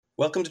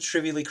Welcome to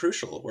Trivially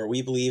Crucial, where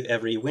we believe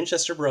every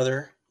Winchester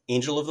brother,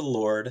 angel of the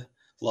Lord,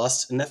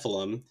 lost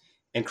Nephilim,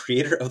 and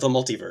creator of the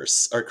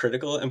multiverse are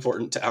critical and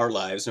important to our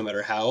lives, no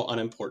matter how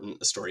unimportant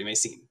a story may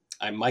seem.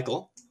 I'm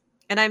Michael.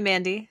 And I'm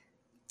Mandy.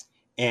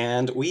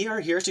 And we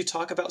are here to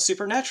talk about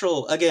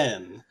Supernatural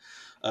again.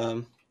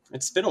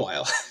 It's been a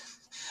while.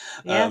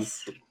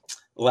 Yes.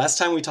 Last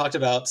time we talked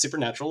about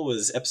Supernatural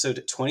was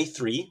episode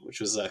 23, which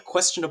was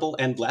questionable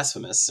and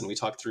blasphemous, and we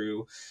talked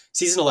through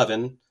season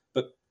 11,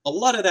 but a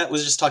lot of that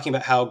was just talking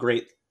about how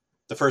great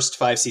the first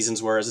 5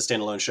 seasons were as a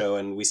standalone show,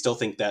 and we still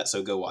think that,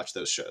 so go watch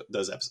those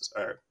episodes.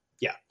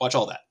 Watch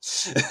all that.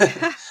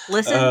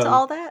 Listen to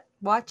all that?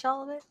 Watch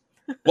all of it?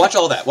 Watch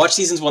all that. Watch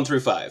seasons 1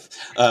 through 5,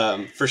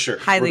 for sure,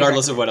 Highly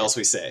regardless of what recommended. else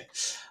we say.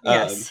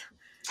 Yes.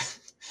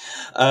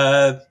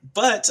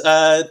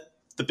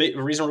 The big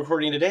reason we're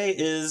recording today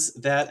is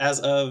that as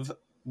of,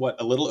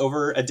 a little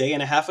over a day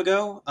and a half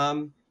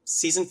ago,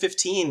 season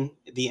 15,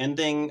 the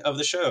ending of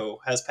the show,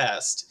 has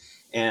passed,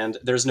 and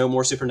there's no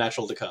more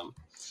Supernatural to come.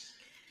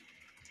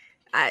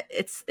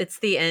 It's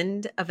the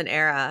end of an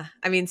era.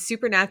 I mean,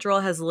 Supernatural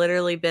has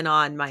literally been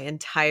on my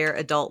entire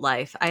adult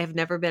life. I have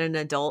never been an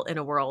adult in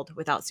a world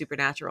without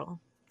Supernatural.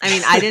 I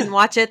mean, I didn't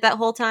watch it that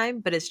whole time,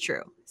 but it's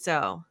true.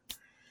 So,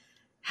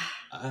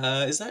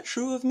 is that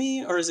true of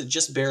me, or is it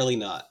just barely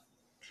not?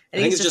 I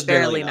think it's just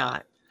barely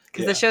not.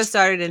 Because the show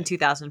started in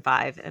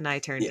 2005, and I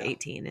turned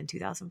 18 in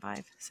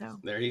 2005. So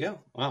there you go.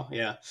 Wow,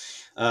 yeah.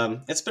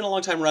 It's been a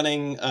long time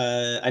running.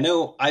 I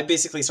know I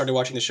basically started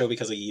watching the show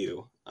because of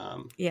you.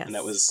 Yes. And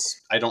that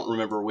was, I don't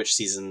remember which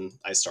season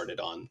I started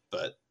on,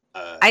 but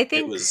I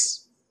think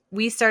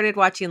we started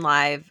watching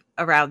live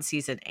around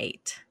season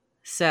 8.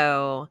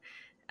 So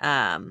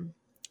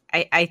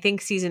I think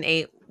season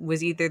 8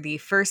 was either the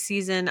first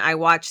season I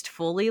watched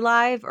fully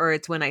live, or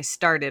it's when I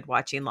started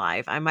watching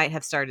live. I might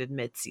have started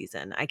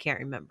mid-season. I can't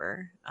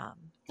remember.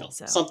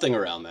 Something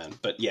around then.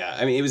 But yeah,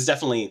 I mean, it was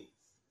definitely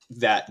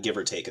that, give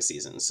or take a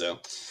season.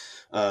 So,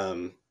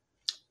 I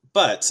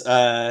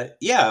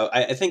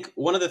think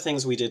one of the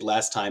things we did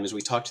last time is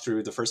we talked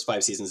through the first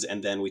 5 seasons,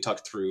 and then we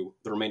talked through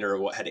the remainder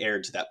of what had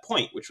aired to that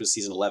point, which was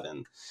season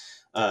 11.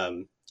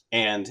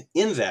 And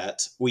in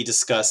that, we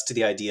discussed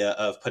the idea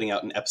of putting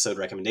out an episode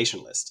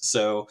recommendation list.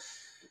 So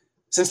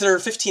since there are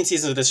 15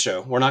 seasons of this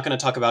show, we're not going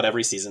to talk about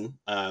every season.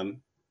 But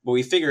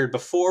we figured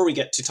before we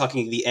get to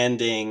talking the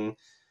ending,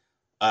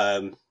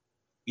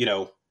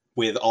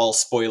 with all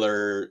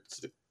spoiler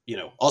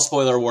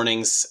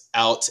warnings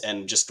out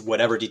and just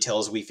whatever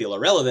details we feel are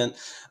relevant,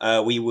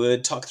 we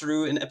would talk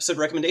through an episode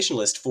recommendation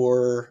list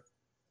for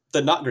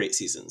the not great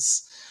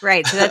seasons.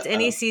 Right. So that's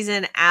any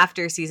season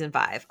after season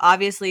 5.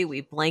 Obviously,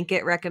 we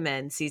blanket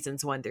recommend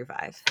seasons 1 through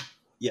 5.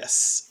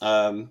 Yes.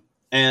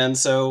 And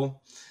so,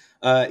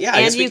 I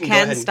guess and you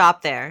can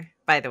stop there,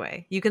 by the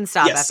way. You can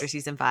stop after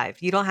season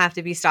 5. You don't have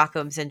to be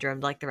Stockholm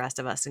Syndrome like the rest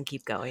of us and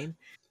keep going.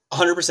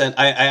 100%.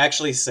 I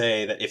actually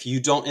say that if you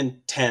don't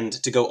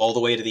intend to go all the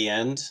way to the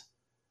end,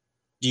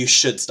 you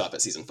should stop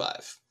at season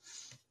 5.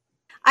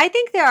 I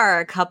think there are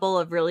a couple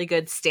of really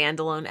good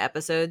standalone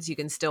episodes you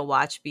can still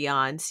watch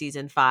beyond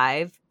season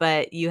 5,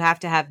 but you have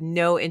to have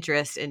no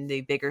interest in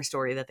the bigger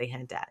story that they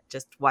hint at.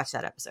 Just watch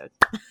that episode.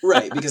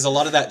 Right, because a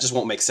lot of that just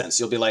won't make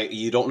sense. You'll be like,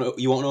 you won't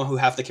know who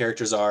half the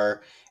characters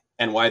are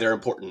and why they're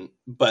important,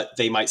 but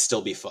they might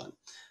still be fun.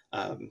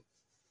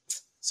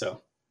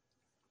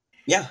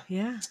 Yeah.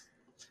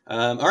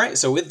 All right.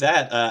 So with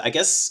that, I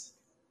guess,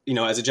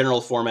 as a general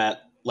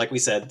format, like we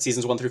said,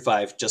 seasons 1 through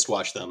 5, just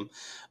watch them.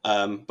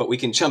 But we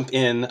can jump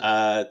in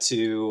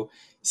to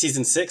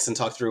season 6 and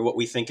talk through what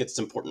we think it's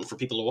important for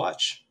people to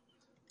watch.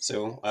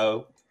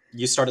 So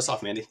you start us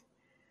off, Mandy.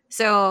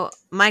 So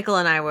Michael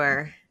and I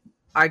were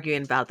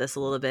arguing about this a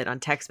little bit on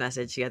text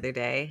message the other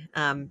day,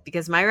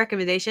 because my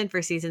recommendation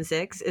for season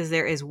 6 is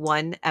there is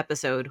one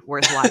episode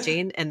worth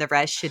watching and the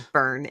rest should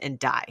burn and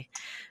die.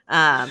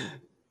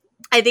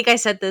 I think I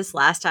said this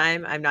last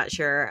time. I'm not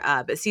sure.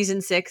 But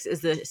season 6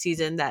 is the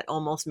season that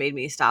almost made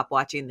me stop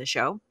watching the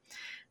show.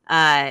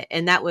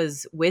 And that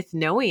was with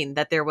knowing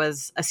that there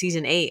was a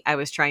season 8 I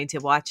was trying to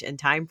watch in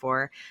time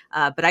for.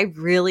 But I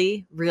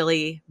really,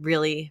 really,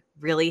 really,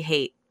 really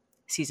hate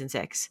season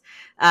 6.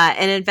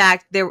 And in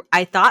fact,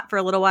 I thought for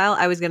a little while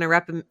I was going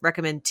to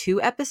recommend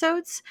 2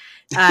 episodes.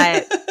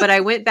 But I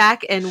went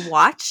back and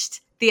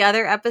watched the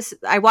other episode.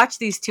 I watched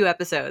these 2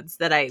 episodes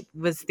that I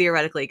was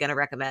theoretically going to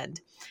recommend.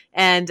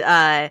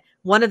 And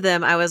one of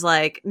them, I was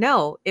like,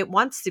 no, it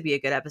wants to be a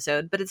good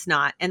episode, but it's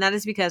not. And that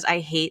is because I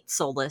hate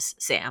Soulless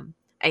Sam.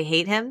 I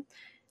hate him.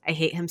 I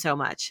hate him so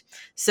much.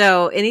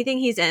 So anything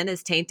he's in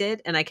is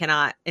tainted, and I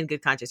cannot in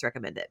good conscience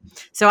recommend it.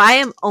 So I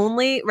am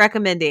only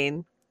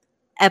recommending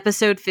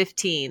episode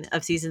 15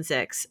 of season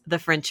 6, The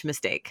French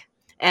Mistake.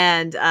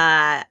 And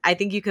I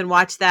think you can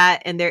watch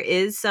that, and there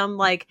is some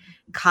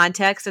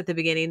context at the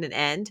beginning and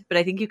end, but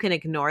I think you can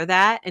ignore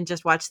that and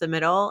just watch the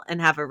middle and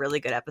have a really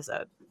good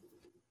episode.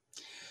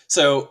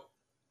 So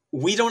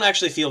we don't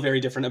actually feel very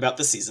different about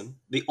this season.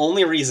 The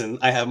only reason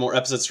I have more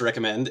episodes to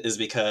recommend is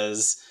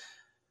because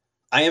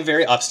I am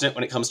very obstinate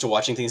when it comes to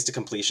watching things to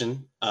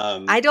completion.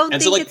 I don't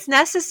and think so, like, it's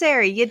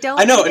necessary. You don't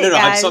I know, need no, it, no.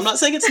 guys. So I'm not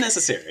saying it's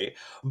necessary,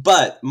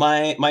 but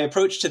my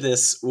approach to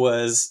this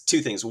was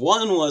two things.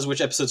 One was which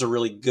episodes are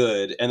really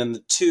good, and then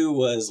the two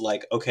was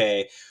like,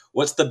 okay,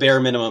 what's the bare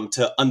minimum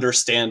to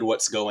understand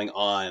what's going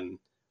on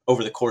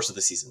over the course of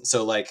the season?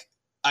 So, like,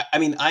 I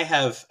mean, I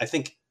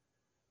think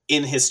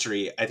in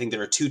history, I think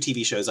there are two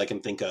TV shows I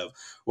can think of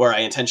where I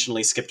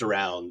intentionally skipped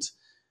around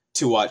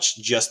to watch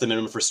just the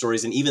minimum for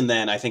stories, and even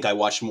then, I think I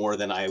watched more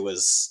than I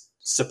was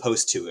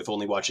supposed to, if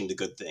only watching the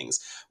good things.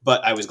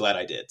 But I was glad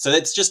I did. So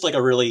it's just like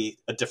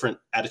a different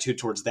attitude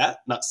towards that,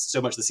 not so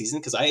much the season,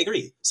 because I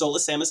agree,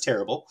 Soulless Sam is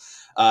terrible,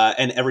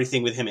 and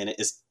everything with him in it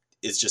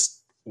is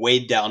just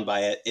weighed down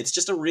by it. It's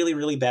just a really,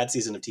 really bad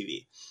season of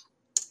TV.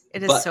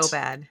 It is so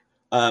bad.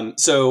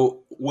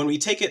 So when we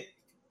take it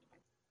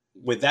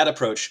with that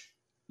approach,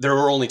 there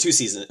were only two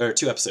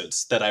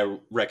episodes that I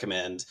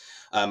recommend.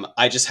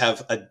 I just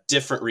have a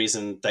different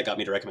reason that got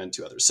me to recommend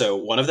two others. So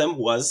one of them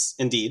was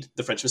indeed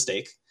The French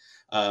Mistake.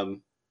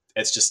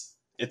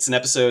 It's an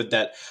episode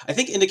that I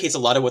think indicates a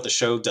lot of what the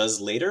show does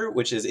later,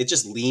 which is it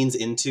just leans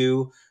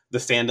into the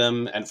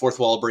fandom and fourth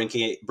wall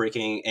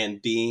breaking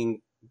and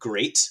being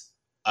great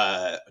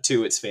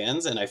to its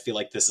fans. And I feel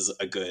like this is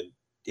a good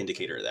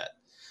indicator of that.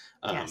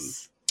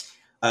 Yes.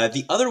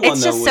 The other one,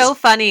 it's just so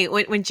funny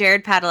when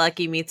Jared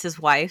Padalecki meets his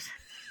wife.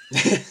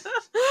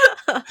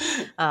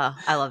 Oh,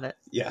 I love it.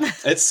 Yeah,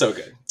 it's so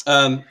good.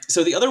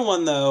 So the other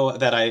one, though,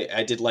 that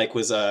I did like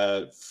was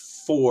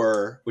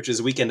 4, which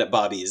is Weekend at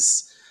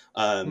Bobby's.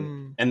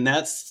 And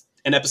that's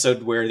an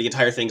episode where the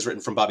entire thing's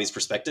written from Bobby's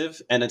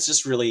perspective. And it's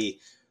just really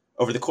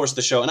over the course of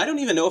the show. And I don't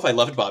even know if I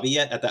loved Bobby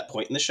yet at that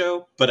point in the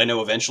show, but I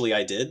know eventually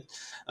I did,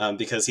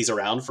 because he's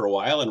around for a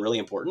while and really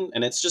important.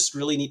 And it's just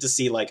really neat to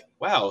see, like,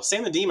 wow,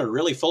 Sam and Dean are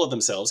really full of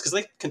themselves, because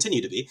they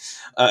continue to be.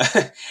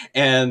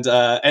 And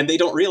they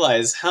don't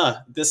realize,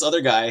 this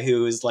other guy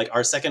who is like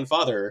our second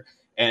father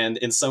and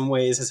in some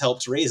ways has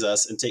helped raise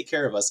us and take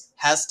care of us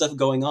has stuff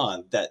going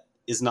on that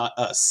is not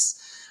us.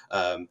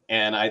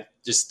 And I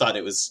just thought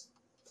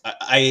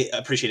I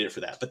appreciated it for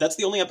that. But that's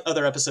the only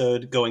other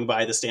episode going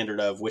by the standard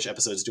of which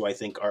episodes do I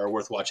think are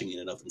worth watching in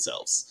and of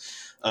themselves,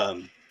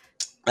 that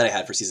I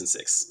had for season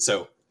 6.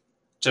 So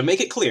to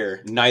make it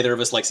clear, neither of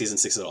us like season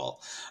 6 at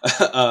all.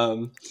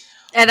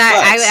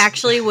 I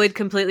actually would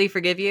completely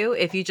forgive you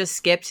if you just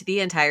skipped the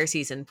entire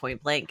season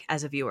point blank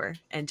as a viewer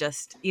and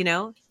just,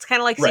 it's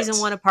kind of like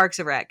season 1 of Parks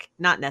and Rec.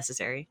 Not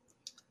necessary.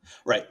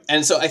 Right.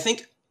 And so I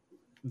think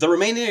the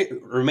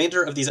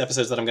remainder of these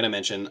episodes that I'm going to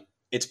mention,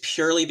 it's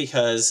purely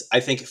because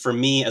I think for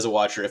me as a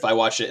watcher, if I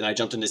watched it and I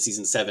jumped into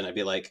season 7, I'd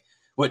be like,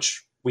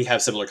 which we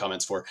have similar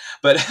comments for,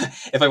 but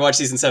if I watched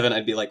season 7,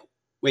 I'd be like,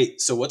 wait,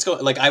 so what's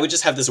going, like, I would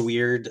just have this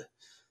weird,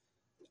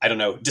 I don't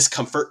know,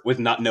 discomfort with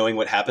not knowing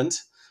what happened.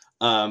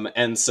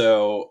 And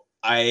so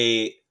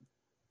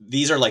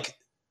these are like,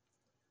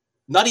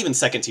 not even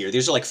second tier,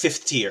 these are like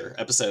 5th tier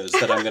episodes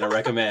that I'm going to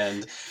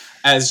recommend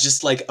as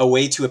just like a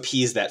way to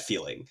appease that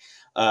feeling.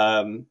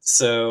 There's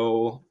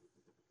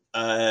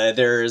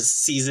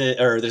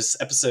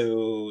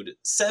episode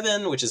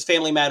 7, which is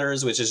Family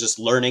Matters, which is just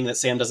learning that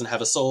Sam doesn't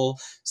have a soul.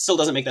 Still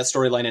doesn't make that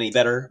storyline any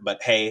better,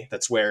 but hey,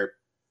 that's where,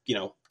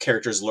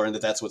 characters learn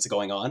that that's what's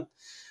going on.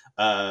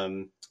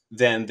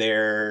 Then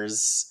there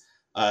is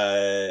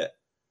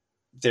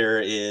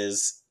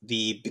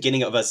the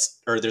beginning of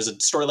there's a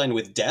storyline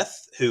with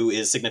Death, who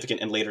is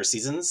significant in later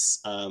seasons,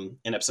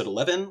 in episode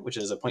 11, which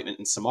is Appointment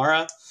in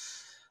Samara.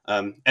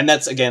 And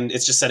that's, again,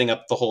 it's just setting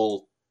up the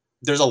whole,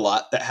 there's a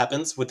lot that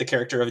happens with the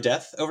character of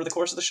Death over the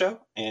course of the show.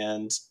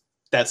 And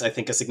that's, I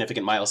think, a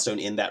significant milestone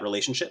in that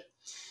relationship.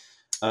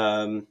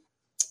 Then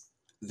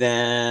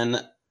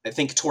I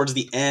think towards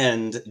the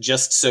end,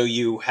 just so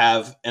you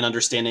have an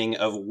understanding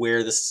of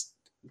where this,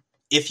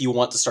 if you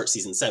want to start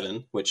season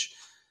 7, which,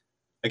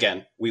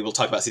 again, we will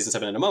talk about season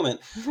 7 in a moment,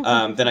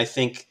 then I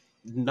think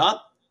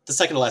not the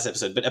second to last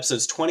episode, but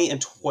episodes 20 and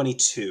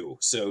 22,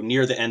 so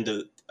near the end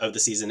of the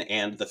season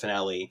and the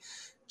finale,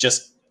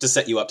 just to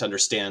set you up to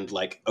understand,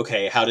 like,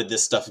 okay, how did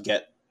this stuff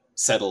get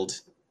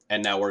settled?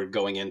 And now we're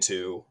going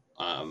into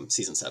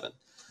season 7.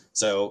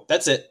 So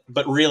that's it.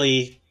 But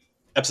really,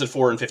 episode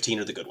 4 and 15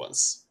 are the good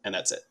ones, and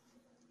that's it.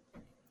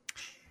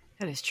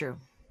 That is true.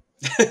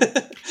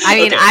 I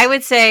mean, okay. I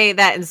would say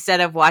that instead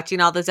of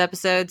watching all those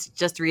episodes,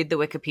 just read the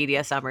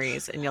Wikipedia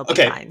summaries and you'll be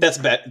fine.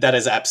 That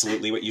is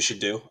absolutely what you should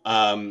do.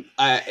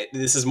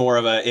 This is more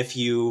of a, if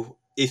you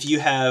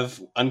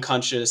have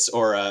unconscious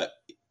or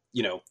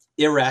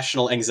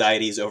irrational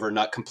anxieties over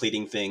not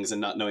completing things and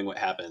not knowing what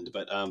happened,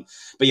 but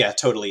yeah,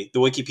 totally, the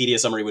Wikipedia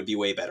summary would be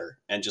way better,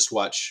 and just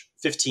watch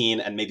 15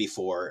 and maybe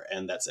 4,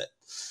 and that's it.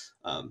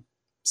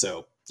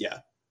 So yeah,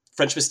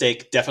 French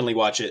Mistake, definitely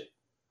watch it.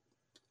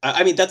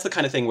 I mean, that's the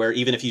kind of thing where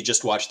even if you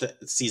just watch the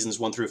seasons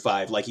 1 through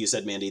 5, like you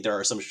said, Mandy, there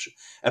are some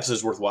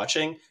episodes worth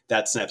watching.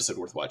 That's an episode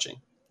worth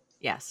watching.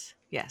 Yes,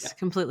 yeah.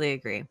 Completely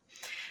agree.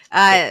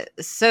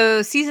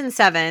 So season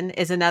 7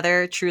 is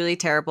another truly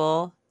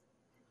terrible,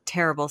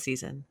 terrible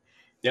season.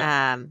 Yep.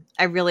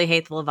 I really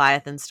hate the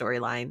Leviathan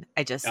storyline.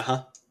 I just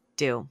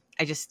do.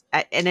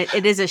 and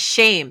it is a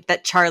shame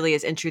that Charlie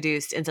is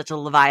introduced in such a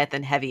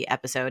Leviathan heavy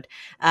episode,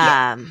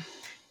 Yeah.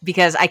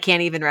 because I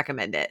can't even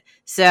recommend it.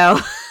 So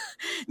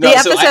the No,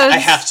 so I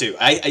episodes, have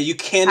to. You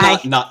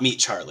cannot I- not meet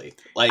Charlie.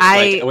 Like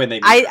I when they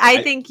meet her.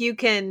 I think you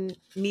can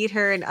meet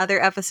her in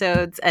other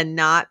episodes and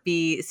not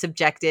be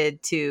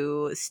subjected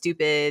to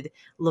stupid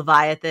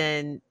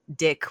Leviathan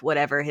Dick,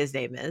 whatever his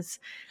name is.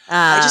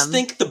 I just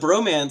think the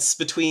bromance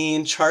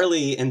between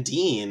Charlie and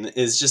Dean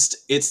is just,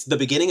 it's the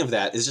beginning of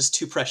that is just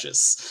too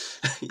precious.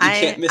 You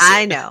can't miss it.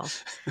 I know.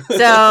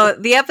 So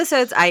the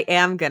episodes I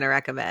am going to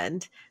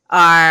recommend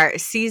are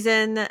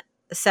season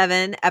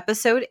 7,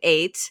 episode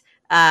 8,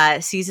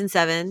 season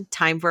 7,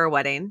 Time for a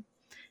Wedding.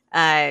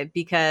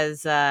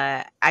 Because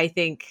I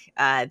think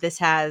this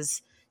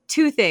has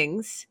two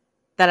things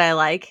that I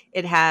like.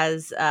 It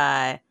has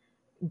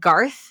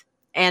Garth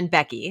and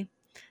Becky.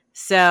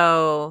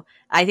 So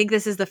I think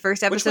this is the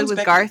first episode with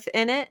Becky? Garth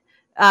in it.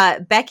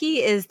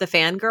 Becky is the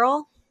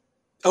fangirl.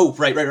 Oh,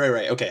 right.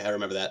 Okay, I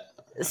remember that.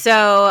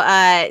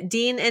 So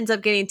Dean ends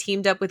up getting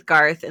teamed up with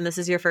Garth, and this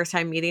is your first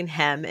time meeting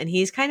him. And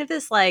he's kind of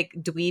this like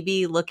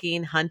dweeby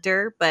looking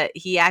hunter, but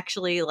he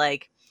actually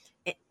like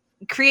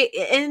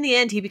in the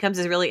end he becomes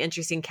this really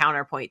interesting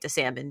counterpoint to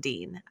Sam and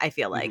Dean, I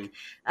feel like.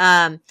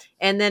 And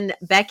then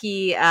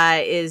Becky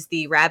is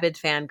the rabid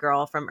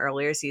fangirl from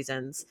earlier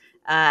seasons,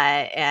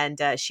 and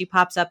she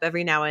pops up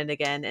every now and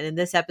again, and in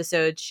this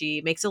episode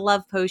she makes a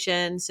love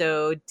potion,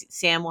 so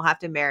Sam will have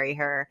to marry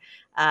her,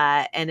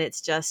 and it's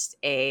just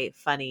a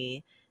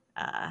funny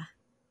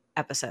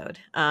episode.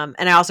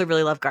 And I also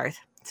really love Garth.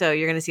 So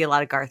you're going to see a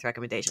lot of Garth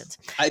recommendations.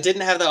 I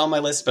didn't have that on my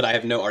list, but I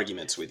have no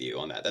arguments with you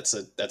on that. That's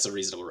a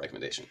reasonable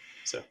recommendation.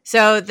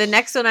 So the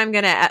next one I'm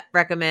going to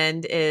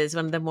recommend is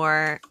one of the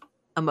more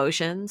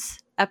emotions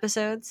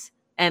episodes,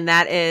 and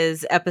that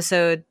is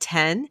episode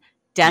 10,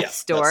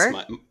 Death's Door.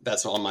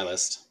 That's on my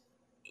list.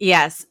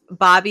 Yes,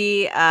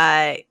 Bobby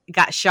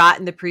got shot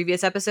in the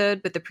previous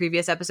episode, but the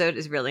previous episode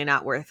is really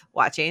not worth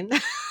watching.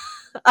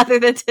 Other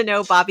than to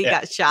know Bobby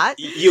got shot.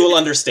 You will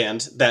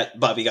understand that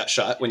Bobby got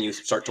shot when you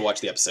start to watch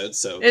the episode.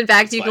 So in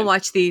fact, you can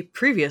watch the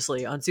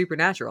previously on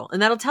Supernatural,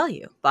 and that'll tell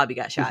you Bobby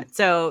got shot.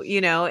 So,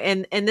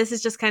 and this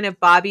is just kind of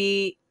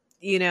Bobby,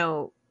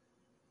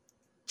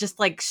 just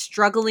like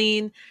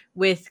struggling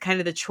with kind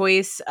of the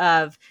choice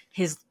of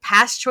his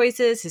past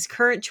choices, his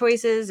current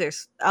choices.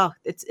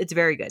 It's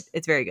very good.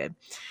 It's very good.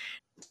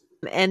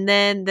 And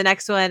then the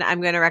next one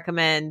I'm going to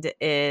recommend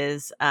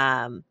is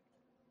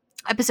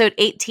episode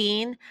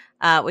 18,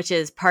 which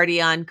is Party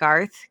on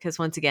Garth, because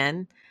once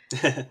again,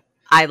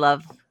 I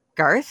love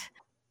Garth.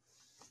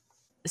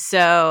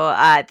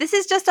 So this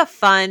is just a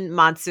fun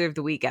Monster of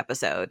the Week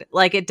episode.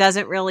 Like, it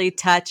doesn't really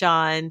touch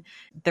on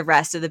the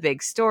rest of the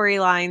big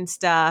storyline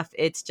stuff.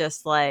 It's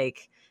just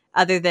like,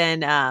 other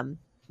than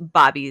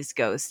Bobby's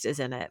ghost is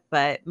in it,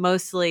 but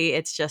mostly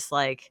it's just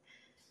like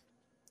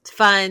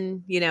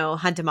fun,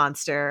 hunt a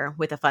monster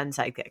with a fun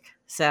sidekick.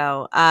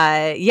 So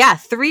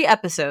 3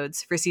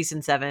 episodes for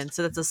season 7.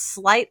 So that's a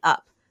slight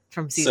up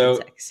from season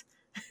 6.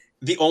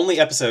 The only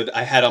episode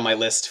I had on my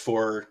list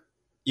for,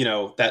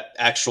 that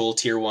actual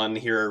tier 1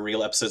 here are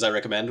real episodes I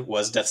recommend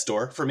was Death's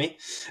Door for me.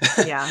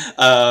 Yeah.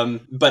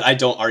 But I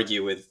don't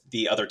argue with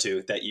the other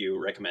 2 that you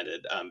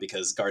recommended,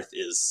 because Garth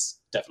is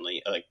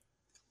definitely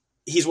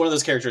he's one of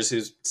those characters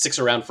who sticks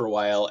around for a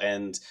while,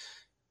 and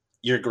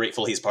you're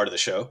grateful he's part of the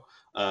show.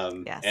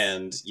 Yes.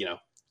 And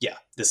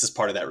this is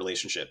part of that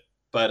relationship.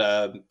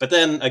 But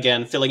then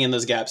again, filling in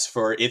those gaps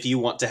for if you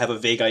want to have a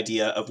vague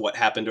idea of what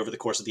happened over the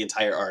course of the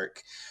entire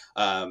arc,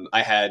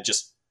 I had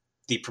just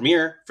the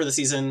premiere for the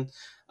season,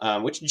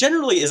 which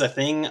generally is a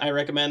thing I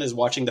recommend, is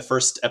watching the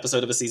first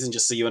episode of a season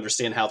just so you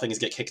understand how things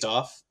get kicked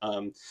off.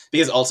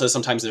 Because also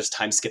sometimes there's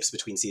time skips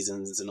between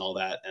seasons and all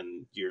that,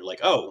 and you're like,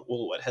 oh,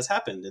 well, what has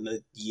happened in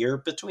the year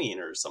between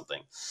or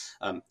something.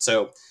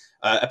 So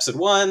episode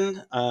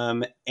 1,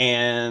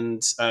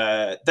 and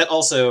that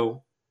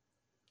also...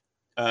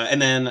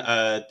 and then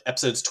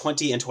episodes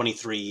 20 and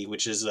 23,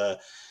 which is...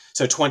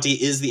 so 20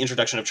 is the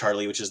introduction of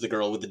Charlie, which is the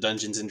girl with the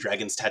Dungeons and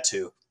Dragons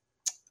tattoo.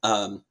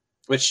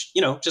 Which,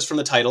 just from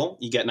the title,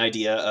 you get an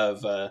idea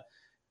of...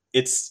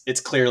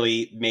 it's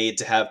clearly made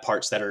to have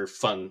parts that are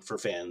fun for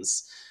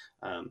fans.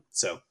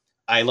 So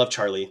I love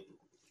Charlie.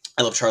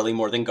 I love Charlie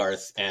more than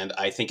Garth, and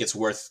I think it's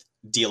worth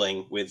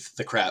dealing with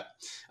the crap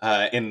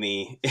in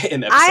the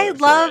episode. I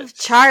love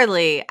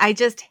Charlie. I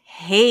just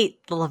hate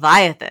the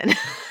Leviathan.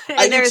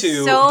 I do there's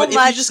too, so but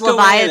much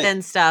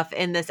Leviathan stuff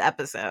in this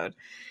episode.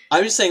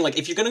 I'm just saying,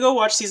 if you're going to go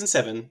watch season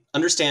 7,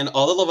 understand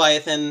all the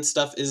Leviathan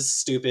stuff is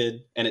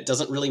stupid and it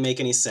doesn't really make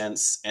any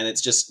sense, and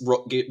it's just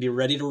be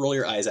ready to roll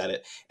your eyes at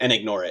it and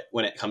ignore it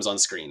when it comes on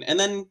screen, and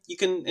then you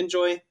can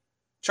enjoy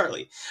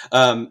Charlie.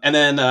 And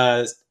then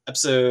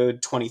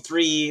episode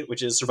 23,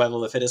 which is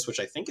Survival of the Fittest, which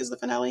I think is the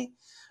finale.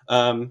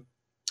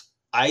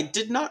 I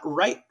did not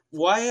write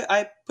why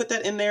I put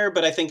that in there,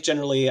 but I think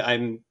generally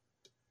I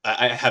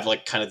have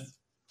kind of,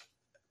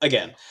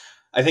 again,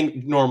 I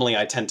think normally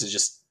I tend to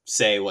just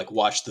say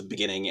watch the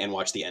beginning and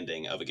watch the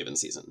ending of a given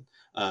season.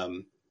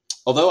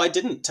 Although I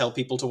didn't tell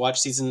people to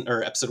watch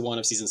episode 1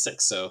 of season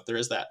 6, so there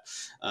is that.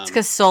 It's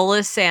because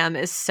Soulless Sam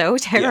is so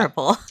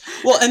terrible. Yeah.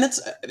 Well, and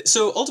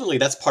so ultimately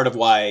that's part of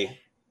why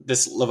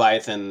this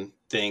Leviathan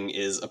thing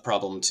is a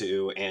problem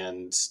too.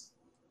 And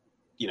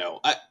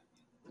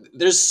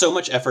there's so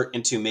much effort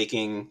into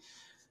making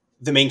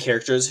the main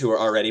characters who are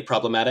already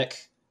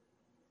problematic,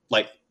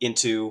 like,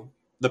 into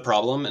the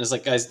problem. And it's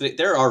like, guys,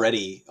 they're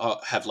already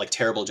have like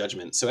terrible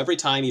judgment. So every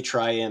time you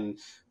try and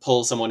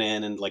pull someone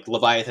in, and like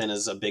Leviathan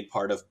is a big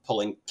part of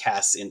pulling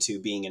Cass into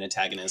being an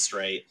antagonist,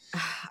 right?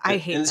 I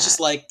hate and it's that. just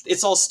like,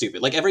 it's all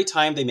stupid. Like every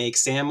time they make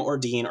Sam or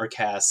Dean or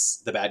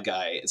Cass the bad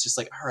guy, it's just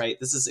like, all right,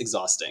 this is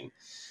exhausting.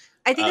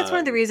 I think it's one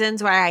of the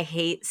reasons why I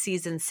hate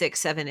season 6,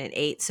 7, and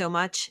 8 so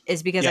much,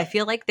 is because I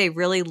feel like they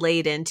really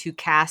laid into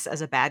Cass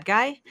as a bad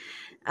guy.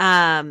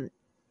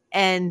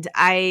 And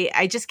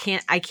I just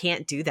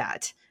can't do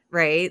that.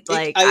 Right.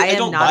 Like I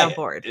am not on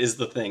board is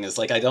the thing. Is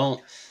like, I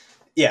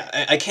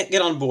can't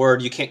get on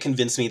board. You can't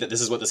convince me that this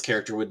is what this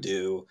character would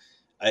do.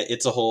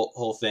 It's a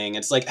whole thing.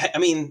 It's like, I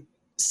mean,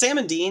 Sam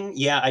and Dean,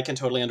 I can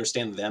totally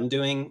understand them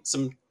doing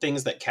some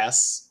things that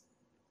Cass,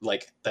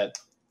 like, that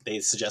they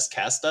suggest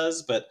Cass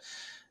does, but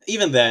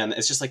even then,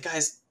 it's just like,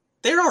 guys,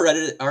 they're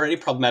already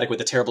problematic with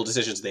the terrible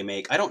decisions they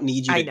make. I don't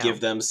need you to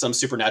give them some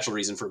supernatural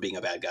reason for being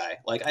a bad guy.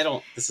 Like,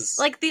 this is...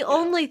 Like, the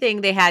only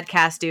thing they had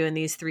Cass do in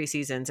these 3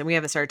 seasons, and we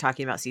haven't started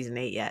talking about season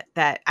 8 yet,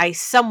 that I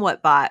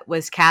somewhat bought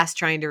was Cass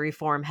trying to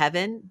reform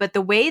Heaven. But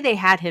the way they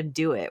had him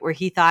do it, where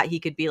he thought he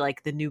could be,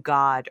 like, the new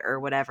god or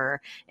whatever,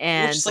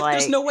 and like,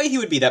 there's no way he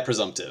would be that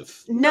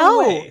presumptive.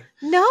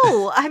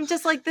 No, I'm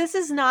just like, this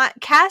is not...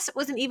 Cass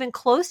wasn't even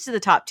close to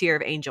the top tier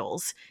of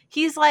angels.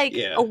 He's like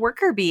a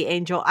worker bee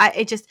angel. I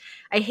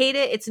hate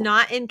it. It's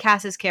not in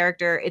Cass's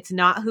character. It's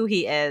not who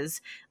he is.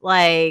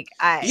 Like,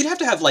 you'd have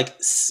to have like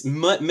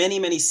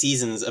many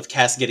seasons of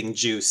Cass getting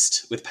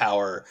juiced with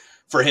power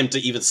for him to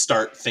even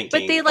start thinking.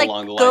 But they like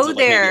along the lines go of, like,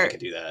 there maybe I could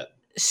do that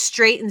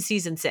straight in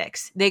season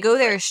 6. They go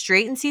there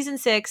straight in season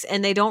 6,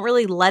 and they don't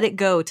really let it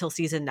go till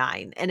season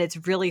 9, and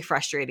it's really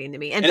frustrating to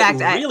me. In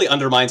fact, it really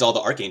undermines all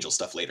the Archangel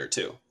stuff later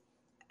too.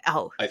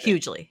 Oh,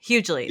 hugely.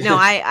 No,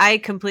 I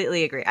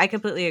completely agree.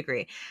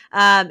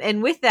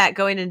 And with that,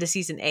 going into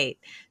season 8.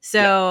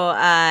 So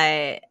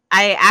I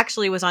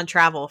actually was on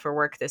travel for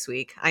work this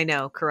week. I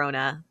know,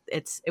 Corona.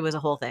 It was a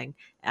whole thing.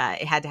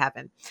 It had to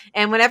happen.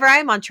 And whenever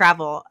I'm on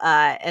travel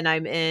and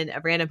I'm in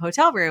a random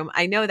hotel room,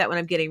 I know that when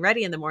I'm getting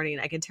ready in the morning,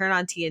 I can turn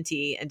on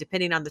TNT, and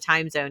depending on the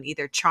time zone,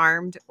 either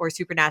Charmed or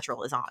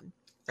Supernatural is on.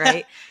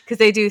 Right? Because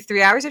they do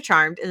 3 hours of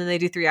Charmed, and then they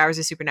do 3 hours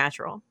of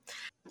Supernatural.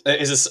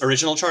 Is this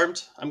original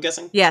Charmed, I'm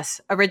guessing? Yes,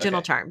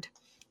 original Charmed.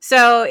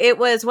 So it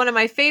was one of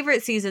my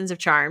favorite seasons of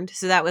Charmed,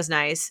 so that was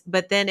nice.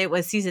 But then it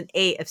was season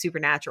 8 of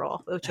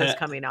Supernatural, which was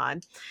coming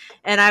on.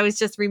 And I was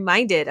just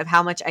reminded of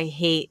how much I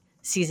hate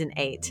season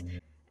 8.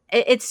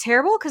 It's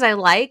terrible because I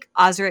like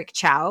Osric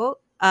Chow. Or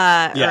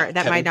that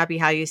Kevin. Might not be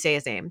how you say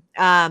his name.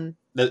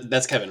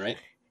 That's Kevin, right?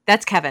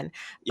 That's Kevin.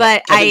 Yeah,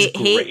 but I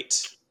hate...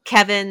 Great.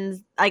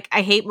 Kevin, like,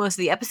 I hate most of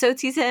the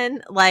episodes he's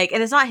in, like,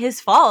 and it's not his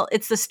fault.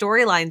 It's the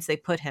storylines they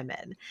put him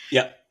in.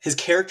 Yeah. His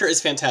character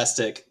is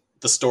fantastic.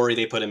 The story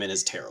they put him in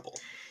is terrible.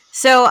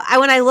 So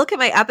when I look at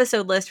my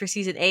episode list for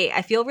season 8,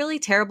 I feel really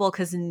terrible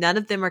because none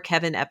of them are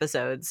Kevin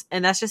episodes.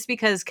 And that's just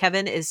because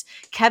Kevin is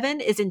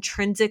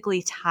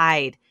intrinsically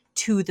tied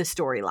to the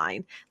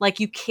storyline. Like,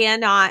 you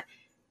cannot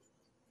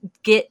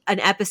get an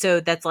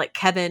episode that's like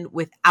Kevin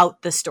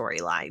without the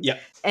storyline. Yeah.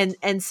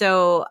 And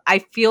so I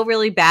feel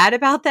really bad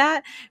about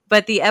that.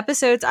 But the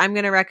episodes I'm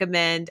going to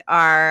recommend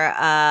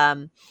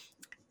are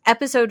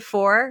episode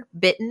 4,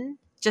 Bitten,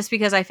 just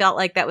because I felt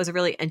like that was a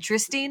really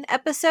interesting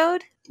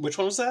episode. Which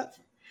one was that?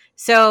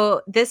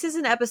 So this is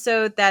an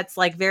episode that's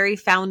like very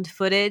found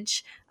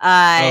footage.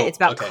 It's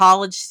about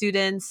college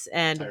students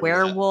and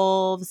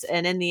werewolves.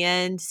 And in the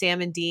end, Sam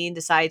and Dean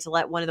decide to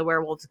let one of the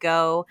werewolves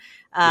go.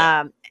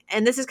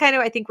 And this is kind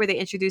of, I think, where they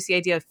introduce the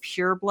idea of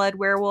pure blood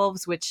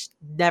werewolves, which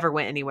never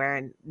went anywhere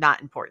and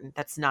not important.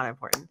 That's not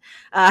important.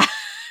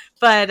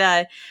 But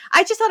I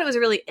just thought it was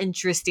a really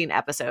interesting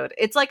episode.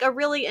 It's like a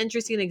really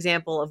interesting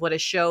example of what a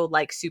show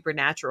like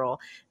Supernatural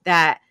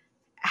that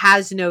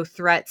has no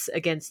threats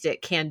against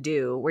it can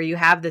do, where you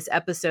have this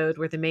episode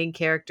where the main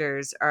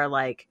characters are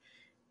like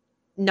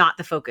not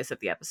the focus of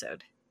the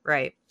episode,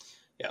 right?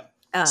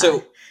 Yeah.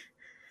 So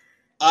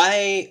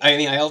I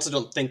mean, I also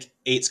don't think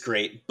 8's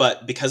great,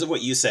 but because of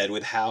what you said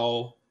with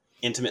how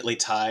intimately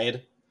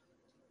tied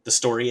the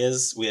story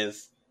is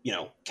with,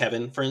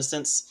 Kevin, for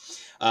instance.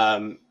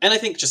 And I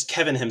think just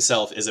Kevin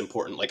himself is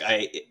important. Like,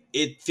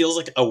 it feels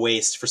like a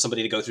waste for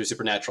somebody to go through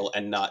Supernatural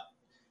and not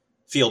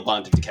feel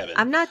bonded to Kevin.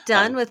 I'm not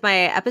done with my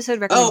episode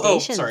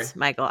recommendations,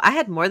 Michael. I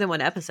had more than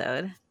one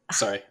episode.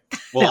 Sorry.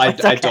 Well,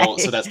 no, I don't,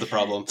 so that's the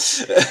problem.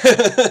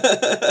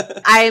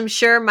 I am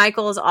sure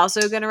Michael is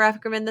also going to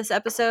recommend this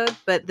episode,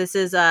 but this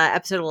is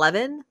episode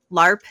 11,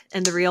 LARP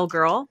and the Real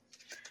Girl.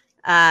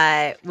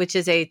 which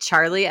is a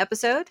Charlie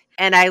episode.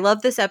 And I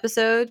love this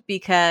episode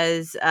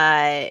because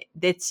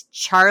it's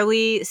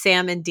Charlie,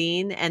 Sam, and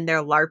Dean, and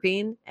they're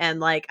LARPing. And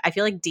like, I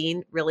feel like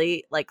Dean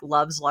really like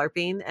loves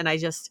LARPing. And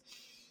it's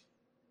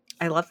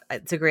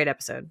a great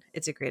episode.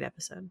 It's a great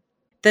episode.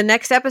 The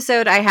next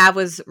episode I have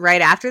was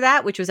right after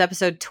that, which was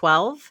episode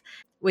 12,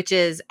 which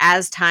is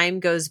As Time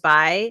Goes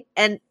By.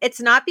 And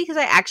it's not because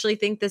I actually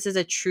think this is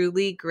a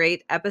truly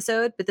great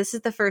episode, but this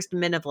is the first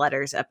Men of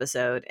Letters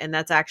episode. And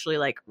that's actually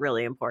like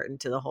really important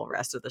to the whole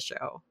rest of the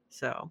show.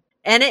 So,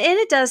 and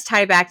it does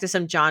tie back to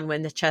some John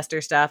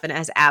Winchester stuff and it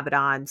has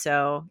Abaddon.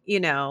 So,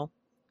 you know,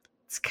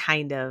 it's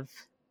kind of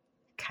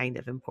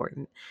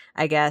important,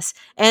 I guess.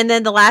 And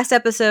then the last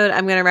episode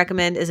I'm going to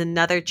recommend is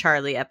another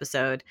Charlie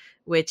episode,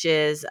 which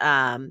is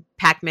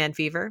Pac-Man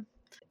Fever.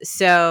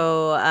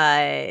 So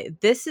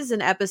this is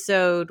an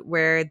episode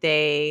where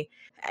they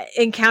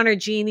encounter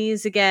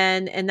genies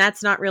again, and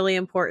that's not really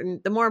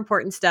important. The more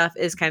important stuff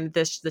is kind of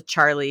the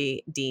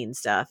Charlie Dean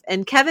stuff.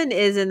 And Kevin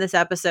is in this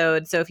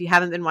episode, so if you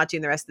haven't been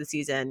watching the rest of the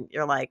season,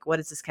 you're like, what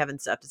is this Kevin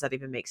stuff? Does that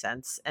even make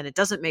sense? And it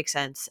doesn't make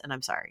sense, and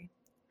I'm sorry.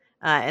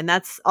 And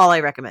that's all I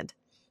recommend.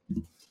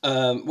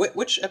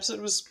 Which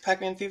episode was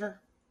Pac-Man Fever?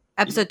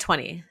 Episode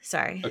 20,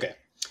 sorry. Okay.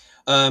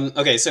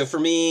 Okay, so for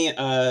me,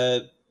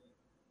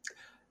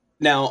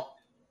 now,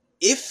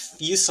 if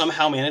you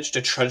somehow manage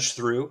to trudge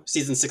through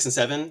season 6 and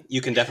 7, you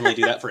can definitely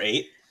do that for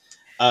 8.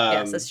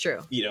 Yes, that's true.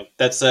 You know,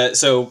 that's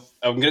so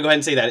I'm going to go ahead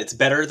and say that it's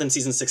better than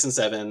season 6 and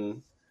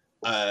 7.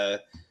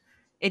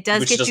 It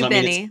does get you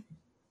Benny.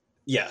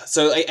 Yeah.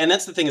 So, and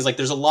that's the thing is like,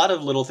 there's a lot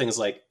of little things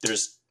like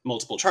there's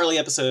multiple Charlie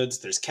episodes,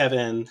 there's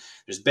Kevin,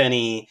 there's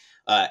Benny,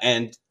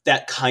 and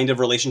that kind of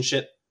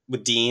relationship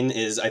with Dean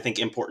is, I think,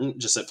 important.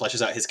 Just it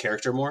fleshes out his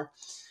character more.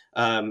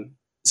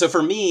 So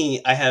for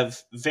me, I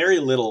have very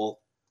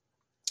little.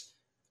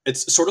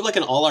 It's sort of like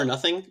an all or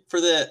nothing for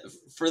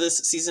this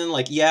season.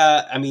 Like,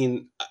 yeah, I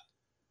mean,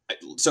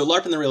 so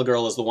LARP and the Real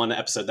Girl is the one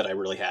episode that I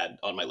really had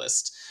on my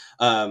list.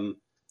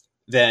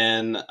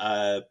 Then,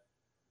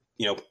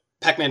 you know,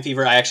 Pac-Man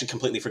Fever, I actually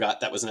completely forgot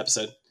that was an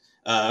episode.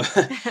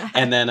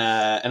 And then,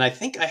 and I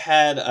think I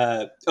had,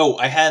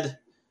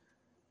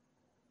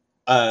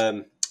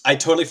 I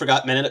totally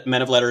forgot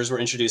Men of Letters were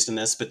introduced in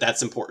this, but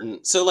that's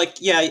important. So, like,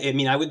 yeah, I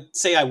mean, I would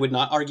say I would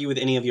not argue with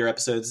any of your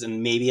episodes,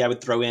 and maybe I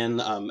would throw in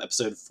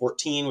episode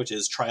 14, which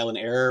is Trial and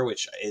Error,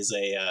 which is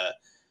I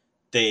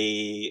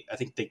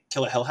think they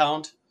kill a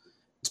hellhound.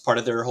 It's part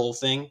of their whole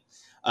thing.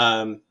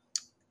 And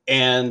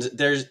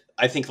there's,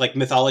 I think, like,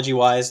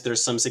 mythology-wise,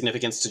 there's some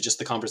significance to just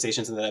the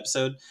conversations in that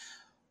episode.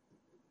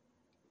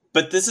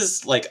 But this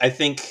is, like, I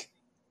think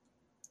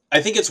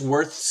it's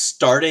worth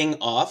starting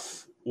off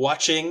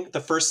watching the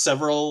first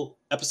several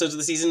episodes of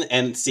the season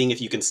and seeing if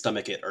you can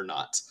stomach it or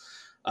not.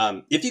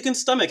 If you can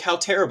stomach how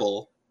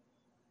terrible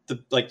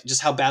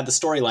just how bad the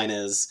storyline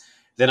is,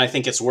 then I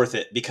think it's worth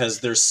it because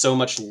there's so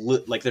much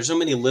there's so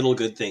many little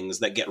good things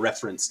that get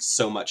referenced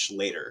so much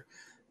later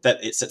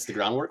that it sets the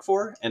groundwork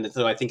for, and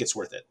so I think it's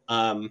worth it.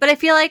 But I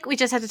feel like we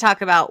just have to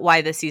talk about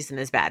why this season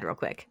is bad real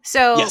quick.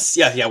 So yes,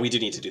 yeah, we do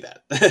need to do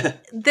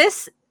that.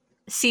 This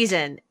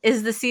season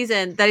is the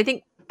season that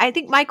I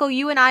think, Michael,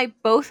 you and I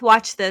both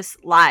watched this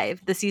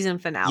live, the season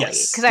finale.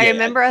 Yes. Because I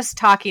remember us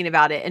talking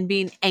about it and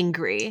being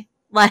angry.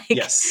 Like,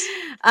 yes.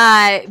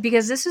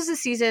 Because this was a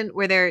season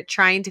where they're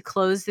trying to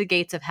close the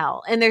gates of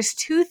hell. And there's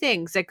two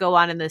things that go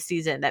on in this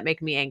season that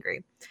make me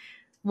angry.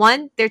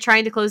 One, they're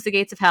trying to close the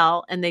gates of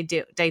hell, and they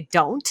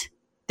don't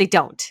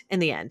in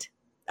the end.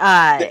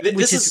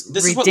 This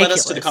is what led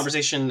us to the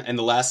conversation and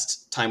the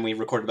last time we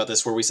recorded about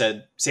this, where we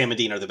said Sam and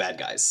Dean are the bad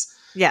guys.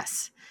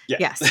 Yes. Yeah.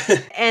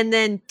 Yes. And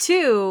then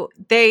 2,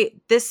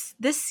 this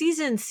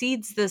season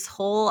seeds this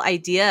whole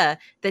idea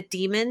that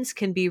demons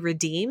can be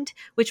redeemed,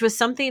 which was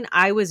something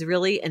I was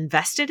really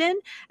invested in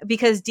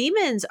because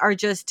demons are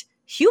just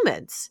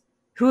humans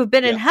who have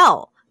been in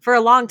hell for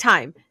a long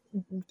time.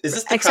 Is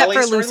this the except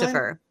Crowley for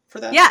Lucifer for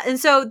that? Yeah. And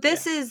so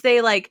this is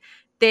they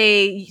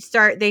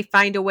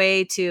find a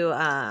way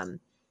to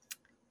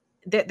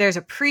there's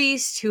a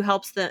priest who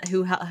helps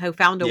who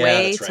found a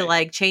way to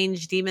like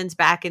change demons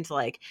back into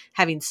like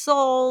having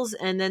souls,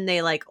 and then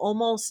they like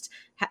almost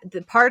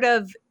the part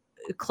of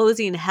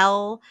closing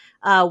hell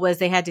was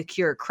they had to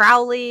cure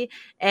Crowley,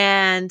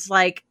 and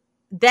like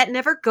that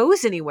never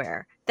goes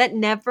anywhere.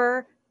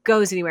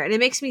 And it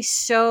makes me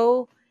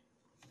so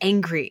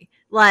angry.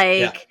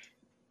 Like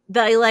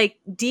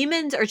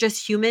demons are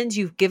just humans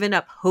you've given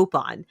up hope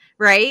on,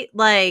 right?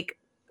 Like,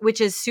 which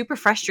is super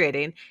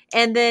frustrating.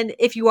 And then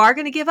if you are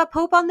going to give up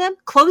hope on them,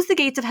 close the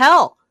gates of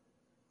hell.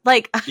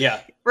 Like,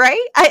 yeah.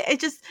 Right? I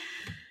just...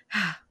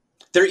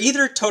 They're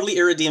either totally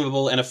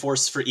irredeemable and a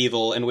force for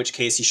evil, in which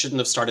case you shouldn't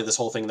have started this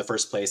whole thing in the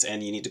first place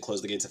and you need to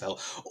close the gates of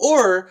hell.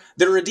 Or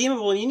they're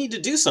redeemable and you need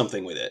to do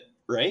something with it,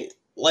 right?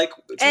 Like,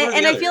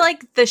 and I feel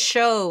like the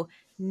show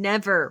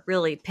never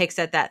really picks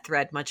at that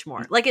thread much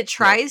more. Like, it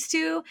tries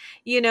to,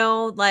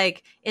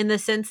 like, in the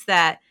sense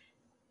that,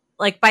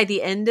 like by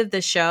the end of the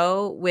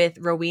show with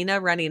Rowena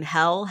running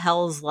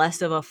Hell's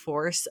less of a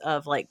force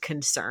of like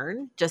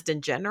concern just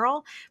in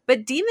general,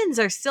 but demons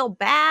are still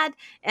bad.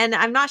 And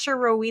I'm not sure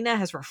Rowena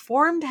has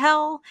reformed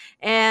Hell.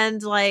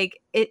 And like,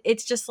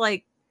 it's just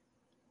like,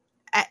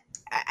 I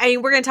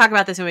mean, we're going to talk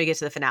about this when we get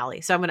to the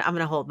finale. So I'm going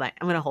to hold my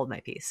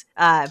peace.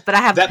 But I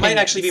have that opinions. might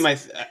actually be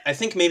I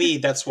think maybe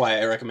that's why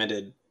I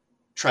recommended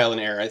Trial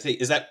and Error. I think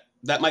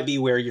that might be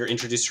where you're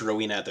introduced to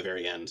Rowena at the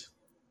very end.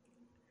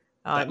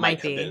 Oh, that it might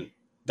be.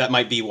 That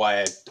might be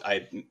why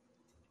I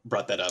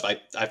brought that up.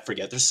 I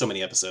forget. There's so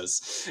many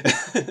episodes.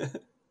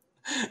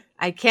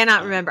 I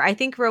cannot remember. I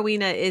think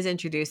Rowena is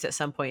introduced at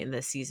some point in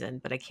this season,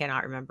 but I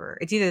cannot remember.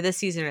 It's either this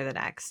season or the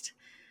next.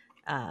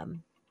 All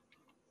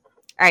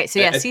right. So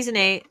yeah, season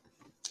 8,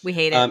 we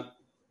hate it.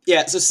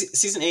 Yeah. So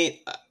season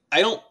 8,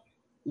 I don't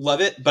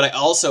love it, but I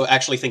also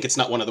actually think it's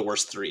not one of the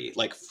worst 3.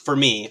 Like for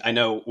me, I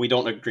know we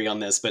don't agree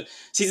on this, but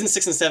season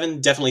 6 and 7,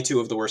 definitely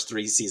 2 of the worst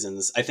 3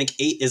 seasons. I think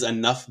 8 is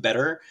enough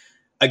better.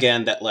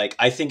 Again, that like,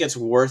 I think it's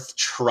worth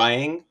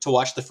trying to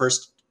watch the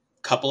first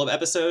couple of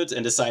episodes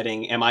and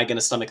deciding, am I going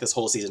to stomach this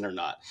whole season or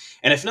not?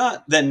 And if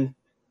not, then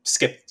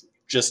skip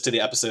just to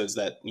the episodes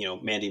that,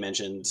 Mandy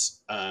mentioned.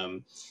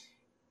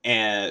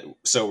 And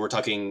so we're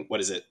talking, what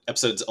is it?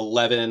 Episodes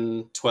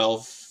 11,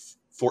 12,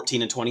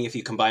 14, and 20, if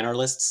you combine our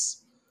lists.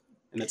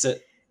 And that's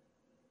it.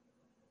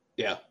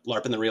 Yeah.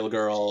 LARP and the Real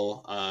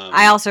Girl.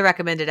 I also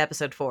recommended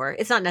episode 4.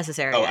 It's not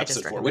necessary. Oh,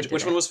 episode 4.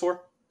 Which one was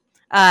 4?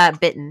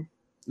 Bitten.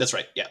 That's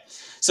right. Yeah.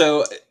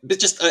 So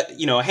just,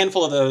 a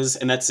handful of those,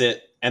 and that's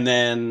it. And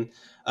then,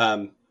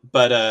 but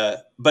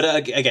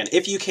again,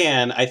 if you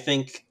can, I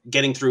think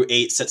getting through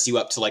 8 sets you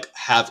up to like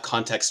have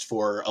context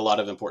for a lot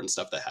of important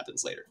stuff that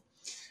happens later.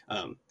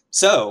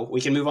 So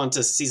we can move on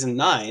to season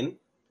 9,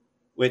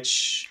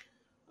 which,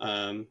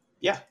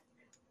 yeah.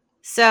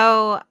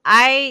 So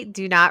I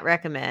do not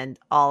recommend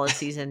all of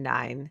season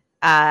 9.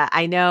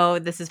 I know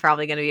this is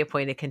probably going to be a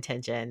point of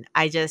contention.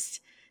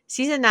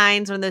 Season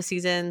 9 is one of those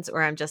seasons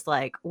where I'm just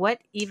like, what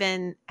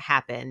even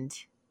happened?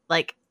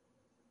 Like,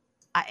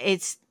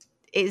 is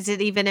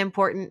it even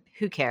important?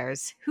 Who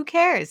cares?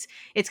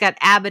 It's got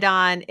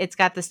Abaddon. It's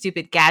got the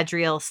stupid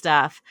Gadriel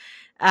stuff.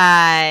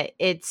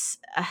 It's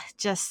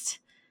just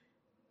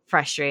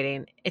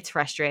frustrating. It's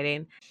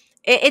frustrating.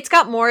 It's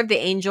got more of the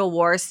Angel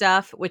War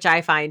stuff, which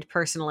I find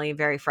personally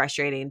very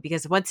frustrating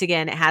because once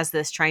again, it has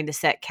this trying to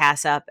set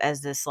Cass up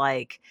as this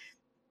like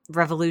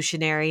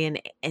revolutionary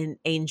and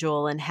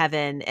angel in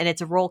heaven, and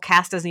it's a role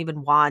Cass doesn't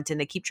even want, and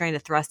they keep trying to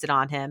thrust it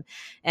on him,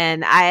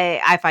 and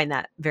I find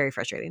that very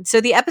frustrating.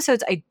 So the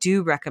episodes I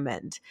do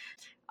recommend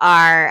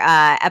are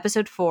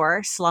episode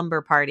 4,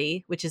 Slumber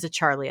Party, which is a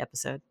Charlie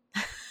episode.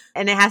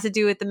 And it has to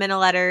do with the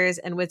Minoletters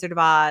and Wizard of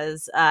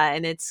Oz,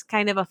 and it's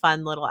kind of a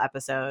fun little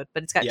episode,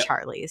 but it's got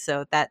Charlie,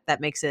 so that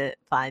makes it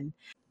fun.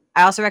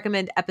 I also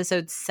recommend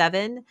episode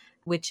 7,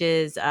 which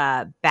is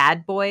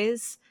Bad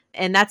Boys.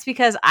 And that's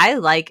because I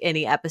like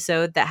any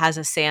episode that has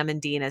a Sam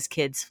and Dean as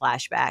kids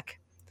flashback.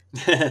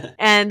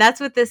 And that's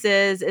what this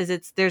is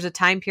there's a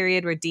time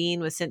period where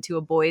Dean was sent to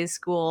a boys'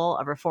 school,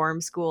 a reform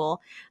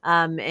school,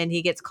 and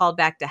he gets called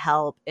back to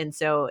help. And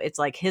so it's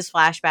like his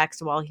flashbacks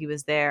to while he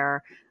was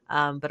there,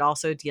 but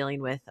also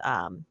dealing with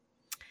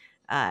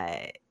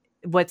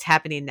what's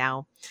happening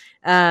now.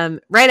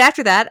 Right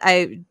after that,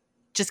 I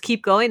just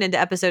keep going into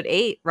episode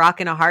 8,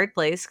 Rock in a Hard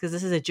Place, because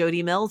this is a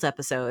Jody Mills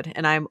episode,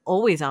 and I'm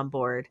always on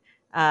board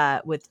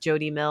with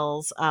Jody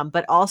Mills,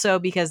 but also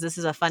because this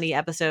is a funny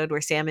episode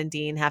where Sam and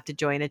Dean have to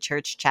join a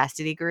church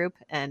chastity group,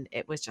 and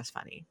it was just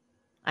funny.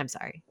 I'm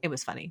sorry. It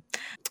was funny.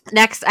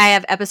 Next, I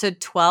have episode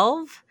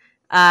 12,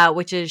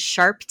 which is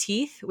Sharp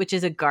Teeth, which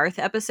is a Garth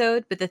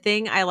episode. But the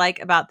thing I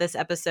like about this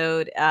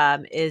episode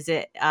is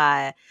it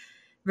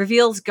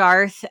reveals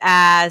Garth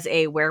as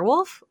a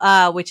werewolf,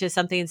 which is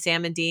something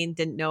Sam and Dean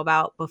didn't know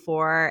about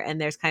before. And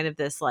there's kind of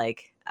this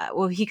like,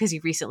 because he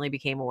recently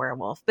became a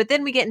werewolf. But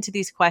then we get into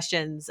these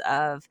questions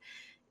of,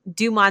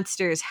 do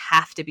monsters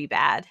have to be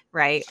bad,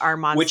 right? Are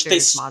monsters Which they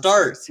start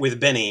monsters? With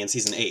Benny in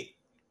season 8.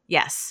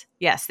 Yes,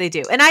 they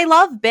do. And I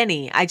love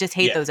Benny. I just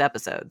hate those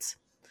episodes.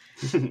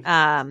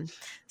 And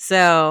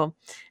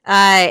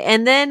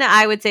then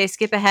I would say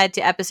skip ahead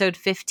to episode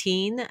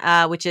 15,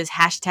 which is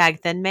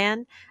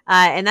 #ThinMan.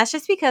 And that's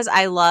just because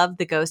I love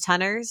the Ghost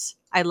Hunters.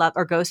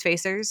 Or Ghost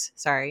Facers.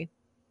 Sorry.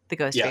 The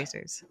Ghost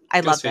Facers.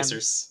 I love them.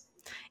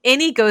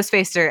 Any Ghost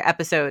Facer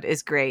episode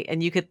is great.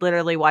 And you could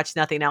literally watch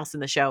nothing else in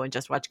the show and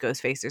just watch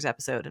Ghost Facer's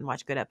episode and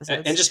watch good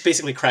episodes. And just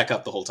basically crack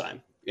up the whole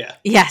time. Yeah.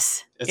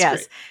 Yes. It's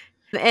yes.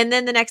 Great. And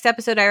then the next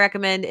episode I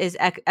recommend is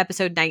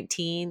episode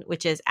 19,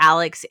 which is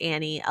Alex,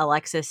 Annie,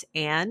 Alexis,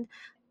 Anne.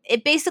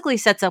 It basically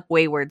sets up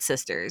Wayward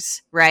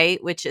Sisters,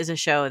 right? Which is a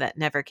show that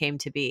never came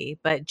to be.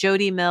 But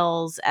Jody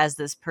Mills as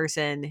this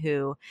person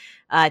who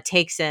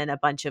takes in a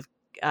bunch of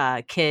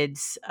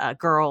kids,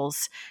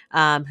 girls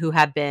who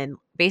have been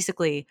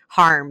basically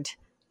harmed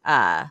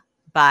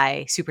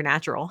by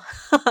Supernatural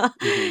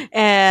Mhm.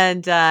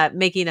 and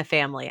making a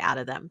family out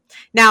of them.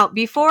 Now,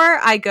 before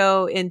I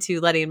go into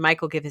letting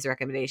Michael give his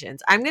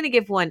recommendations, I'm going to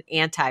give one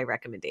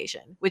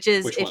anti-recommendation, which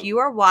is Which if one? you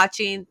are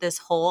watching this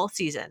whole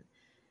season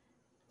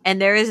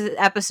and there is an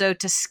episode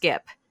to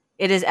skip,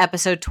 it is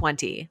episode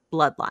 20,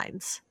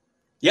 Bloodlines.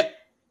 Yep.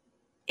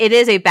 It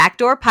is a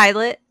backdoor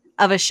pilot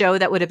of a show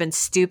that would have been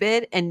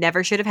stupid and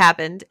never should have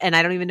happened. And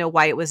I don't even know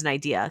why it was an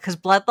idea, because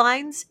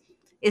Bloodlines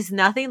is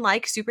nothing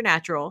like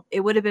Supernatural.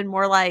 It would have been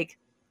more like,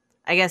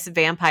 I guess,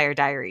 Vampire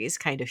Diaries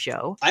kind of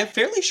show. I'm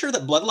fairly sure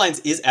that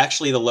Bloodlines is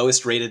actually the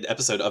lowest rated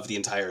episode of the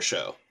entire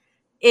show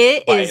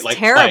It by is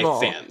terrible.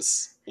 by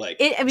fans.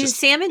 Like, I mean,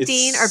 Sam and it's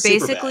Dean are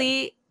super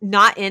basically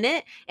not in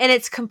it, and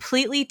it's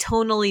completely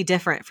tonally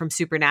different from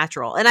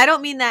Supernatural. And I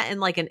don't mean that in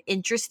like an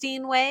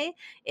interesting way.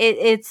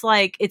 It's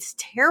like, it's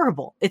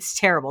terrible. It's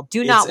terrible.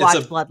 Do not watch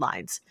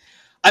Bloodlines.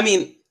 I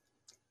mean,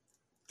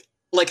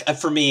 like,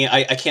 for me,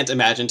 I can't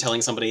imagine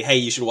telling somebody, hey,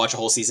 you should watch a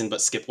whole season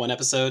but skip one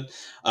episode.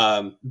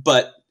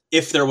 But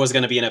if there was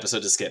going to be an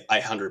episode to skip, I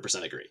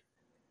 100% agree.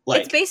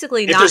 Like, it's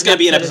basically if not there's going to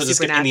be an episode episode to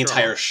skip in the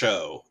entire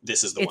show,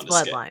 this is the one to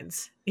skip.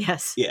 Bloodlines.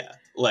 Yes. Yeah.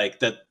 Like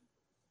that.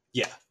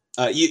 Yeah.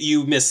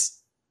 You miss.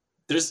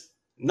 There's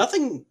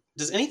nothing.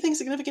 Does anything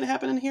significant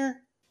happen in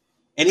here?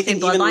 Anything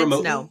in even Bloodlines?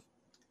 remotely?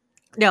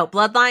 No.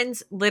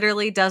 Bloodlines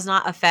literally does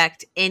not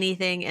affect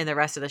anything in the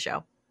rest of the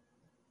show.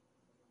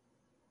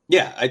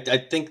 Yeah, I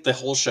think the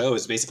whole show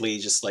is basically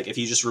just like, if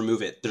you just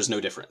remove it, there's no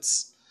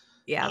difference.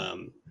 Yeah.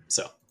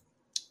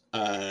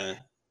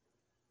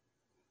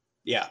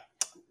 Yeah,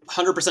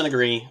 100%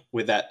 agree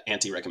with that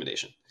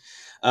anti-recommendation.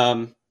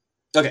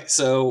 Okay,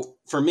 so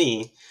for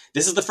me,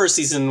 this is the first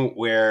season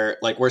where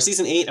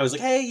season 8, I was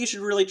like, hey, you should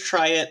really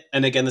try it.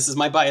 And again, this is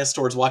my bias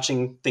towards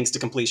watching things to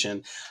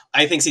completion.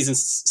 I think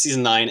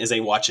season 9 is a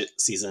watch it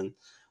season.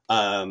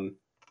 That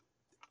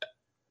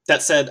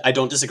said, I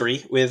don't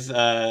disagree with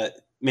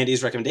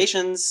Mandy's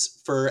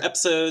recommendations for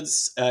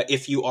episodes.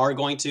 If you are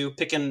going to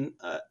pick and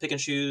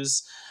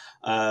choose,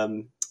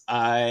 I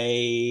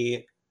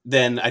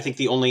think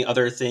the only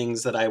other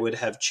things that I would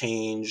have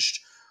changed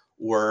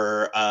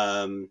were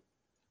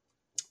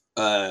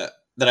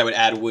that I would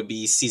add would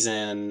be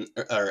season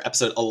or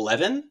episode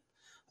 11,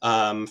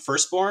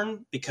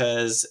 Firstborn,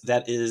 because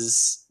that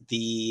is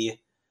the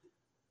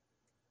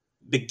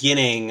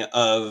beginning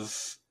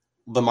of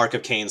the Mark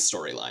of Cain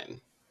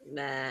storyline.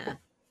 Nah.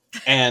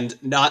 And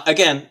not,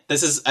 again,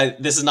 this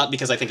is not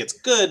because I think it's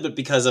good, but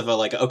because of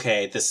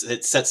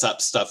it sets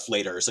up stuff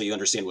later so you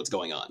understand what's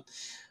going on.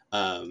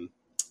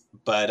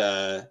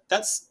 But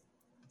that's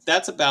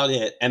about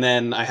it. And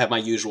then I have my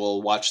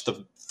usual watch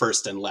the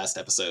first and last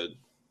episode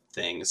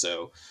thing.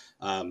 So,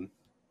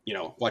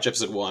 watch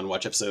episode 1,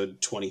 watch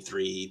episode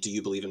 23. Do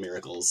you believe in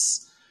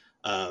miracles?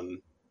 But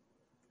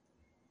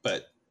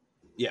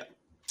yeah,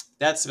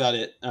 that's about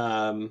it.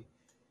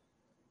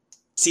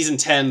 Season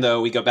 10,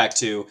 though, we go back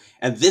to,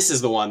 and this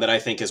is the one that I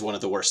think is one of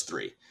the worst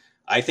 3.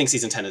 I think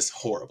season 10 is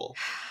horrible.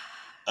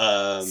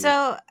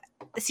 So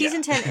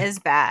season 10 is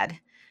bad.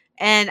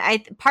 And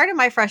part of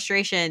my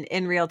frustration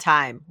in real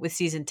time with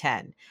season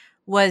 10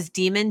 was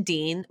Demon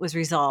Dean was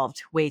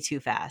resolved way too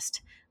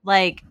fast.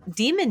 Like,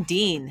 Demon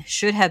Dean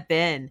should have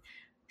been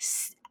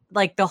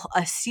like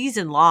a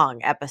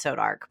season-long episode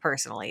arc,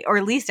 personally, or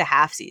at least a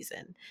half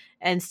season.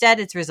 Instead,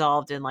 it's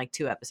resolved in like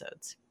 2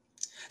 episodes.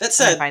 That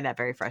said, I find that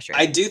very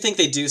frustrating. I do think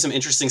they do some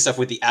interesting stuff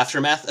with the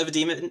aftermath of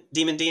Demon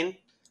Dean,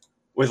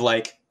 with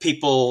like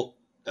people,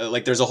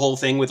 like there's a whole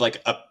thing with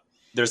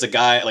there's a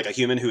guy, like a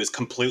human, who is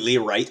completely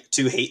right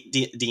to hate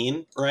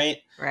Dean, right,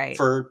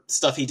 for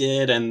stuff he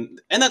did,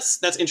 and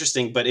that's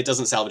interesting, but it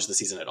doesn't salvage the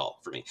season at all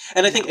for me.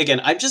 And I think,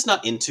 again, I'm just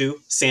not into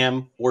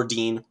Sam or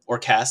Dean or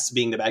Cass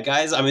being the bad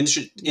guys. I'm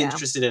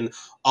interested in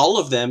all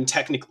of them,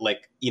 technically,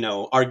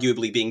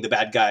 arguably being the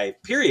bad guy,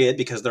 period,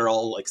 because they're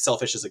all like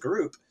selfish as a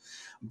group.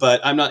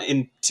 But I'm not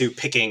into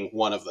picking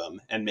one of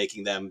them and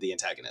making them the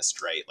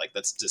antagonist, right? Like,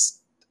 that's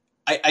just,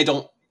 I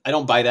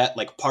don't buy that.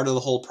 Like, part of the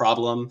whole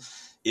problem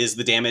is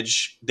the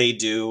damage they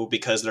do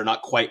because they're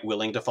not quite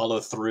willing to follow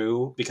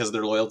through because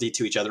their loyalty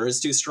to each other is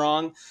too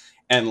strong.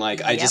 And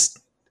like,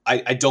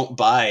 I don't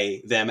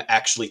buy them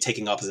actually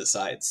taking opposite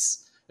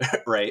sides,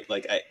 right?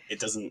 Like, it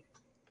doesn't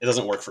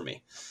work for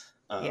me.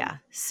 Yeah.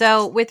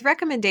 So with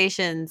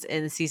recommendations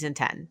in season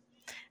 10,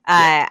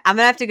 I'm going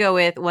to have to go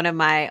with one of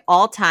my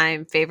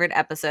all-time favorite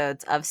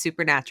episodes of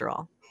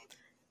Supernatural,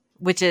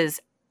 which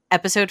is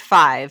episode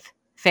 5,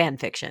 Fan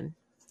Fiction.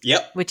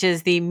 Yep. Which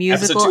is the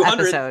musical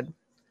episode.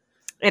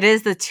 It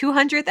is the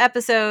 200th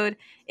episode.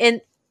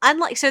 And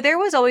so there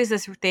was always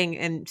this thing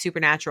in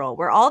Supernatural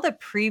where all the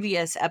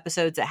previous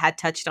episodes that had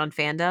touched on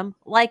fandom,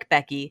 like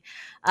Becky,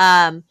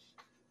 kind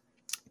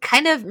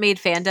of made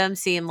fandom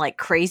seem like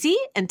crazy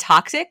and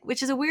toxic,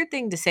 which is a weird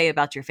thing to say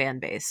about your fan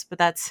base, but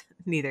that's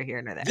neither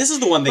here nor there. This is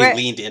the one they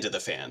leaned into the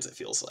fans, it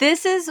feels like.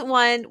 This is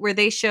one where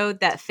they showed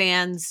that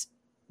fans,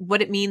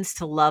 what it means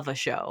to love a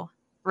show,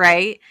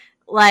 right?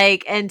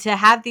 Like, and to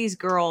have these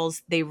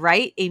girls, they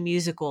write a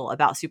musical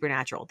about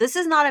Supernatural. This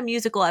is not a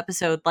musical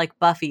episode like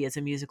Buffy is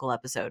a musical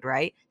episode,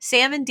 right?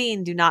 Sam and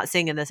Dean do not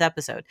sing in this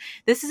episode.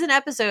 This is an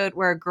episode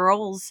where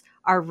girls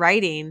are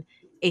writing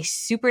a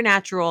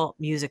Supernatural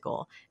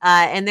musical.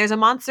 And there's a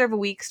Monster of a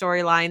Week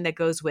storyline that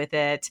goes with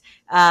it.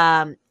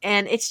 And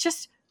it's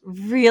just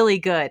really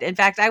good. In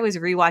fact, I was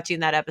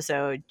rewatching that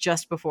episode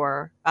just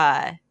before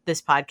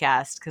this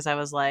podcast because I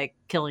was like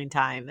killing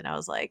time, and I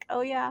was like,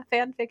 oh yeah,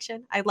 fan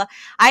fiction.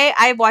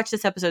 I've watched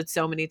this episode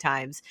so many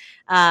times.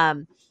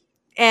 And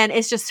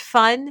it's just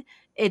fun.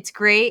 It's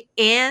great,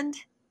 and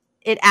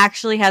it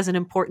actually has an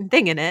important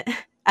thing in it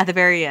at the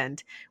very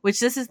end, which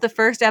this is the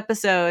first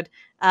episode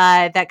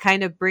that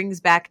kind of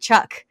brings back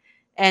Chuck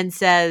and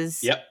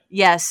says, Yep.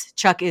 yes,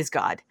 Chuck is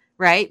God.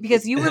 Right?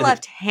 Because you were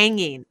left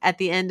hanging at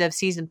the end of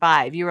season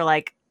 5. You were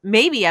like,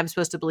 maybe I'm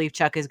supposed to believe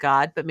Chuck is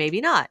God, but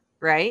maybe not.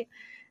 Right?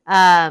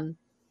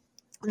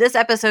 This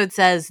episode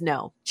says,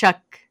 no,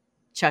 Chuck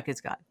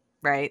is God.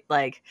 Right?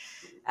 Like,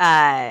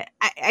 I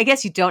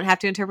guess you don't have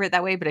to interpret it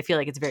that way, but I feel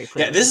like it's very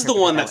clear. Yeah, this is the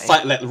one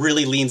that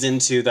really leans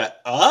into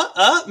that,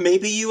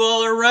 maybe you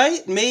all are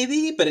right,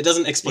 maybe, but it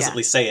doesn't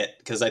explicitly say it,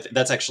 because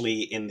that's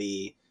actually in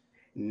the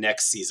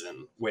next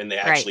season when they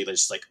actually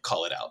just like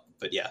call it out.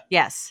 But yeah.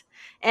 Yes.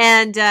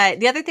 And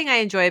the other thing I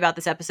enjoy about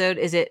this episode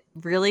is it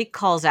really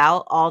calls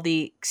out all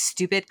the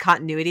stupid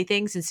continuity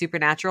things in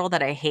Supernatural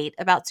that I hate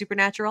about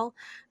Supernatural.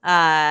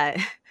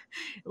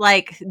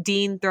 Like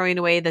Dean throwing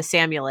away the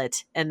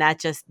Samulet and that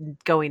just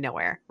going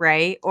nowhere,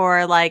 right?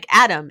 Or like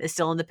Adam is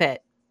still in the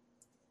pit.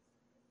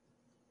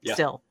 Yeah.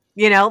 Still.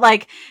 You know,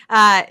 like,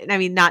 I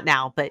mean, not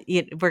now, but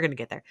we're going to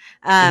get there.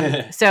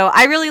 So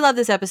I really love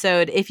this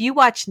episode. If you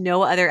watch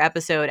no other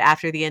episode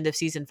after the end of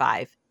season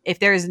 5,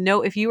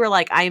 if you were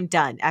like, I am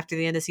done after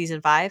the end of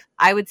season 5,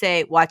 I would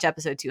say watch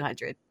episode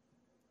 200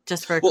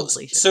 just for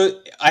completion.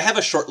 So I have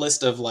a short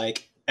list of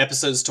like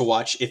episodes to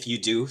watch if you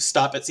do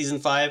stop at season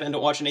 5 and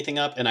don't watch anything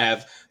up. And I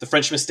have The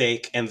French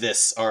Mistake and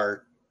this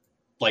are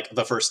like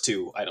the first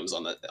 2 items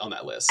on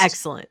that list.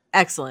 Excellent.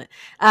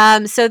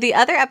 So the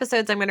other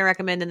episodes I'm going to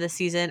recommend in this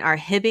season are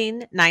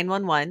Hibbing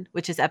 911,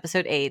 which is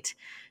episode 8,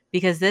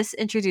 because this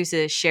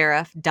introduces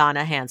Sheriff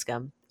Donna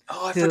Hanscom.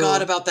 Oh, I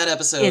forgot about that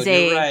episode.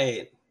 You're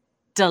right.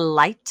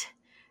 Delight.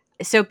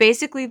 So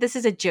basically, this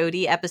is a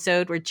Jody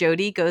episode where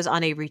Jody goes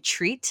on a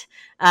retreat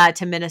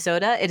to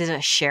Minnesota. It is a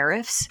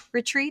sheriff's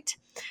retreat.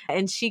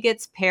 And she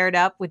gets paired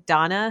up with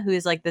Donna, who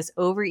is like this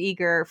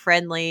overeager,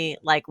 friendly,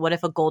 like, what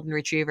if a golden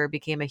retriever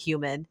became a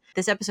human?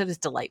 This episode is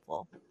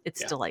delightful.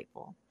 It's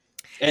delightful.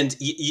 And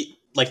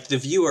like the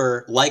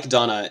viewer, like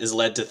Donna, is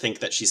led to think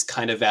that she's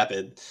kind of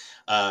vapid.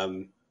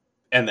 And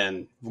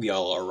then we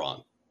all are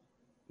wrong.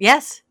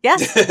 Yes.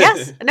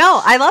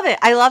 No, I love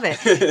it.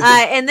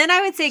 And then I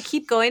would say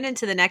keep going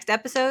into the next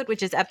episode,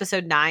 which is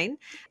episode 9,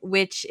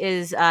 which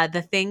is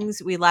The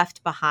Things We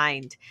Left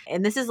Behind.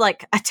 And this is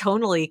like a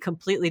tonally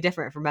completely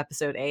different from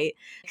episode 8,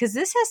 because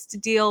this has to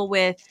deal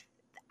with,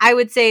 I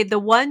would say, the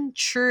one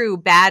true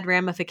bad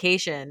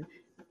ramification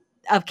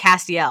of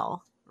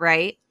Castiel,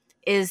 right?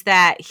 Is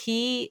that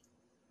they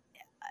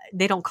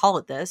don't call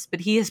it this,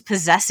 but he is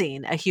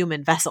possessing a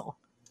human vessel.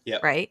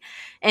 Yep. Right.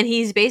 And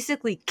he's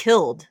basically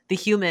killed the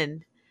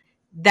human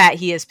that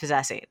he is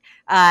possessing.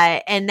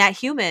 And that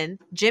human,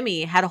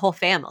 Jimmy, had a whole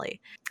family.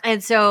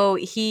 And so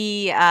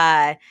he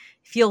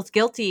feels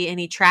guilty and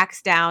he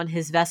tracks down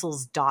his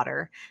vessel's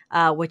daughter,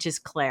 which is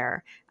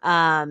Claire.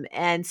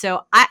 And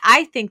so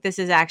I think this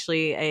is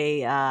actually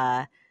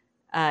a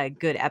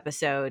good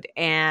episode.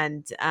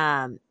 And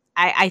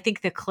I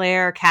think the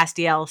Claire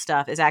Castiel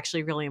stuff is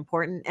actually really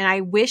important. And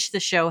I wish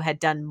the show had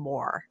done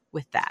more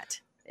with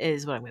that.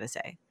 Is what I'm going to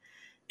say.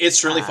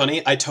 It's really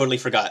funny. I totally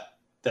forgot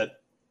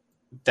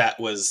that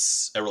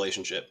was a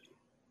relationship.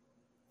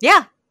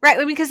 Yeah, right. I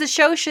mean, because the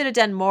show should have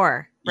done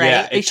more, right?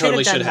 Yeah, it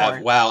totally should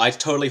have. Wow, I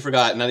totally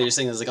forgot. Now that you're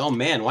saying this, like, oh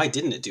man, why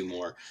didn't it do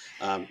more?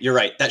 You're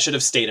right. That should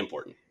have stayed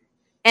important.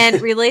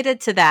 And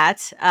related to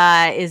that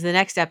is the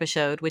next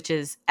episode, which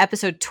is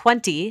episode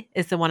 20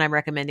 is the one I'm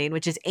recommending,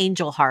 which is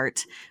Angel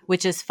Heart,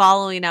 which is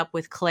following up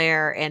with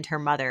Claire and her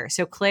mother.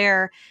 So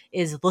Claire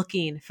is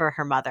looking for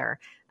her mother.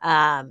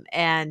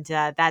 And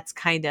that's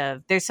kind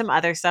of, there's some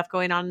other stuff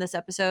going on in this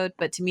episode,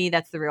 but to me,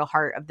 that's the real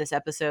heart of this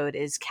episode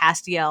is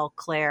Castiel,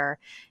 Claire,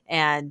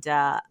 and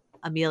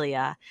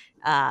Amelia,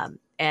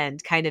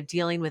 and kind of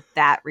dealing with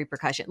that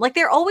repercussion. Like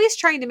they're always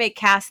trying to make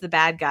Cass the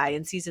bad guy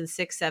in season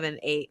 6, 7,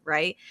 8,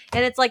 right?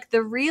 And it's like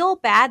the real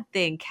bad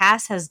thing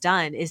Cass has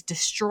done is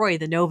destroy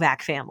the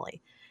Novak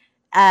family.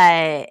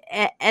 And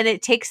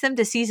it takes them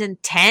to season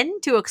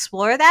 10 to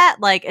explore that.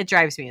 Like it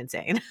drives me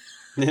insane.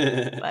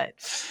 But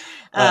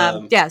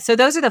yeah, so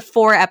those are the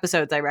 4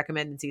 episodes I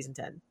recommend in season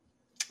 10.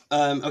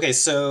 Okay,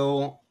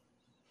 so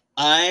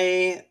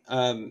I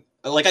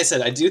like I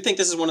said, I do think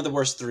this is one of the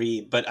worst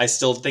 3, but I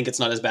still think it's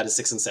not as bad as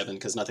 6 and 7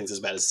 because nothing's as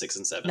bad as 6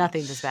 and 7.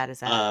 Nothing's as bad as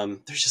that.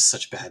 There's just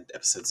such bad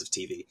episodes of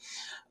TV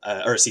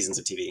or seasons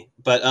of TV.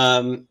 But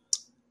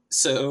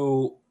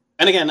so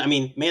And again, I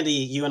mean, Mandy,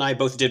 you and I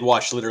both did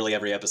watch literally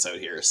every episode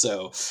here,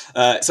 so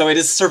so it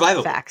is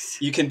survivable. Facts.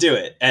 You can do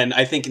it, and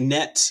I think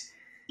net,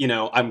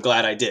 I'm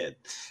glad I did.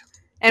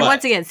 And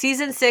once again,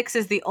 season 6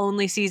 is the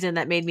only season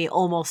that made me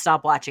almost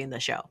stop watching the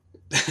show.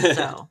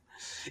 So,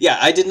 yeah,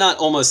 I did not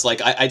almost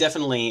I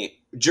definitely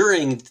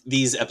during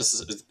these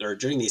episodes or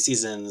during these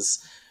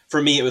seasons.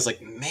 For me, it was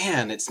like,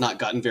 man, it's not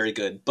gotten very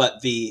good,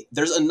 but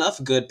there's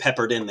enough good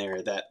peppered in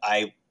there that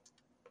I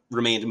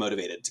remained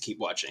motivated to keep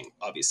watching,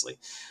 obviously,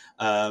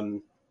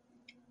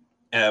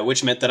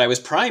 which meant that I was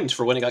primed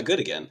for when it got good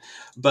again.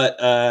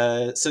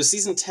 But so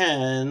season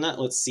 10,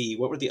 let's see,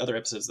 what were the other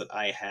episodes that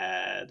I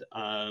had?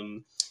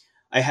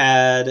 I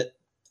had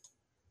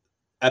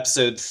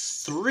episode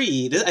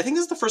 3. I think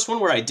this is the first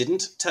one where I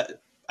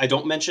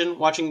don't mention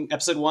watching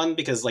episode 1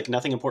 because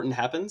nothing important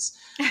happens,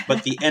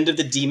 but the end of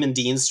the Demon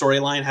Dean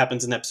storyline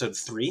happens in episode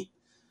 3.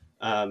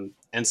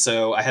 And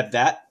so I had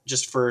that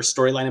just for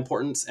storyline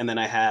importance. And then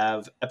I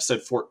have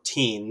episode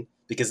 14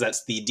 because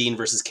that's the Dean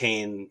versus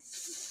Cain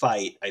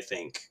fight, I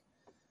think.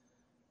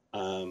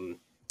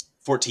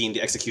 14,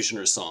 the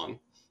Executioner's Song.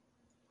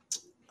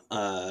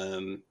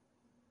 I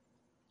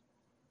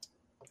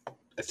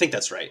think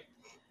that's right.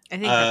 I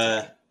think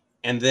that's right.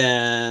 And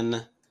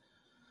then,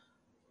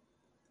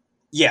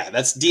 yeah,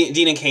 that's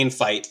Dean and Cain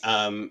fight.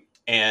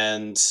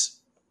 And,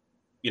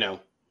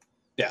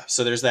 yeah,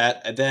 so there's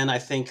that. And then I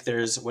think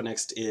what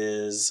next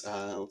is,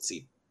 let's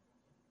see,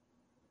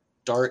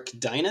 Dark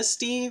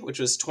Dynasty, which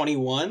was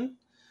 21.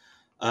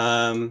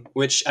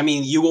 Which, I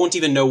mean, you won't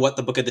even know what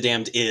the Book of the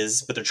Damned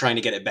is, but they're trying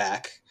to get it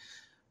back.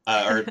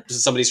 Or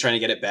somebody's trying to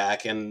get it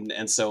back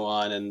and so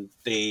on. And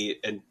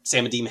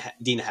Sam and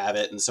Dean have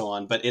it and so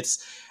on. But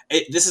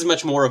this is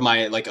much more of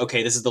my,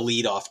 okay, this is the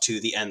lead off to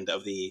the end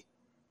of the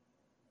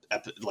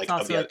it's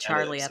also a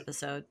Charlie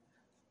episode.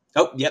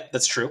 Oh, yep,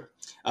 that's true.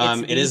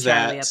 It is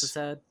Charlie that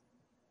episode.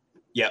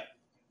 Yep.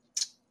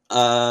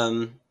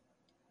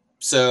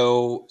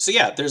 So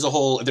yeah,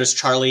 there's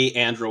Charlie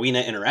and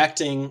Rowena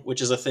interacting,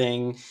 which is a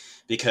thing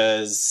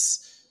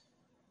because,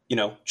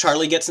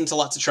 Charlie gets into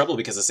lots of trouble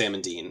because of Sam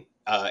and Dean,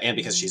 and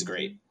because she's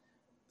great.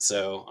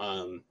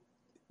 So,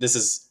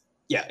 it's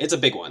a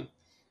big one.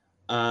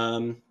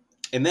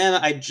 And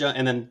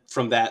then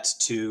from that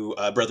to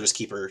Brothers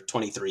Keeper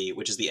 23,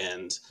 which is the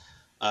end,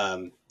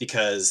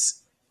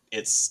 because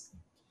it's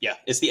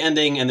the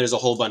ending, and there's a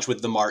whole bunch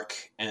with the mark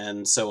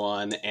and so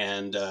on,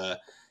 and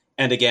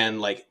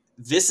again,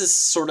 this is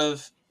sort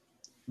of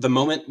the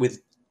moment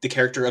with the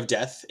character of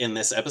Death in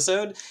this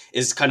episode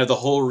is kind of the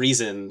whole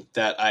reason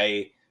that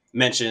I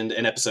mentioned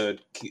an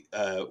episode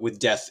with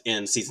Death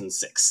in season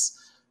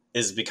 6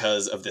 is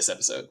because of this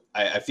episode.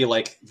 I feel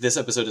like this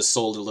episode is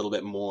sold a little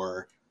bit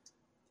more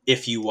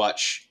if you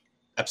watch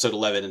episode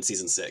 11 in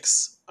season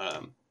 6,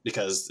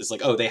 because it's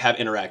they have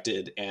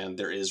interacted and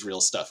there is real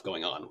stuff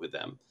going on with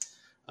them.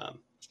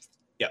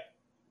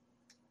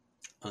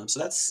 So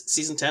that's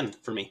season 10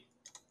 for me.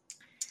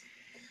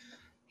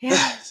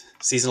 Yeah.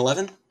 Season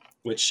 11,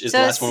 which is the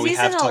last one we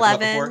have talked about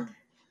before.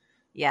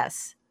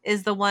 Yes,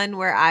 is the one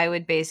where I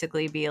would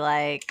basically be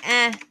like,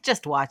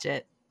 just watch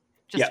it.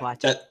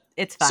 Watch it.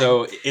 It's fine.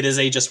 So it is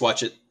a just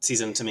watch it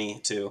season to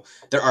me too.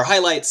 There are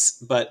highlights,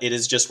 but it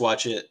is just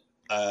watch it.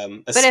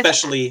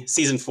 Especially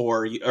season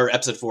 4 or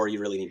episode 4,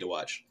 you really need to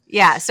watch.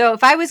 Yeah. So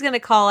if I was going to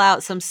call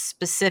out some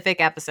specific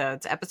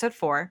episodes, episode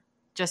 4,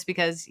 just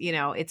because,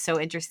 it's so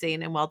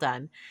interesting and well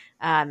done.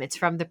 It's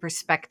from the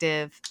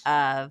perspective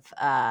of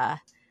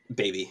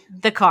Baby.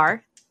 The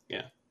car.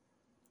 Yeah.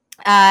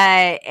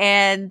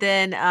 And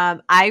then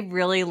I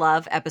really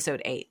love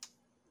episode 8.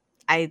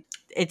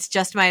 It's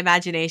just my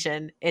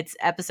imagination. It's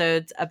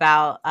episodes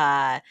about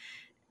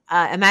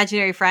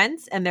imaginary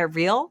friends, and they're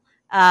real.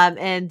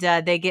 And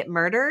they get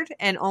murdered,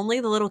 and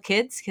only the little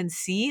kids can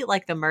see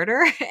the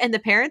murder, and the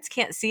parents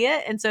can't see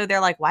it. And so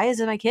they're like, why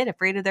isn't my kid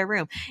afraid of their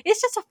room? It's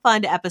just a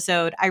fun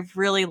episode. I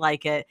really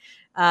like it.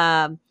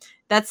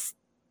 That's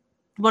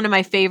one of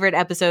my favorite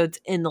episodes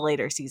in the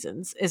later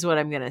seasons is what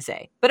I'm going to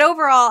say. But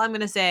overall, I'm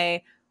going to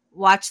say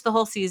watch the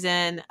whole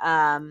season.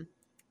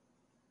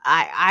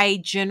 I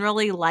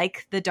generally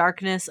like the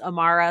Darkness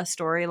Amara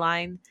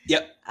storyline.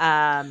 Yep.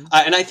 And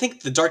I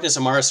think the Darkness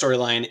Amara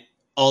storyline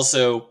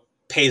also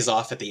pays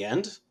off at the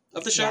end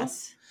of the show.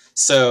 Yes.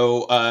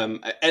 So,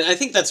 and I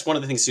think that's one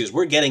of the things too, is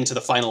we're getting to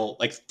the final,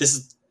 this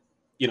is,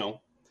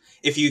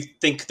 if you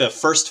think the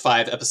first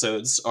 5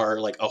 episodes are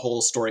a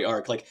whole story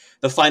arc,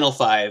 the final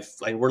 5,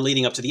 we're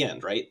leading up to the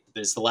end, right?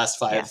 There's the last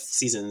 5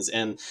 seasons.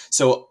 And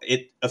so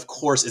it, of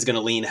course, is going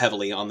to lean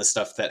heavily on the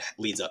stuff that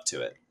leads up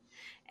to it.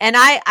 And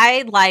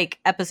I like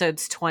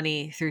episodes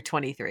 20 through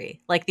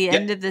 23, the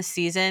end of the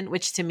season,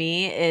 which to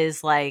me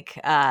is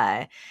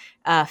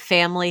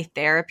family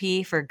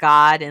therapy for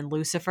God and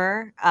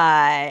Lucifer.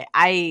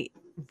 I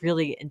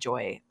really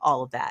enjoy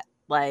all of that.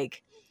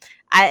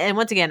 And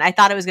once again, I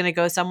thought it was going to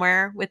go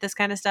somewhere with this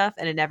kind of stuff,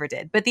 and it never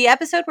did. But the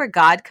episode where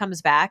God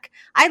comes back,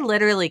 I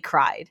literally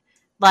cried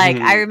Like,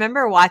 I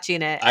remember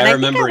watching it. And I I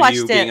remember think I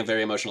you watched being it.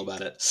 very emotional about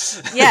it.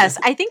 Yes,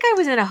 I think I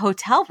was in a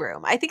hotel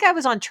room. I think I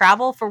was on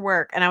travel for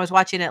work and I was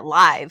watching it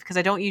live because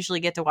I don't usually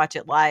get to watch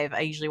it live.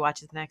 I usually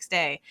watch it the next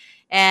day.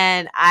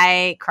 And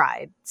I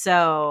cried.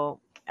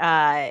 So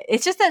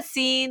it's just that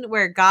scene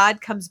where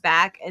God comes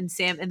back and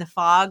Sam and the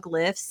fog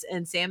lifts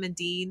and Sam and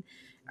Dean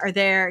are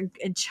there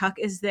and Chuck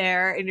is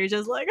there and you're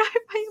just like, I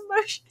have my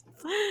emotions.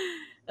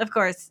 Of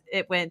course,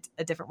 it went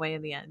a different way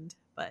in the end,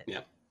 but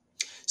Yeah.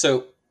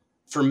 So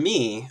for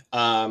me,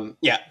 100%.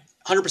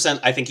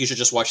 I think you should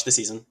just watch the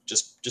season.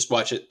 Just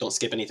watch it. Don't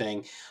skip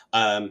anything.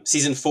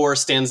 Season 4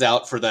 stands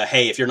out for the,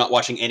 hey, if you're not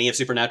watching any of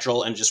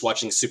Supernatural and just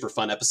watching super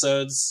fun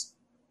episodes,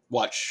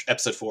 watch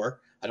episode 4.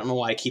 I don't know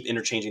why I keep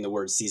interchanging the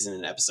words season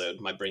and episode.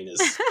 My brain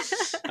is.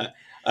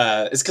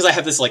 It's because I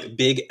have this like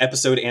big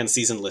episode and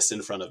season list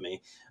in front of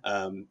me.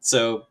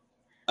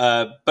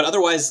 But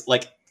otherwise,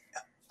 like,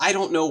 I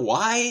don't know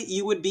why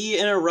you would be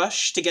in a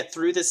rush to get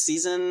through this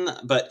season,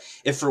 but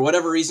if for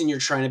whatever reason you're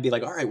trying to be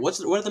like, all right, what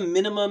are the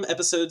minimum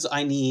episodes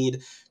I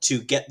need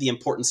to get the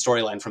important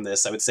storyline from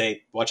this? I would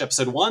say watch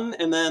episode 1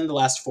 and then the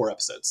last 4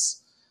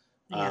 episodes.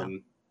 yeah.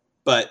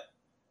 But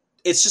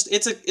it's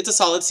a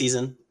solid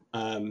season,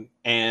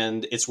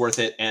 and it's worth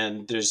it.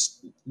 And there's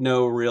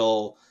no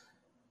real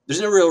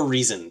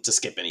reason to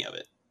skip any of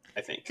it,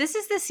 I think. This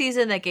is the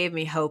season that gave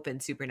me hope in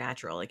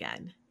Supernatural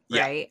again.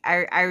 Yeah. Right.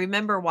 I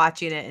remember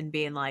watching it and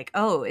being like,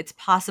 oh, it's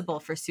possible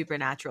for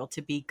Supernatural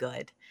to be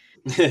good.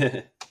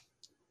 Yeah.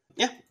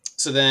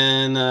 So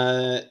then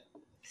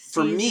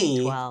for Season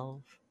me,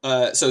 12.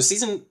 I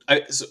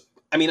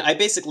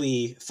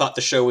basically thought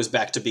the show was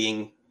back to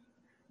being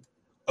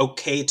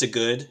okay to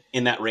good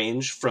in that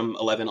range from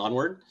 11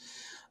 onward.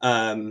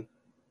 But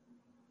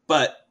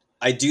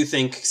I do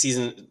think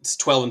seasons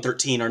 12 and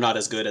 13 are not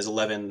as good as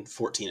 11,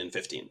 14, and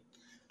 15.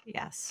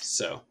 Yes.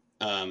 So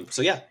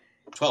yeah,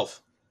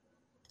 12.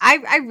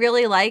 I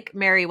really like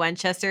Mary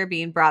Winchester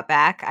being brought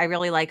back. I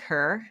really like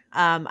her.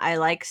 I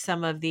like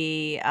some of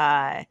the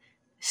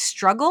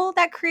struggle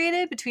that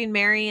created between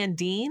Mary and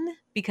Dean,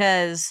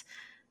 because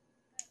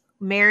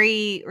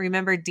Mary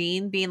remembered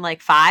Dean being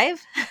like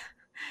 5.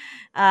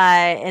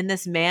 And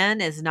this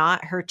man is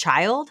not her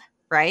child,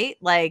 right?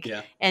 Like,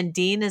 Yeah. and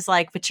Dean is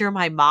like, but you're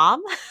my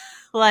mom.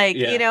 Like,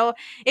 Yeah. you know,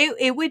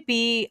 it would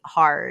be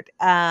hard.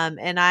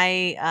 And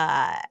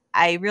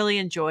I really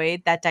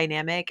enjoyed that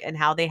dynamic and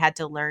how they had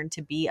to learn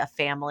to be a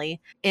family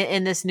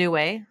in this new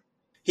way.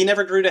 He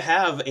never grew to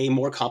have a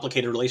more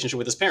complicated relationship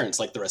with his parents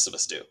like the rest of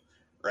us do,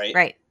 right?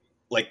 Right.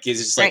 Like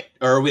he's just like,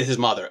 or with his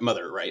mother,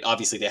 right?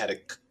 Obviously, they had a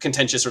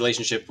contentious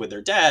relationship with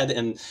their dad,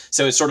 and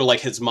so it's sort of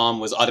like his mom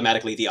was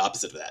automatically the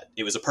opposite of that.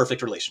 It was a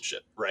perfect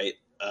relationship, right?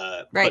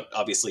 But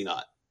obviously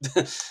not,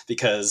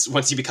 because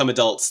once you become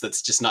adults,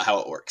 that's just not how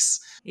it works.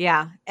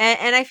 Yeah,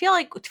 and I feel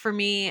like for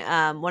me,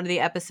 one of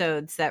the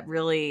episodes that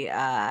really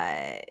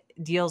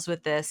deals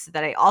with this,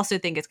 that I also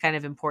think is kind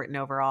of important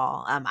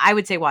overall. I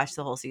would say watch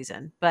the whole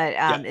season,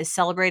 but is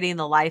celebrating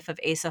the life of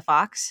Asa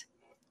Fox.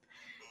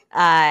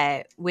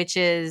 Which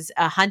is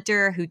a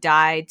hunter who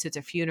died. So it's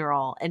a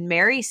funeral. And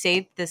Mary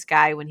saved this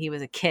guy when he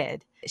was a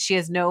kid. She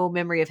has no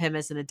memory of him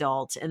as an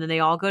adult. And then they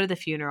all go to the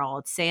funeral.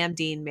 It's Sam,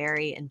 Dean,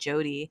 Mary, and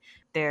Jody.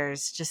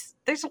 There's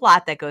a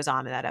lot that goes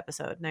on in that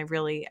episode. And I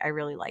really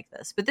like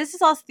this. But this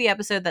is also the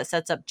episode that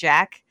sets up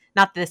Jack.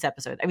 Not this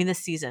episode. I mean, this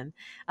season.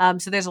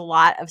 So there's a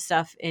lot of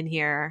stuff in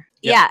here.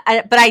 Yep.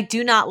 Yeah. But I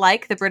do not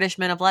like the British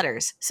Men of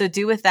Letters. So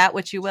do with that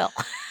what you will.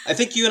 I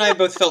think you and I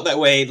both felt that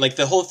way. Like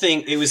the whole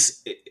thing,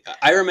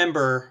 I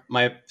remember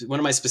one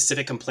of my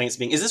specific complaints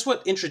being, is this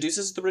what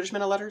introduces the British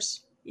Men of Letters?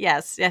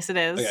 Yes, it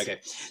is. Okay.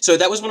 So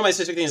that was one of my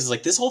specific things, is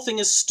like, this whole thing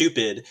is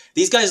stupid.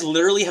 These guys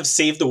literally have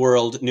saved the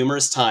world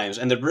numerous times,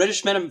 and the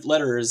British Men of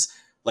Letters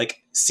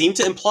like seem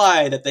to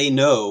imply that they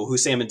know who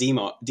Sam and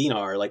Dean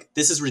are. Like,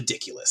 this is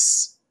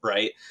ridiculous,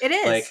 right? It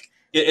is. Like,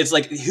 it's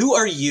like, who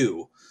are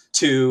you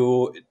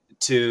to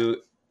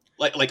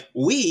like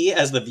we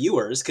as the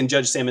viewers can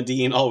judge Sam and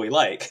Dean all we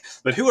like,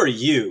 but who are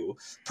you,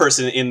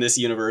 person in this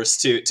universe,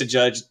 to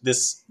judge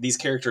these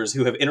characters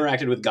who have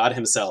interacted with God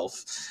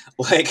himself?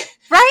 Like,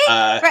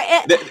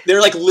 right.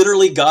 They're like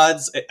literally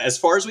God's, as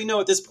far as we know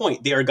at this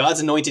point, they are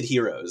God's anointed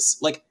heroes.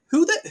 Like,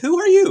 who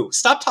are you?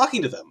 Stop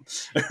talking to them.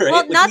 Right? Well,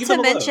 like, not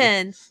to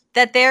mention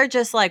that they're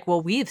just like,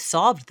 well, we've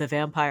solved the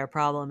vampire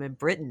problem in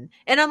Britain.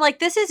 And I'm like,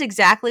 this is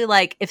exactly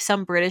like if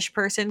some British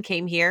person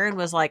came here and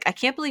was like, I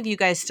can't believe you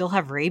guys still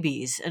have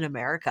rabies in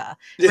America,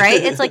 right?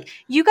 It's like,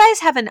 you guys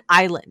have an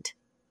island.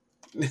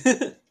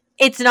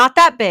 It's not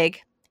that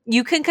big.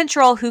 You can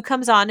control who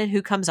comes on and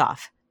who comes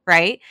off,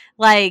 right?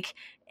 Like,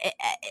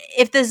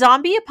 if the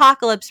zombie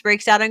apocalypse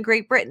breaks out in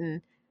Great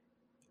Britain,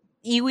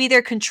 you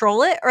either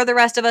control it or the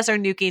rest of us are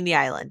nuking the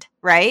island,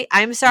 right?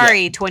 I'm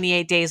sorry,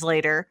 28 days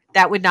later,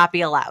 that would not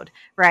be allowed,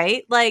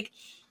 right? Like,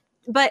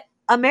 but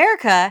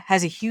America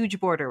has a huge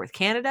border with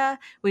Canada.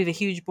 We have a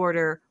huge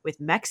border with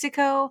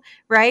Mexico,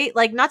 right?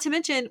 Like, not to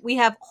mention, we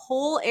have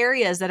whole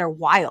areas that are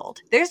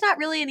wild. There's not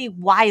really any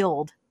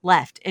wild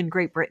left in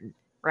Great Britain.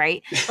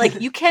 right?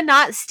 Like, you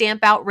cannot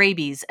stamp out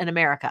rabies in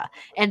America,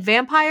 and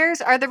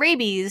vampires are the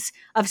rabies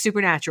of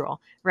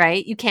Supernatural,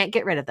 right? You can't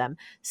get rid of them.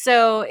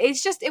 So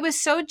it was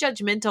so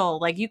judgmental.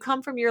 Like, you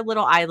come from your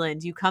little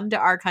island, you come to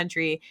our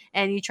country,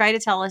 and you try to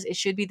tell us it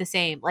should be the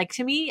same. Like,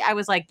 to me, I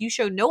was like, you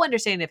show no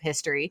understanding of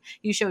history,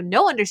 you show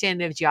no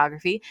understanding of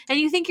geography, and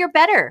you think you're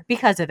better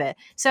because of it.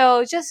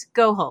 So just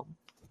go home.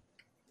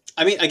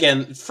 I mean,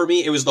 again, for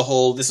me, it was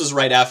this was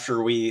right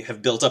after we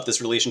have built up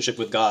this relationship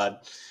with God.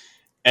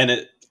 And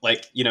it,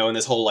 like, and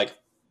this whole, like,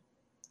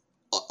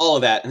 all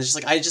of that. And it's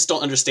just like, I just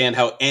don't understand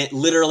how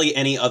literally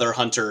any other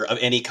hunter of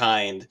any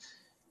kind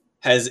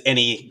has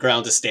any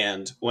ground to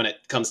stand when it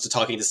comes to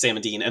talking to Sam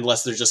and Dean,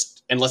 unless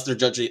they're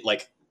judging,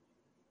 like,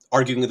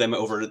 arguing with them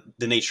over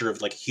the nature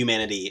of, like,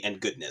 humanity and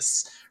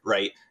goodness,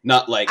 right?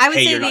 Not like, I would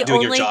hey, say you're not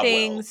doing your job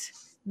things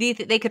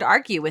they could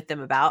argue with them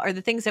about are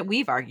the things that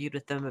we've argued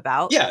with them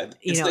about. Yeah,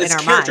 it's in our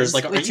characters. minds,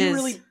 Like, are you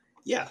really?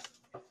 Yeah.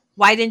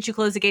 Why didn't you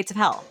close the gates of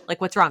hell?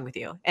 Like, what's wrong with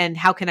you? And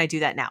how can I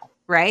do that now?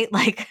 Right?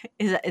 Like,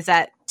 is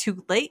that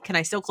too late? Can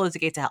I still close the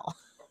gates of hell?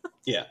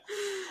 Yeah.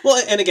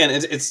 Well, and again,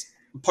 it's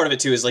part of it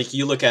too is, like,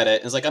 you look at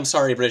it, it's like, I'm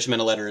sorry, British Men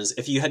of Letters,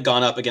 if you had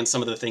gone up against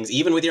some of the things,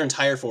 even with your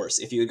entire force,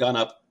 if you had gone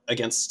up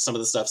against some of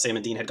the stuff Sam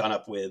and Dean had gone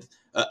up with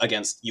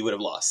against, you would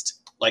have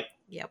lost. Like,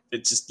 yep.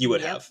 It's just, you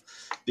would have,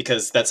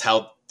 because that's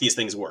how these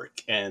things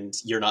work, and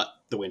you're not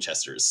the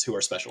Winchesters, who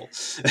are special.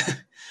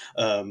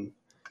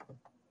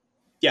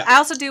 Yeah. I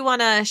also do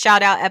want to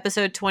shout out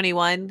episode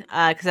 21,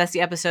 because that's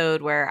the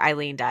episode where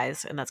Eileen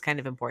dies, and that's kind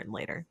of important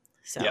later.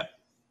 So yeah.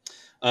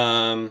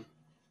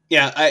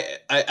 Yeah,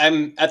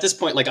 I'm at this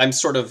point, like, I'm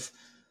sort of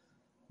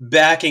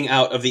backing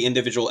out of the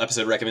individual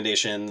episode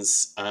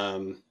recommendations.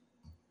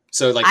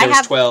 So, like,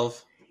 there's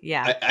 12.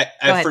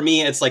 Yeah. For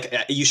me, it's like,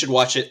 you should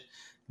watch it.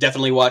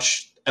 Definitely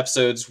watch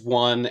episodes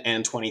 1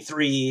 and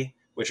 23,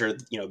 which are,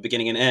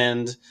 beginning and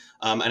end.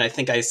 And I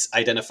think I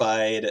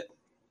identified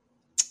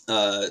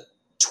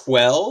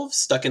 12,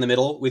 Stuck in the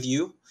Middle with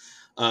You.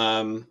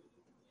 And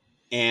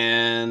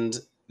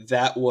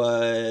that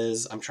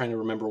was, I'm trying to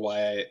remember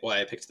why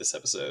I picked this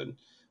episode.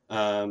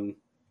 I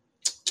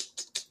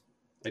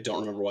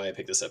don't remember why I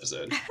picked this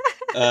episode.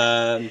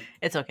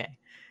 It's okay.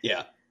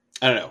 Yeah.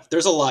 I don't know.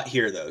 There's a lot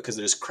here, though, because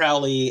there's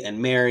Crowley and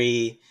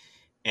Mary,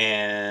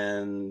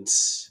 and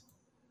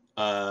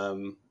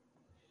I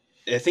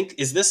think,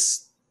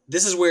 this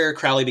is where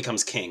Crowley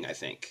becomes king, I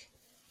think.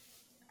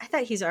 I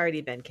thought he's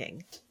already been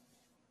king.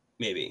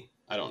 Maybe.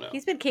 I don't know.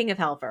 He's been king of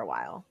hell for a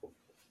while.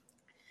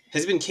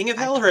 Has he been king of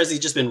hell, or has he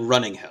just been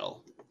running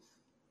hell?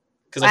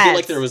 Because I feel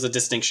like there was a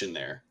distinction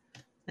there.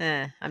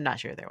 I'm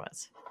not sure there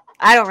was.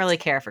 I don't really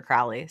care for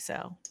Crowley,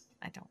 so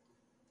I don't.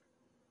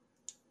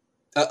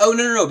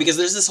 No, because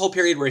there's this whole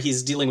period where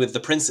he's dealing with the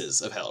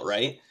princes of hell,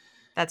 right?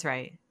 That's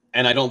right.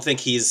 And I don't think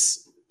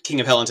he's king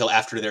of hell until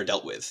after they're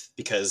dealt with,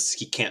 because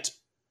he can't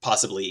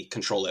possibly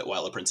control it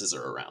while the princes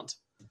are around.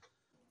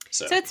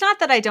 So it's not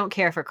that I don't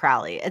care for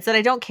Crowley. It's that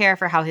I don't care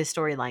for how his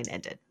storyline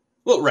ended.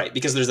 Well, right,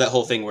 because there's that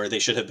whole thing where they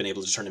should have been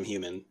able to turn him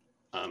human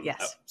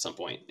yes. at some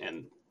point,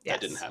 and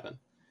that didn't happen.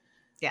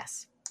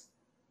 Yes.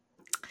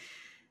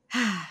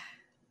 All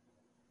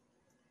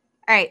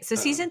right, so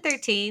season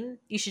 13,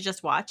 you should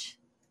just watch.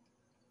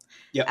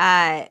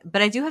 Yeah.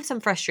 But I do have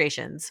some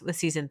frustrations with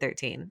season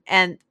 13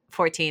 and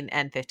 14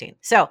 and 15.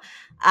 So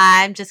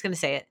I'm just going to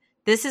say it.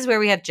 This is where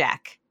we have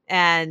Jack,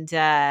 and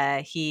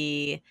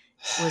he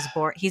was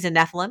born. He's a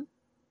Nephilim.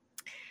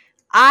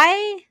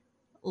 I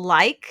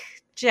like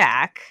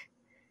Jack.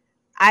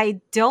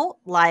 I don't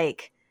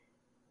like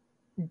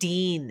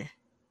Dean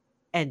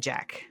and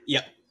Jack.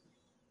 Yeah.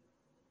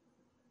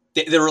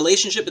 The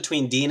relationship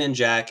between Dean and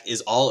Jack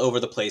is all over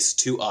the place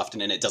too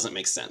often, and it doesn't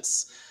make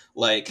sense.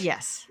 Like,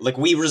 yes. Like,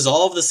 we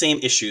resolve the same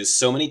issues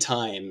so many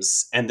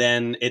times, and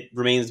then it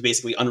remains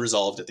basically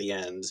unresolved at the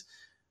end.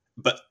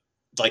 But,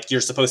 like,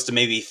 you're supposed to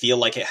maybe feel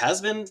like it has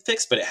been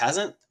fixed, but it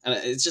hasn't. And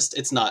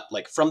it's not,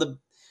 like, from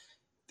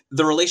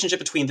the relationship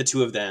between the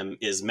two of them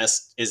is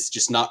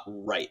just not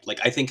right. Like,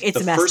 I think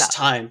the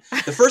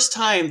first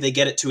time they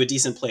get it to a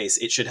decent place,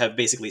 it should have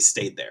basically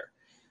stayed there,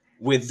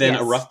 with then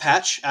a rough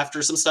patch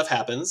after some stuff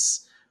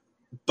happens,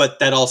 but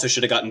that also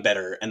should have gotten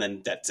better, and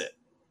then that's it,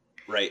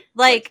 right?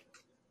 Like,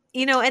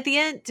 at the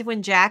end,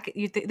 when Jack,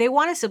 they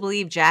want us to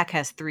believe Jack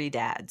has 3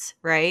 dads,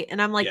 right?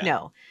 And I'm like,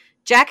 no.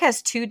 Jack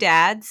has 2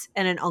 dads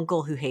and an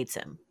uncle who hates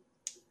him.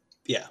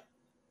 Yeah.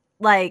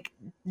 Like,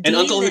 an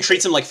uncle who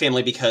treats him like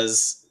family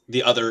because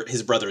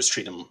his brothers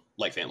treat him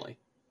like family.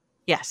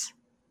 Yes.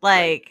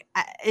 Like,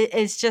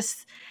 it's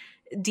just,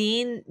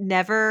 Dean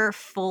never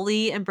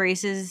fully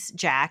embraces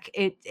Jack.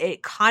 They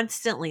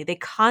constantly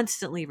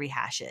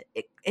rehash it.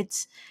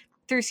 It's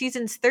through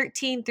seasons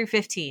 13 through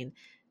 15.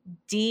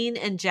 Dean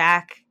and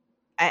Jack,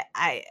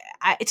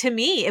 to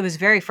me, it was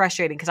very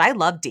frustrating because I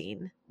love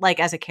Dean, like,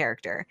 as a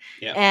character.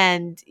 Yeah.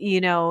 And,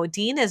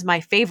 Dean is my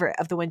favorite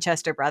of the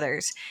Winchester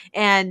brothers.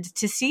 And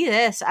to see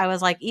this, I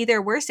was like,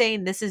 either we're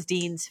saying this is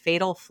Dean's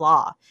fatal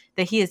flaw,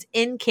 that he is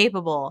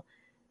incapable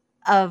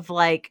of,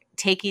 like,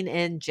 taking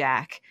in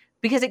Jack,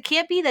 because it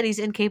can't be that he's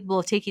incapable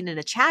of taking in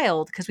a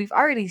child, because we've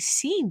already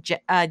seen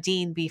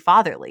Dean be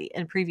fatherly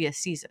in previous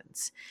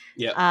seasons.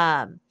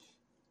 Yeah.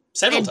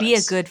 Several and times. be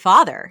a good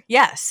father.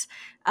 Yes.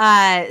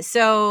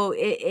 So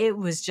it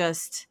was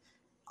just,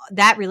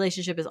 that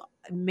relationship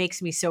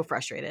makes me so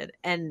frustrated.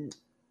 And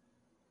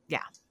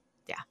yeah.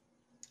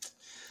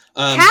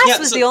 Cass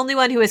was the only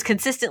one who was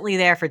consistently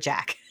there for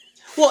Jack.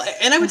 Well,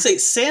 and I would say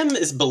Sam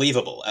is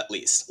believable, at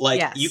least. Like,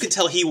 Yes. you can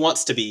tell he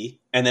wants to be,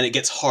 and then it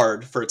gets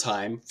hard for a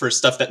time for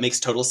stuff that makes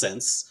total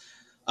sense.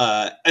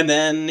 And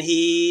then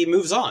he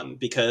moves on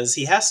because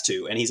he has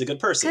to, and he's a good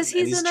person. Because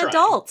he's an trying.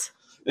 adult.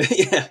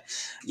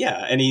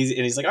 yeah, and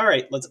he's like, all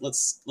right,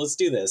 let's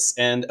do this.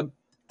 And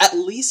at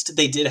least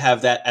they did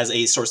have that as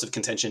a source of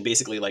contention.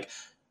 Basically, like,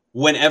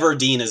 whenever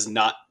Dean is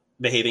not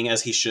behaving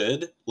as he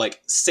should,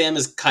 like, Sam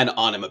is kind of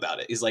on him about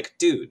it. He's like,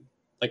 dude,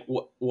 like,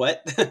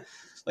 what?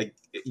 Like,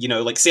 you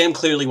know, like, Sam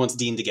clearly wants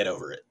Dean to get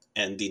over it,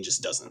 and Dean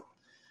just doesn't.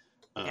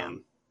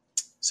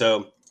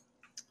 So,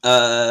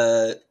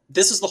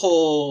 this is the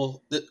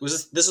whole this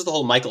is the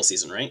whole Michael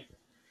season, right?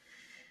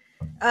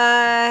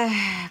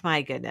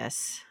 My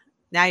goodness.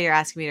 Now you're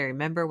asking me to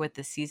remember what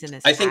the season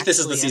is. I think this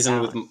is the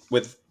season about.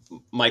 with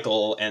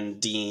Michael and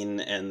Dean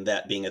and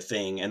that being a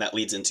thing, and that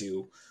leads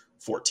into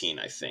 14,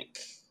 I think.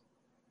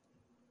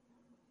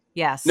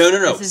 Yes.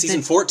 No.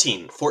 Season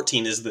 14.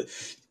 14 is it?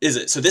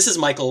 So this is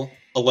Michael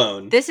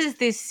alone. This is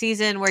the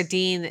season where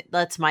Dean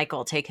lets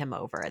Michael take him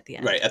over at the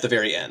end. Right, at the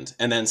very end.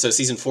 And then so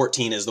season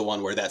 14 is the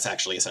one where that's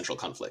actually a central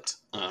conflict.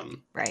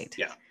 Right.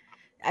 Yeah.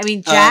 I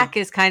mean, Jack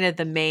is kind of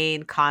the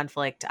main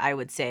conflict, I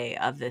would say,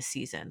 of this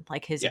season,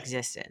 like his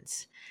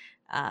existence.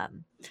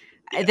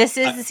 This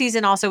is the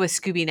season also with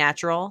Scooby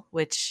Natural,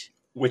 which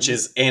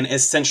is an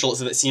essential.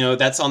 So that's, you know,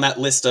 that's on that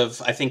list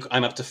of, I think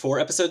I'm up to 4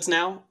 episodes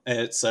now.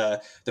 It's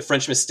The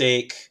French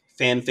Mistake,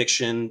 Fan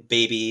Fiction,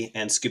 Baby,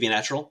 and Scooby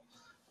Natural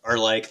are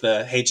like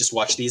hey, just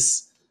watch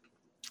these.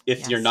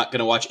 If you're not going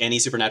to watch any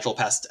Supernatural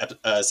past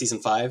season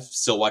 5,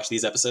 still watch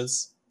these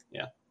episodes.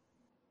 Yeah.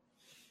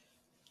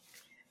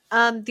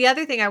 The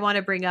other thing I want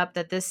to bring up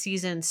that this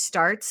season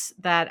starts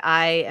that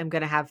I am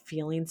going to have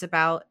feelings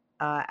about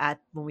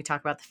when we talk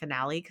about the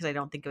finale, because I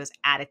don't think it was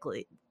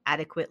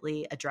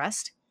adequately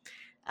addressed,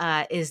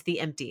 is the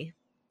empty.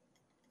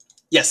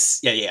 Yes.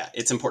 Yeah.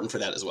 It's important for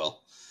that as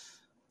well.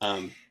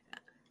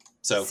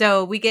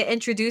 So we get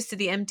introduced to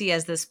the empty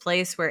as this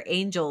place where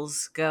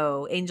angels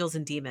go, angels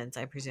and demons,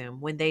 I presume,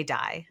 when they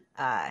die.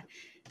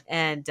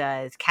 And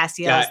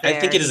Castiel's there. I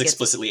think it is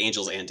explicitly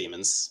angels and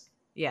demons.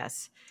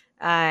 Yes.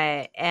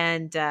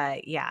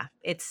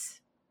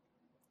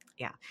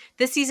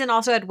 This season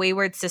also had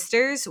Wayward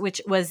Sisters,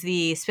 which was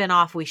the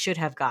spinoff we should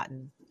have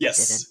gotten.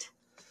 Yes.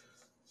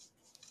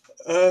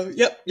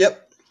 Didn't.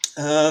 Yep.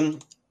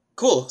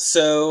 Cool.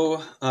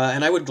 So,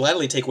 and I would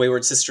gladly take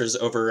Wayward Sisters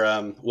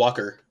over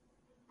Walker,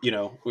 you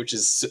know, which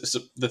is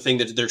the thing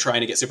that they're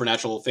trying to get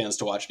Supernatural fans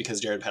to watch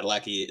because Jared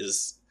Padalecki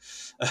is.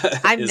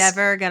 I'm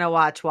never gonna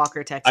watch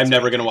Walker Texas. I'm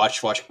never gonna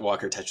watch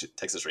Walker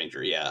Texas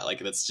Ranger. Yeah, like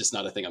that's just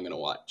not a thing I'm gonna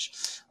watch.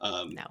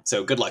 No.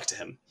 So good luck to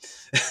him.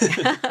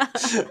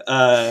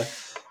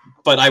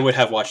 But I would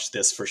have watched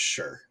this for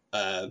sure.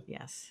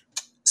 Yes.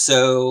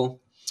 So,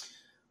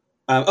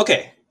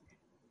 okay.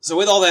 So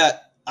with all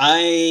that,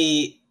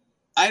 I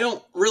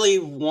don't really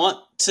want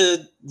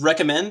to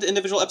recommend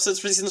individual episodes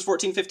for seasons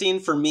 14, 15.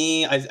 For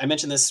me, I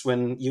mentioned this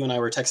when you and I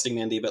were texting,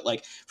 Mandy, but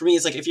like for me,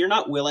 it's like if you're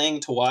not willing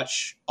to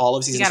watch all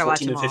of seasons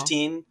 14 and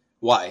 15,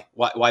 why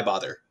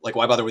bother? Like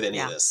why bother with any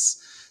of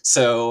this?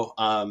 So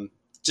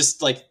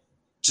just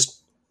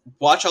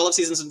watch all of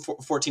seasons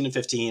 14 and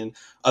 15.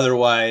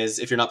 Otherwise,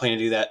 if you're not planning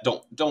to do that,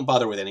 don't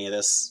bother with any of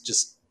this.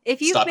 Just if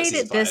you've made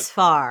it this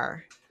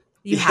far,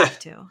 you have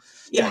to.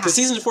 Yeah, because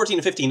seasons 14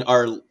 and 15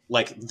 are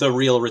like the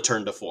real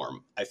return to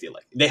form, I feel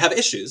like. They have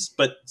issues,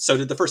 but so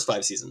did the first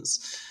 5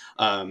 seasons.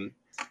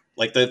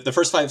 Like the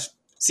first 5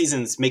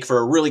 seasons make for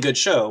a really good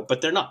show, but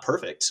they're not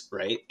perfect,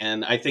 right?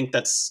 And I think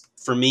that's,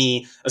 for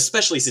me,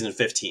 especially season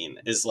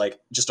 15, is like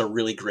just a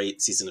really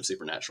great season of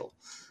Supernatural.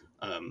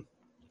 I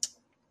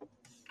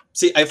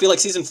feel like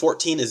season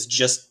 14 is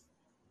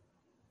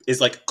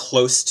like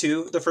close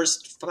to the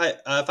first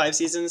 5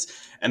 seasons,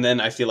 and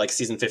then I feel like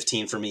season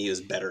 15 for me is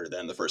better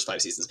than the first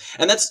 5 seasons,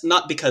 and that's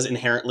not because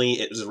inherently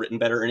it was written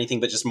better or anything,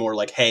 but just more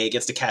like, hey, it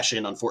gets to cash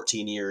in on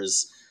 14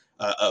 years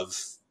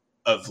of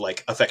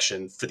like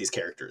affection for these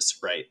characters,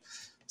 right?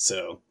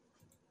 So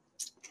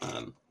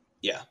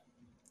yeah,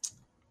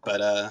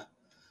 but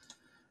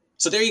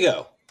so there you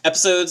go,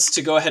 episodes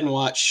to go ahead and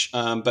watch,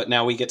 but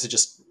now we get to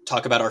just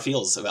talk about our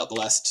feels about the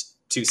last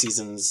 2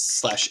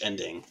 seasons /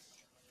 ending.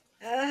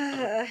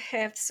 I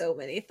have so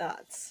many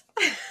thoughts.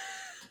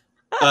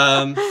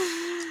 Can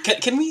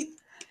we?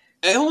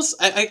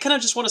 I kind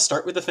of just want to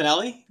start with the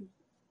finale.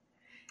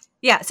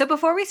 Yeah. So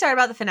before we start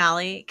about the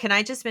finale, can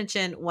I just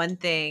mention one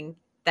thing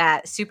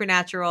that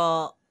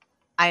Supernatural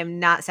I am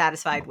not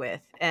satisfied with,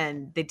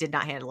 and they did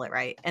not handle it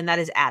right, and that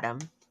is Adam.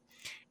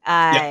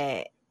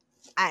 It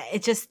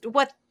just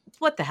what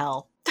the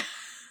hell?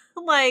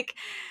 Like,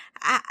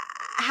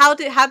 how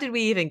did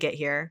we even get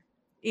here?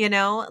 you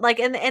know, like,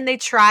 and they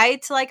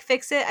tried to like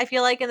fix it, I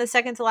feel like, in the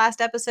second to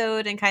last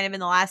episode and kind of in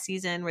the last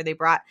season where they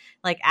brought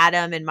like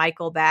Adam and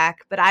Michael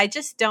back, but I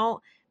just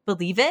don't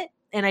believe it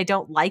and I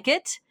don't like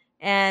it,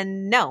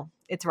 and no,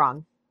 it's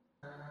wrong.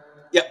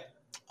 Yep.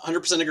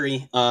 100%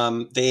 agree.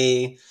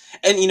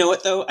 And you know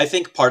what though? I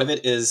think part of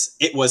it is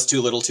it was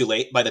too little too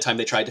late by the time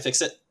they tried to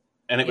fix it.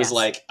 And it was Yes.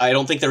 like, I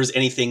don't think there was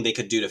anything they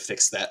could do to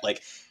fix that.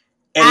 Like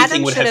anything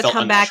Adam would should have have felt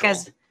come back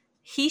unnatural.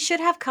 he should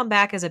have come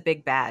back as a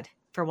big bad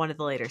for one of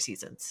the later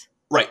seasons.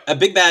 Right. A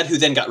big bad who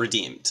then got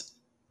redeemed.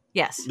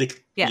 Yes.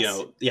 Like, Yes. you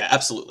know, yeah,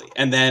 absolutely.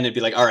 And then it'd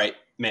be like, all right,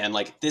 man,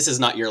 like this is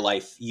not your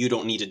life. You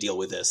don't need to deal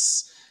with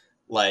this.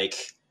 Like,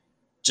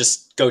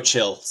 just go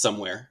chill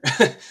somewhere.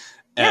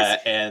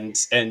 Yes.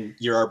 And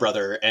you're our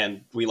brother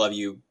and we love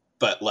you,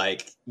 but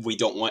like we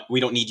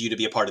don't need you to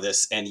be a part of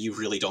this, and you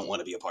really don't want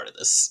to be a part of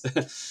this.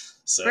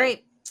 So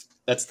Great.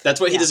 that's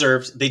what he Yeah.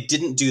 deserved. They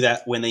didn't do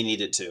that when they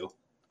needed to.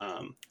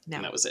 No.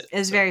 And that was it. It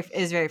was So,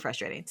 very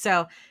frustrating.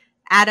 So,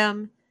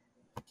 Adam,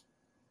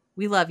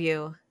 we love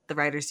you. The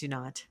writers do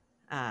not.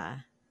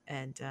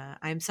 And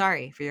I'm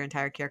sorry for your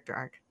entire character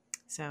arc.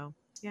 So,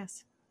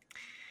 yes.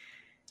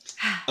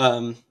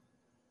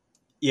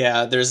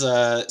 yeah, there's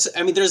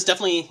there's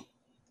definitely,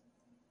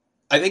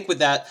 I think with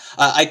that,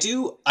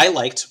 I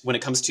liked when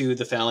it comes to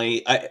the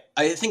finale.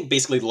 I think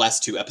basically the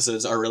last two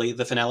episodes are really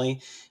the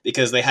finale,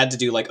 because they had to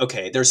do like,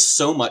 okay, there's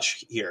so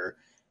much here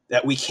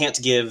that we can't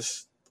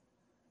give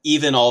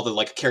even all the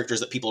like characters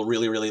that people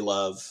really, really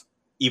love,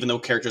 even though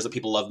characters that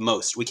people love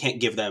most, we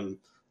can't give them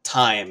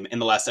time in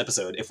the last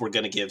episode if we're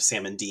going to give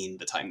Sam and Dean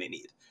the time they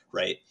need.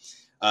 Right.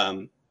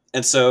 And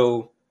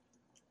so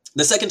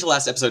the second to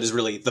last episode is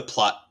really the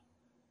plot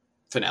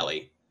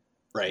finale.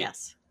 Right.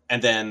 Yes.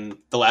 And then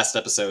the last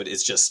episode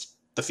is just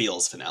the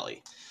feels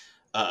finale.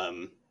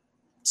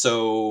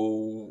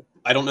 So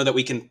I don't know that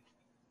we can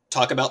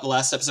talk about the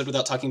last episode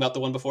without talking about the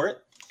one before it.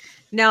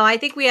 No, I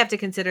think we have to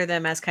consider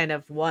them as kind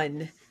of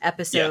one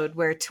episode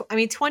where,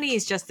 20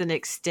 is just an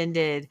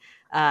extended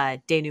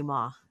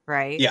denouement,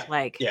 right? Yeah.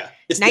 Like Yeah.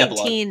 It's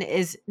 19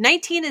 is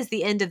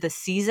the end of the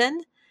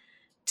season.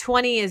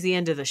 20 is the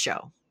end of the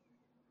show.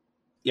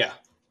 Yeah.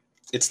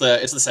 It's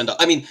the send off.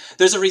 I mean,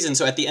 there's a reason.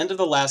 So at the end of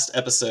the last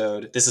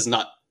episode, this is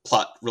not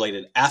plot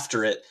related.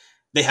 After it,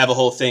 they have a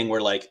whole thing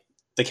where like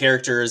the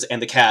characters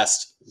and the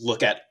cast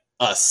look at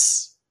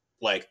us,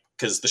 like,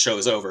 because the show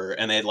is over,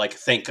 and they like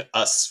thank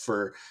us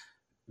for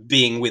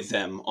being with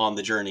them on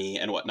the journey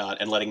and whatnot,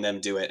 and letting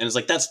them do it. And it's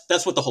like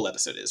that's what the whole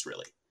episode is,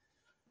 really.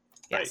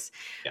 Yes.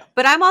 Right. Yeah.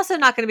 But I'm also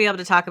not going to be able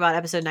to talk about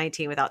episode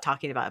 19 without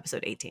talking about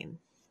episode 18.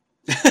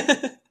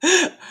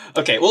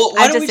 Okay, well,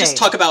 why don't we just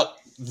talk about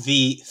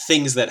the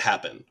things that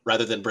happen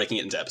rather than breaking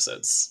it into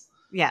episodes?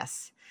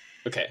 Yes.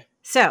 Okay.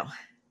 So,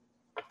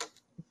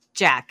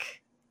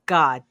 Jack,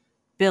 God,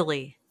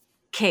 Billy,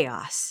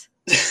 chaos,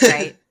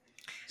 right?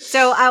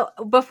 So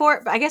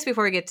before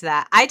we get to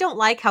that, I don't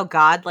like how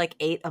God like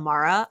ate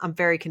Amara. I'm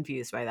very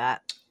confused by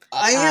that.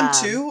 I am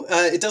too.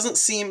 It doesn't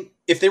seem,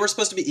 if they were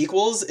supposed to be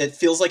equals, it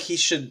feels like he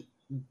should.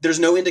 There's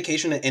no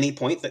indication at any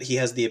point that he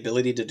has the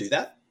ability to do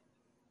that.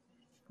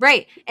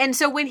 Right. And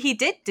so when he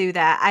did do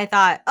that, I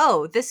thought,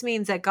 oh, this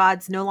means that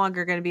God's no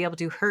longer going to be able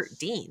to hurt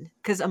Dean,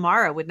 because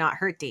Amara would not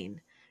hurt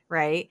Dean.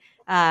 Right.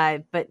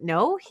 But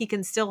no, he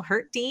can still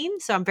hurt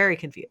Dean. So I'm very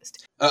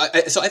confused.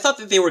 So I thought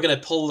that they were going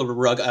to pull the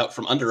rug out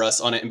from under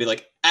us on it and be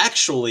like,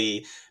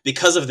 actually,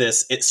 because of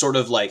this, it's sort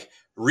of like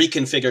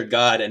reconfigured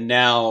God. And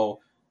now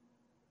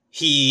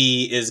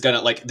he is going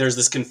to like, there's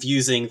this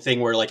confusing thing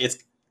where like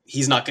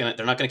they're not going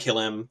to kill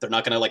him. They're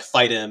not going to like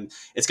fight him.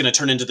 It's going to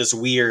turn into this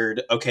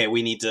weird, okay,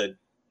 we need to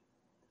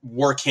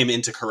work him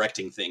into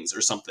correcting things or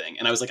something.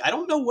 And I was like, I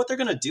don't know what they're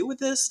going to do with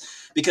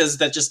this, because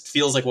that just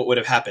feels like what would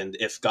have happened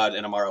if God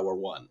and Amara were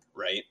one,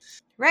 right?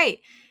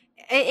 Right.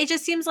 It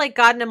just seems like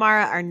God and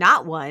Amara are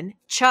not one.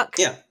 Chuck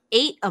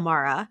ate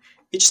Amara.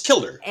 He just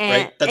killed her,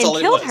 right? That's all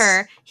it was. Killed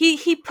her.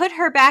 He put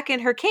her back in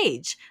her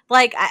cage.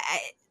 Like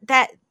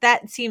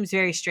that seems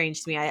very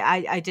strange to me.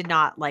 I did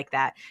not like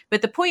that.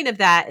 But the point of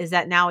that is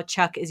that now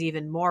Chuck is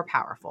even more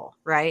powerful,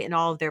 right? And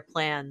all of their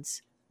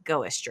plans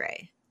go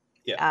astray.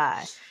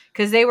 Yeah.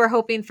 Because they were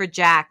hoping for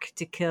Jack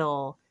to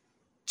kill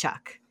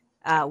Chuck,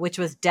 which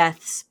was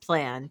Death's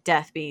plan.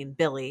 Death being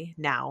Billy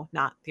now,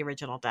 not the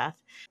original Death.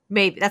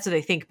 Maybe that's what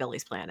they think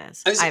Billy's plan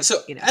is. At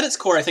its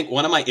core, I think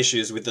one of my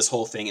issues with this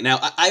whole thing. Now,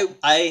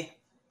 I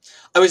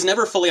was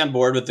never fully on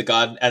board with the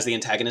God as the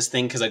antagonist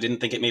thing, because I didn't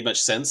think it made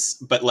much sense.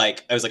 But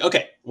like, I was like,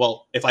 okay,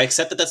 well, if I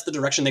accept that that's the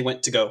direction they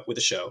went to go with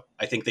the show,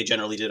 I think they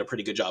generally did a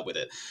pretty good job with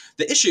it.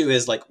 The issue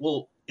is like,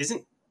 well,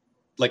 isn't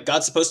like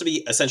God's supposed to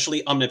be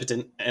essentially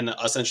omnipotent and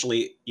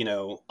essentially,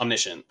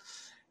 omniscient.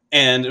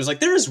 And it was like,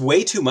 there is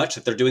way too much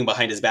that they're doing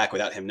behind his back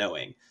without him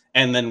knowing.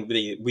 And then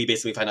we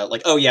basically find out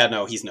like, oh yeah,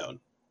 no, he's known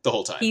the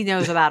whole time. He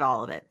knows about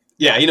all of it.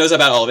 Yeah, he knows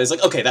about all of it. It's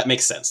like, okay, that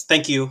makes sense.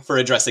 Thank you for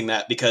addressing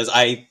that, because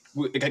I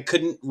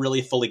couldn't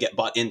really fully get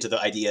bought into the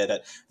idea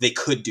that they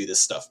could do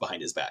this stuff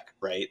behind his back,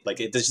 right? Like,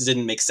 it just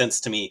didn't make sense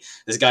to me.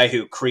 This guy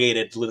who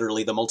created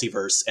literally the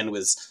multiverse and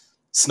was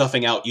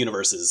snuffing out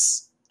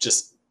universes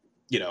just,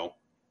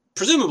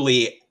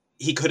 presumably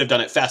he could have done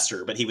it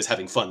faster, but he was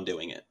having fun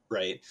doing it,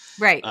 right?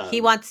 Right.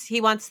 He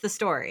wants the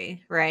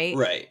story, right?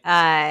 Right.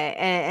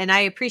 And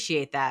I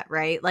appreciate that,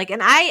 right? Like,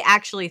 and I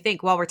actually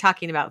think while we're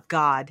talking about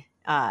God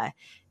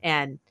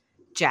and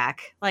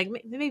Jack, like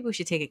maybe we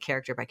should take it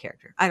character by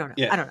character. I don't know.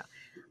 Yeah. I don't know.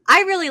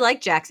 I really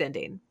like Jack's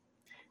ending.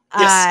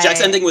 Yes,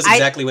 Jack's ending was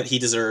exactly what he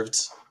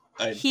deserved.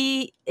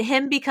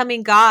 Him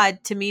becoming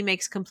God to me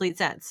makes complete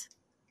sense.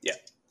 Yeah.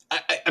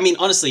 I mean,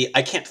 honestly,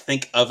 I can't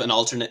think of an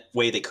alternate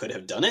way they could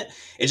have done it.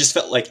 It just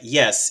felt like,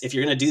 yes, if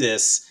you're going to do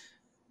this,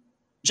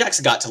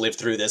 Jack's got to live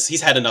through this.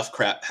 He's had enough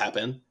crap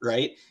happen,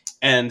 right?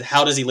 And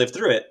how does he live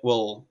through it?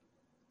 Well,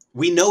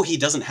 we know he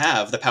doesn't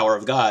have the power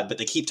of God, but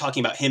they keep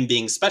talking about him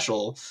being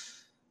special.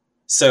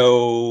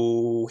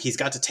 So he's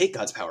got to take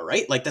God's power,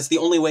 right? Like, that's the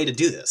only way to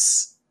do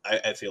this.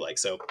 I feel like.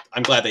 So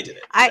I'm glad they did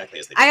it exactly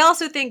as they did. I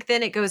also think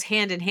then it goes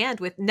hand in hand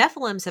with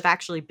Nephilims have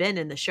actually been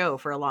in the show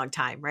for a long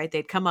time, right?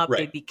 They'd come up, Right.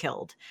 They'd be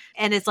killed.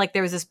 And it's like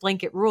there was this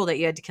blanket rule that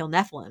you had to kill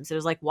Nephilims. It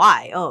was like,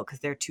 why? Oh, because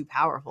they're too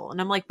powerful.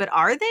 And I'm like, but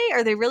are they?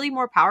 Are they really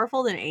more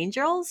powerful than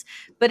angels?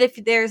 But if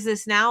there's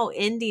this now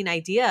ending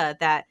idea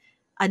that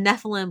a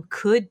Nephilim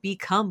could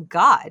become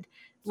God,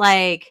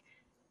 like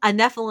a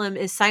Nephilim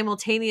is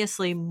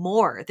simultaneously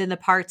more than the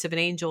parts of an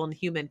angel and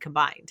human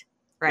combined,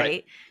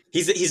 right?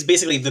 He's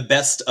basically the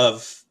best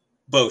of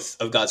both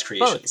of God's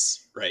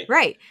creations, right?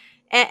 Right.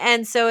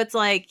 And so it's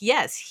like,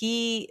 yes,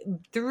 he,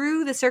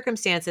 through the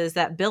circumstances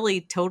that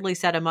Billy totally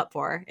set him up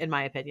for, in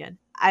my opinion.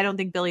 I don't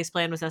think Billy's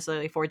plan was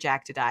necessarily for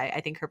Jack to die.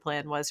 I think her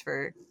plan was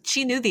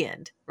she knew the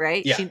end,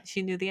 right? Yeah.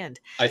 She knew the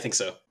end. I think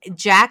so.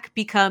 Jack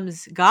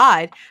becomes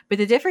God, but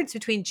the difference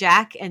between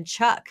Jack and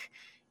Chuck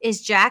is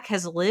Jack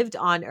has lived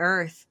on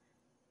Earth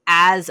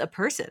as a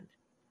person.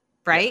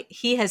 Right. Yeah.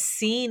 He has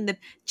seen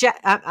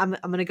I'm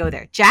going to go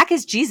there. Jack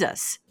is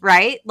Jesus.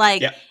 Right.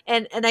 Like, yeah.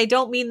 and I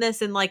don't mean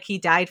this in like he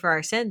died for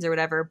our sins or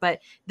whatever, but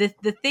the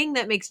thing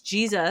that makes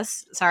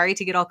Jesus, sorry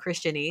to get all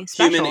Christian-y,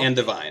 special, human and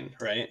divine,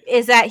 right,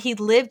 is that he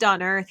lived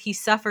on Earth. He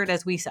suffered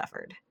as we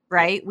suffered.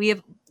 Right.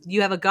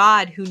 You have a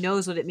God who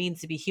knows what it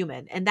means to be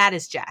human. And that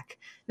is Jack.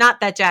 Not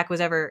that Jack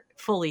was ever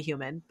fully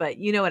human, but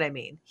you know what I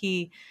mean?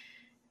 He,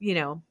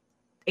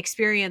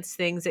 experienced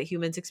things that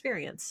humans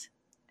experience,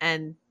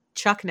 and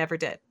Chuck never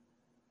did.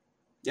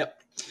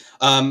 Yep.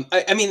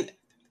 I mean,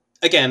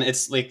 again,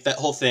 it's like that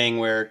whole thing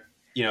where,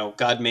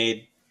 God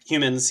made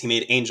humans, he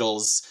made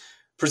angels,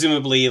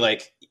 presumably,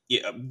 like,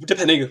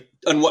 depending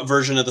on what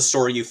version of the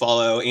story you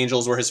follow,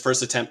 angels were his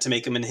first attempt to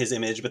make him in his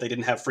image, but they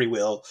didn't have free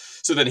will.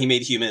 So then he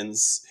made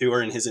humans who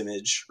are in his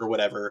image or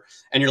whatever.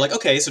 And you're like,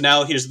 okay, so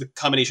now here's the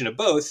combination of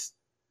both,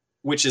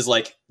 which is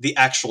like the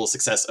actual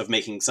success of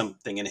making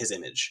something in his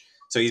image.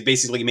 So he's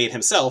basically made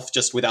himself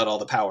just without all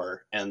the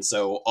power. And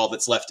so all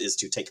that's left is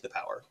to take the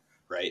power.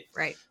 Right.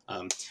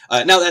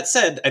 Now that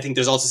said, I think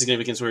there's also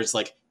significance where it's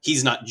like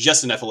he's not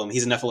just a Nephilim;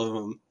 he's a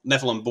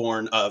Nephilim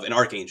born of an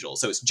archangel.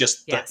 So it's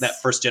just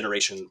that first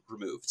generation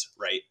removed,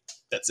 right?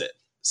 That's it.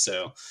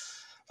 So,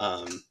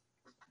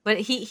 but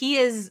he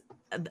is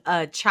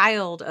a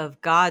child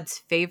of God's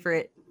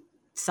favorite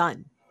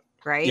son,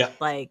 right? Yeah.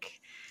 Like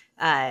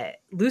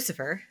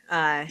Lucifer.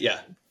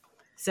 Yeah.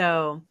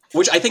 So,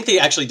 which I think they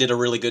actually did a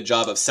really good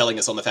job of selling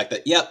us on the fact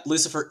that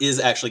Lucifer is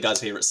actually God's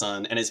favorite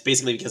son, and it's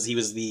basically because he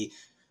was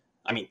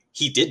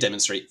he did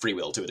demonstrate free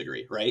will to a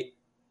degree, right?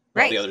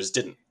 While the others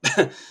didn't.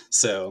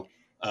 So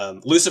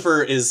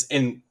Lucifer is,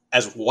 in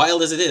as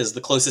wild as it is,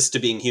 the closest to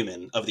being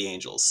human of the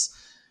angels.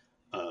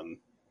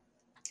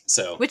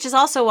 Which is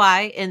also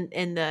why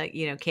in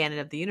the canon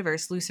of the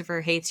universe,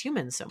 Lucifer hates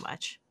humans so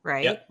much,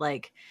 right? Yep.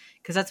 Like,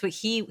 because that's what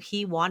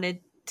he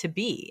wanted to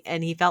be,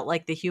 and he felt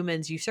like the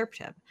humans usurped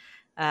him.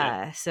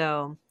 No,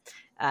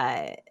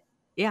 I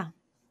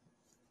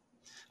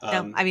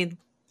mean.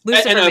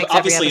 Lucifer and makes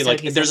obviously,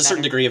 like, there's a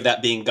certain degree of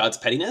that being God's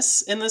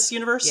pettiness in this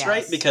universe,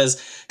 right? Because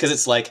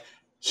it's like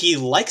he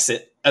likes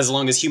it as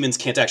long as humans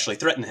can't actually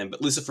threaten him.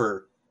 But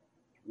Lucifer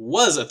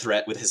was a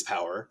threat with his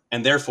power,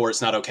 and therefore it's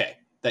not okay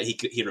that he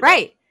rebelled.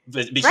 Right.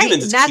 But right.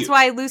 humans, and that's cute.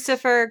 Why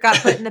Lucifer got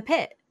put in the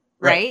pit.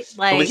 Right.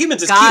 Like, but with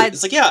humans, it's cute.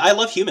 It's like, I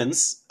love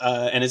humans,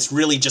 and it's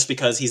really just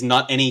because he's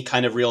not any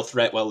kind of real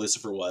threat while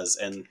Lucifer was,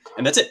 and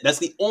that's it. That's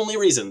the only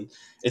reason.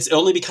 It's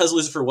only because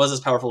Lucifer was as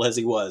powerful as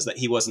he was that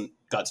he wasn't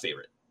God's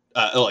favorite.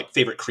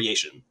 Favorite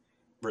creation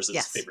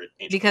versus favorite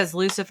angel. Because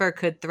Lucifer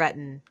could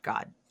threaten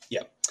God.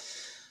 Yep.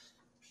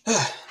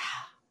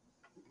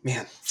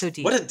 Man, so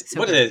deep. What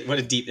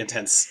a deep,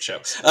 intense show.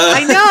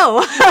 I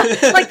know.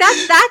 Like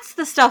that's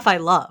the stuff I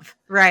love,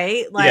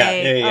 right? Like,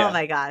 yeah. Oh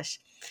my gosh.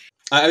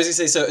 I was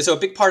gonna say, so a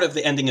big part of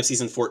the ending of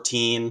season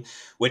 14,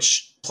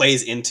 which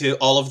plays into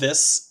all of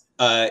this,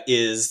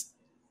 is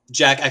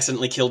Jack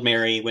accidentally killed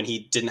Mary when he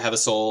didn't have a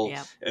soul.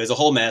 Yep. It was a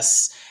whole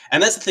mess.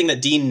 And that's the thing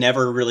that Dean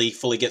never really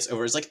fully gets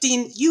over. Is like,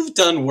 Dean, you've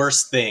done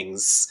worse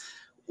things,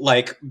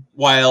 like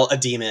while a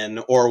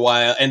demon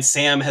and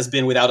Sam has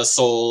been without a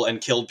soul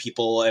and killed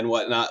people and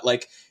whatnot.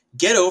 Like,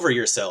 get over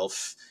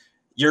yourself.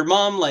 Your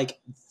mom, like,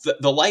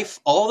 the life,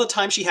 all the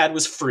time she had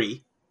was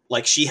free.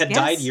 Like, she had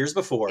died years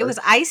before. It was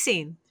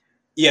icing.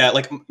 Yeah,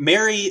 like,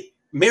 Mary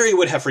Mary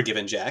would have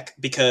forgiven Jack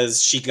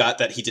because she got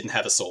that he didn't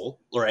have a soul,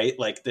 right?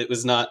 Like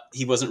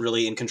he wasn't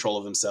really in control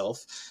of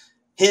himself.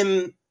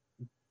 Him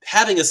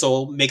having a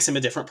soul makes him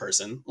a different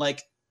person.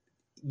 Like,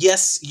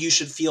 yes, you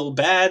should feel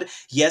bad.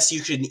 Yes,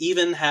 you should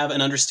even have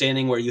an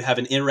understanding where you have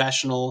an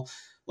irrational,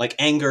 like,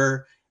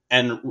 anger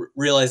and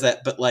realize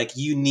that, but like,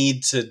 you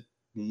need to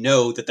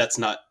know that that's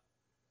not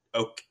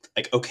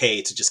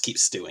okay to just keep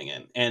stewing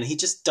in. And he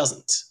just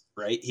doesn't,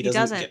 right? He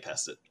doesn't get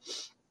past it.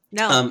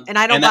 No, and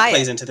I don't and buy that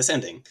plays it. into this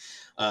ending.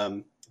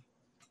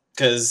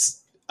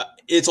 Because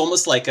it's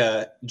almost like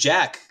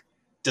Jack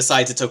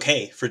decides it's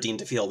okay for Dean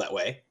to feel that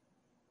way,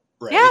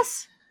 right?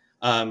 Yes.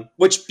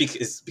 Which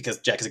because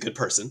Jack is a good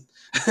person,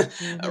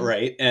 mm-hmm.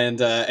 right?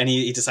 And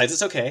he decides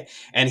it's okay,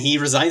 and he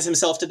resigns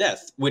himself to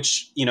death,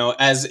 which, you know,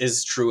 as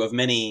is true of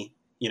many,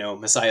 you know,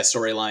 Messiah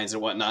storylines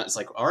and whatnot. It's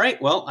like, all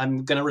right, well,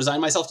 I'm going to resign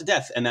myself to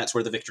death, and that's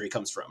where the victory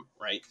comes from,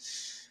 right?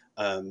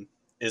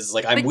 Is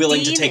like, I'm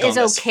willing Dean to take on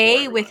this. Is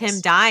okay with him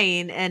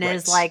dying and right.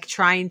 is like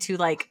trying to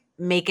like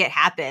make it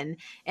happen,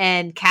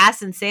 and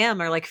Cass and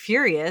Sam are like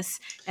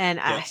furious, and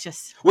I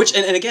just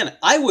and again,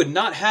 I would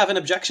not have an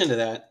objection to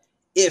that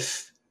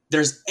if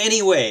there's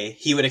any way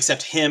he would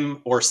accept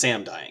him or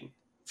Sam dying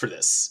for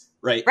this,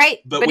 right?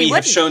 But we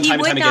have shown time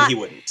and time again he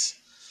wouldn't.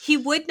 He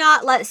would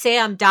not let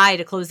Sam die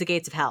to close the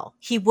gates of hell.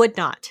 He would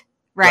not,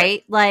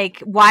 right? Like,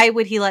 why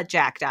would he let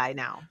Jack die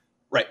now?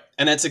 Right,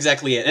 and that's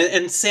exactly it.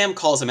 And Sam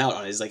calls him out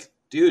on it. He's like,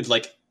 dude,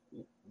 like,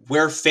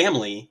 we're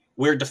family.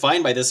 We're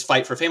defined by this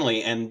fight for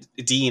family. And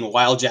Dean,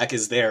 while Jack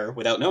is there,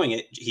 without knowing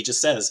it, he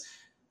just says,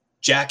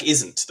 Jack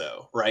isn't,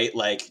 though, right?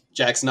 Like,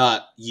 Jack's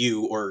not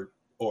you or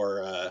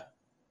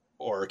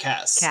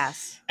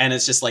Cass. And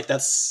it's just like,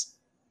 that's...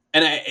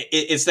 And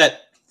it's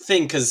that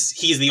thing, because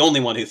he's the only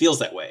one who feels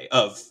that way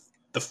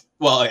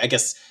I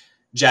guess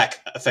Jack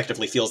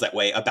effectively feels that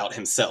way about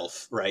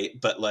himself, right?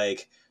 But the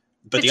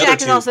Jack other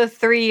two... is also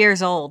 3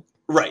 years old.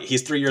 Right,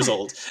 he's 3 years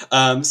old.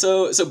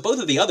 So both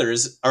of the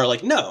others are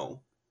like,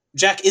 no,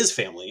 Jack is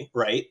family,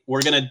 right?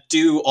 We're going to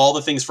do all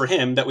the things for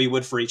him that we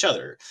would for each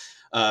other.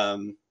 Dean.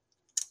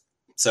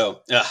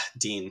 So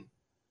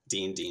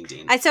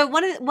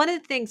one of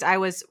the things I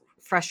was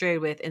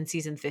frustrated with in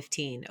season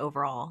 15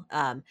 overall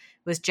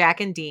was Jack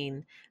and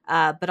Dean,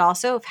 but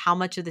also of how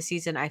much of the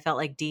season I felt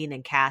like Dean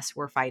and Cass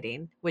were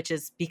fighting, which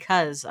is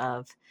because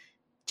of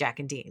Jack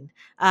and Dean.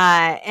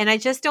 And I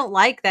just don't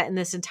like that in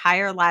this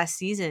entire last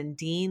season,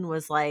 Dean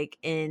was like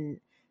in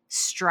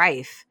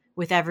strife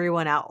with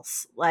everyone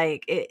else.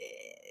 Like,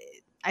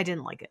 I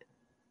didn't like it.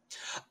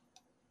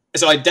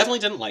 So I definitely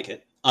didn't like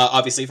it.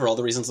 Obviously, for all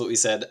the reasons that we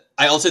said.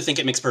 I also think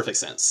it makes perfect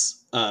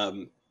sense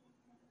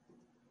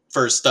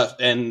for stuff,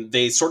 and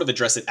they sort of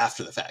address it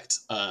after the fact.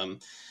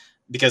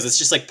 Because it's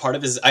just like part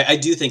of his... I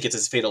do think it's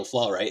his fatal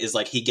flaw, right? Is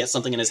like he gets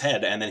something in his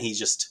head, and then he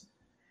just...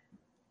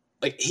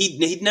 Like,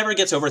 he never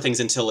gets over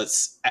things until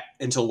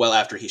well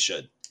after he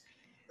should,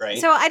 right?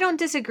 So I don't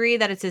disagree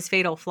that it's his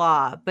fatal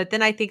flaw, but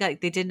then I think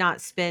like they did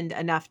not spend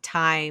enough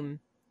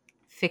time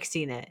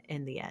fixing it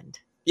in the end.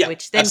 Yeah,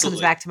 which then absolutely.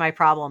 comes back to my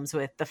problems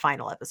with the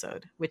final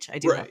episode, which I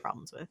do have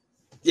problems with.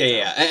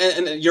 Yeah.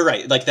 And you're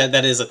right. Like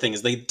that is a thing,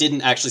 is they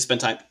didn't actually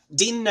spend time.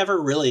 Dean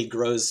never really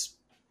grows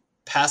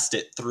past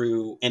it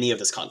through any of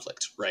this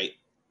conflict, right?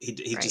 He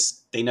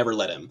just, they never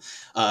let him.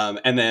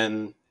 And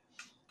then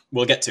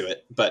we'll get to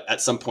it, but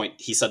at some point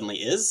he suddenly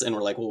is, and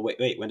we're like, well,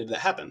 wait, when did that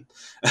happen?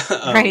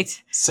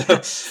 Right.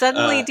 So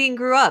suddenly Dean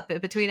grew up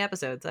between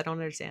episodes. I don't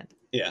understand.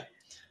 Yeah.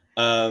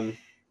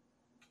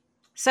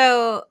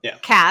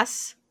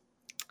 Cass,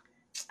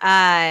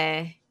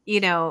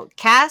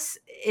 Cass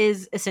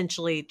is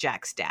essentially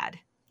Jack's dad,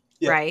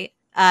 right?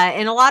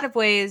 In a lot of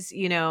ways,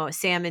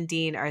 Sam and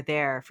Dean are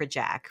there for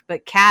Jack,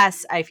 but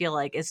Cass, I feel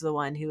like, is the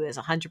one who is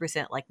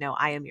 100% like, no,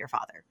 I am your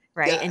father.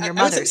 Right. Yeah, and your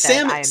mother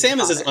said, Sam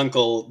is his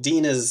uncle.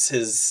 Dean is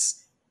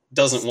his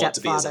doesn't want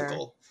to be his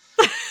uncle.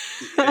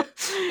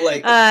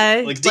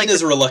 Dean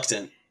is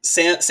reluctant.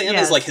 Sam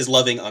is like his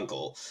loving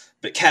uncle,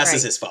 but Cass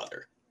is his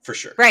father for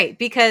sure. Right.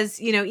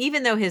 Because,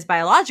 even though his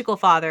biological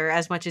father,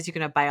 as much as you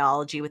can have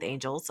biology with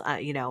angels,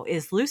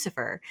 is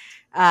Lucifer,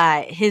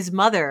 his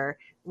mother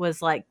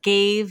was like,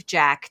 gave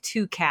Jack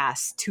to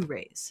Cass to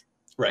raise.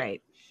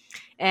 Right.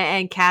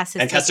 And Cass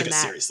has took it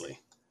seriously.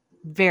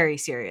 Very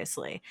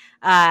seriously,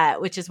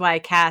 which is why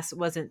Cass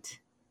wasn't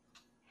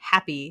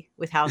happy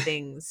with how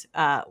things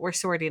were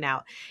sorting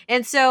out.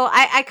 And so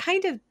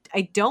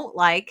I don't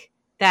like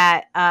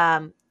that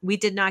we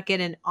did not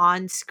get an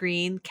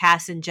on-screen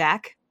Cass and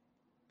Jack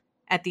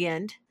at the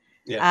end.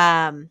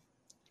 Yeah.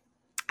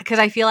 Because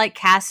I feel like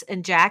Cass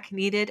and Jack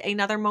needed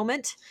another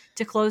moment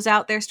to close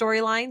out their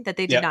storyline that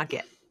they did not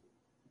get.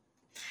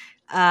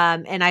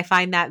 And I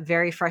find that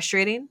very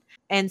frustrating.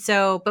 And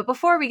so, but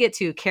before we get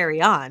to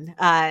Carry On,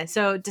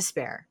 so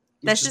Despair.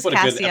 That's just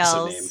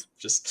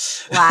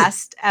Castiel's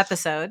last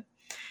episode.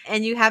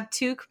 And you have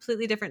two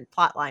completely different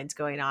plot lines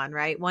going on,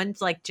 right?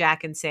 One's like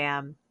Jack and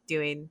Sam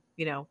doing,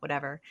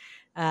 whatever.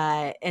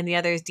 And the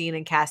other is Dean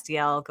and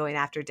Castiel going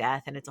after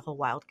Death, and it's a whole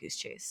wild goose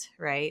chase,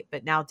 right?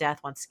 But now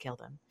Death wants to kill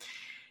them.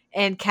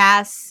 And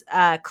Cass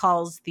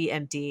calls the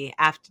MD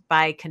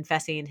by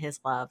confessing his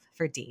love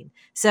for Dean.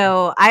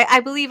 So I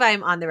believe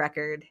I'm on the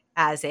record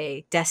as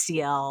a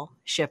Destiel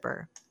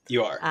shipper.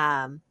 You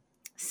are.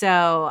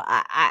 So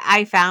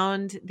I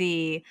found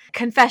the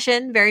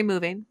confession very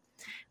moving.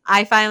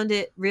 I found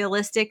it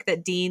realistic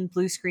that Dean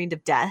blue screened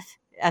of death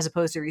as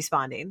opposed to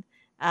responding,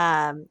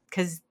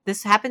 because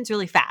this happens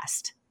really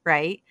fast,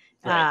 right?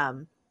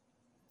 And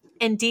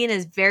Dean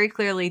is very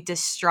clearly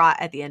distraught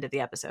at the end of the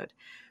episode.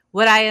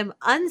 What I am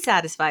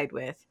unsatisfied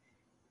with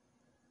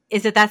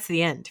is that that's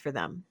the end for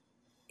them.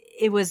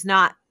 It was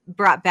not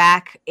brought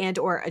back and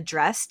or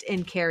addressed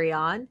in Carry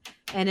On.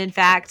 And in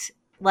fact,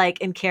 like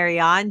in Carry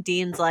On,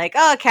 Dean's like,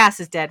 oh, Cass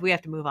is dead. We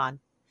have to move on.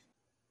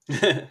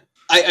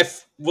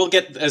 We'll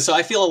get, so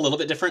I feel a little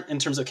bit different in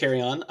terms of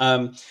Carry On.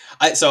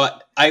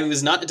 I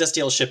was not a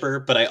Destiel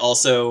shipper, but I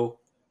also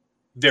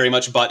very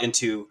much bought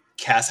into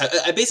Cass.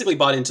 I basically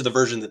bought into the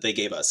version that they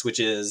gave us, which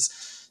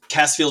is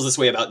Cass feels this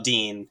way about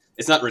Dean.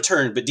 It's not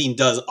returned, but Dean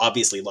does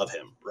obviously love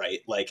him, right?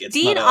 Like it's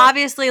Dean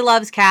obviously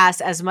loves Cass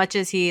as much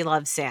as he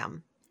loves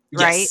Sam,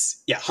 right?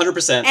 Yes. Yeah,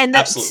 100%. And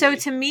absolutely. So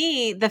to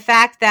me, the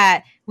fact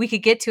that we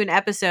could get to an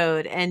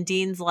episode and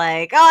Dean's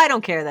like, oh, I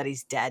don't care that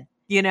he's dead,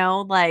 you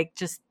know, like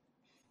just.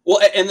 Well,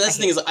 and this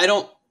thing is, I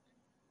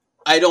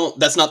don't,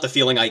 that's not the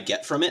feeling I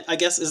get from it, I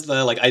guess, is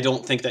the, like, I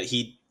don't think that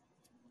he,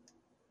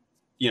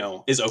 you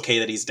know, is okay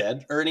that he's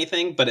dead or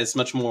anything, but it's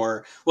much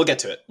more, we'll get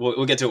to it.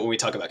 We'll get to it when we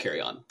talk about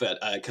Carry On. But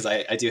because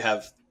I do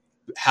have,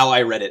 how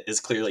I read it is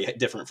clearly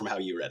different from how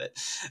you read it.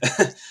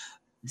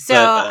 So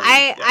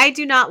I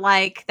do not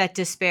like that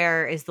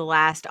Despair is the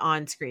last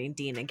on-screen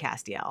Dean and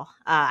Castiel.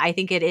 I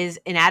think it is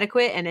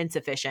inadequate and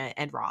insufficient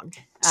and wrong.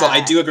 So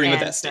I do agree with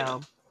that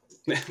statement.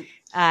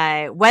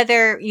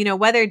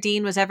 Whether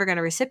Dean was ever going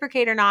to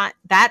reciprocate or not,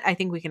 that I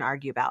think we can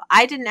argue about.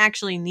 I didn't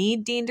actually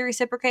need Dean to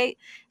reciprocate,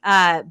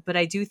 but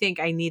I do think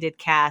I needed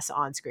Cass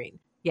on screen.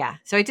 Yeah.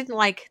 So I didn't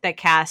like that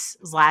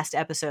Cass's last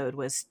episode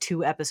was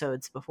 2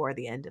 episodes before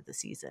the end of the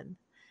season.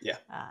 Yeah.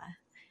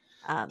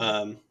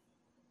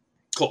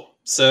 Cool.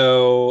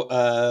 So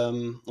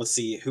let's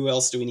see. Who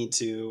else do we need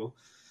to...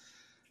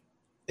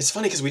 It's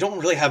funny because we don't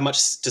really have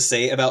much to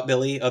say about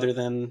Billy other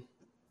than,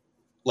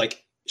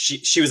 like,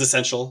 she was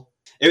essential.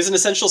 It was an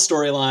essential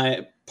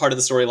storyline, part of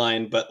the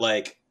storyline, but,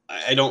 like,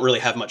 I don't really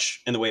have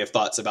much in the way of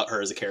thoughts about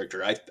her as a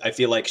character. I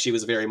feel like she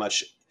was very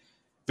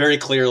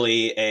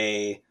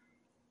clearly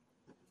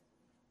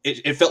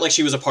it felt like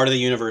she was a part of the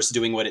universe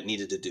doing what it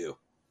needed to do,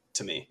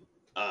 to me.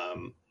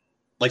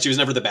 Like, she was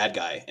never the bad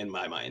guy in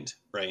my mind,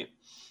 right?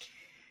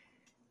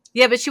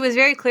 Yeah, but she was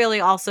very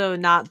clearly also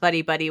not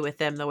buddy-buddy with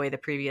them the way the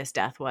previous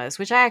death was,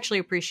 which I actually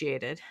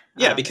appreciated.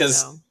 Yeah,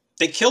 because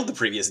they killed the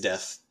previous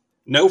death.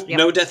 No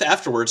death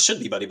afterwards should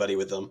be buddy-buddy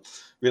with them.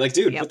 We're like,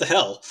 dude, what the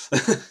hell?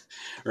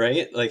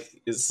 Right? Like,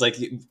 it's like,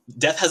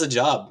 death has a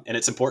job, and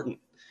it's important.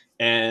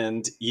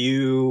 And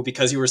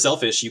because you were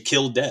selfish, you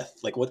killed death.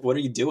 Like, what are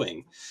you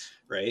doing?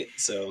 Right?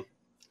 So...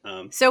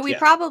 So we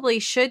probably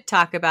should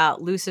talk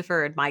about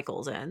Lucifer and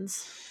Michael's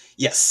ends.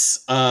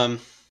 Yes.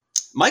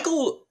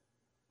 Michael's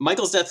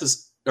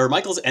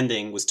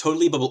ending was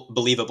totally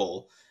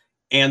believable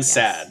and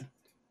sad.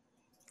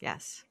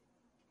 Yes.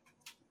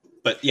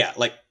 But yeah,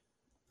 like,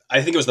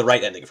 I think it was the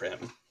right ending for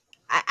him.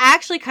 I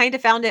actually kind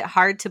of found it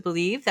hard to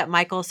believe that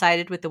Michael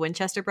sided with the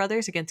Winchester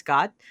brothers against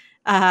God.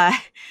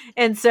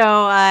 And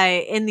so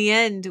in the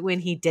end, when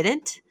he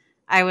didn't,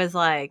 I was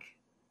like,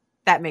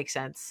 that makes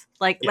sense.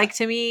 Like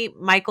to me,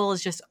 Michael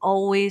is just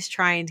always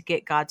trying to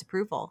get God's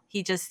approval.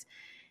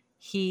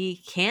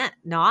 He can't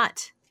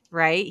not,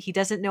 right? He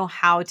doesn't know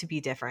how to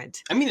be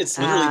different. I mean, it's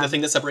literally the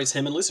thing that separates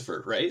him and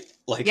Lucifer, right?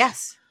 Like,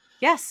 yes.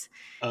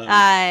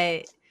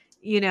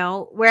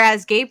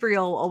 Whereas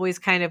Gabriel always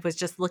kind of was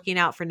just looking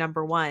out for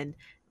number one.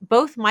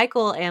 Both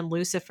Michael and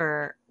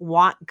Lucifer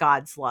want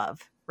God's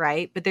love,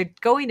 right? But they're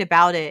going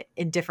about it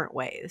in different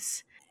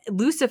ways.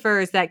 Lucifer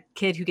is that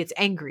kid who gets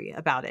angry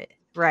about it,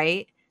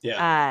 right?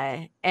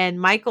 Yeah.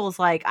 And Michael's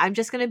like, I'm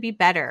just going to be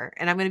better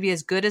and I'm going to be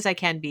as good as I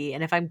can be.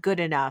 And if I'm good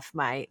enough,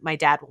 my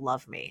dad will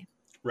love me.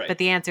 Right. But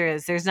the answer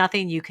is there's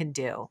nothing you can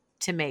do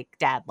to make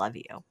dad love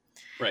you.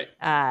 Right.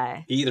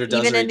 He either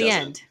does even or he in the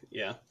doesn't. end.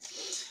 Yeah.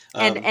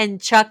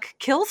 And Chuck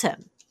kills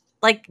him.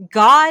 Like,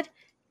 God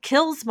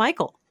kills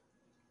Michael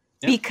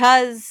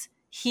because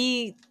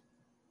he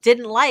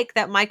didn't like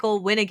that Michael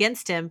went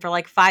against him for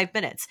like 5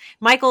 minutes.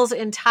 Michael's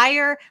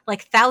entire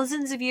like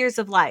thousands of years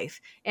of life.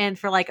 And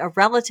for like a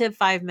relative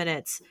 5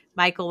 minutes,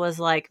 Michael was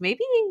like, maybe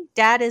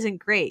dad isn't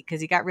great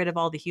because he got rid of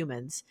all the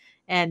humans.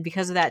 And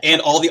because of that. And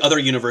all the other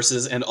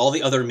universes and all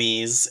the other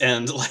me's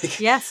and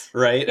like. Yes.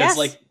 Right. Yes. It's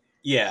like,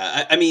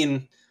 yeah, I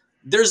mean,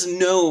 there's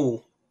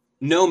no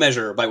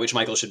measure by which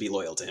Michael should be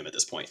loyal to him at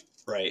this point.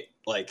 Right.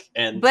 Like,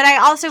 but I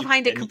also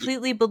find it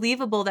completely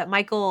believable that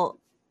Michael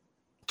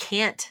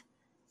can't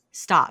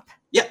stop.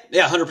 Yeah,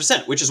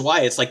 100%, which is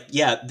why it's like,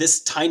 yeah,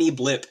 this tiny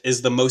blip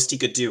is the most he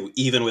could do,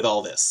 even with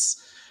all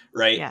this,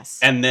 right? Yes.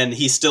 And then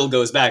he still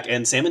goes back,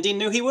 and Sam and Dean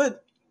knew he would,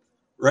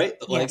 right?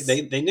 Like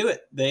Yes. they knew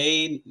it.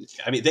 They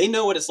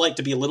know what it's like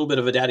to be a little bit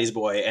of a daddy's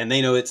boy, and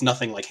they know it's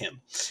nothing like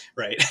him,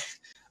 right?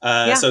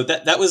 Yeah. So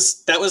that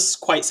was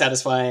quite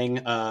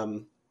satisfying. I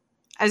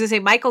was gonna say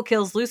Michael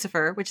kills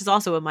Lucifer, which is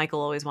also what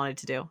Michael always wanted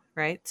to do,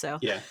 right? So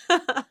Yeah.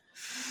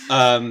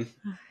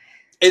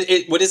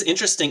 What is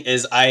interesting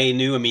is I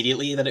knew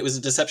immediately that it was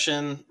a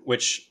deception,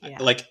 which yeah.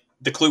 like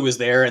the clue was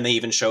there, and they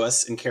even show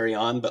us in Carry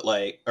On, but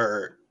like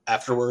or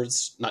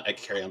afterwards, not at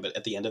Carry On, but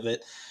at the end of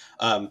it.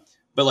 But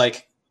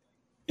like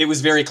it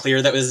was very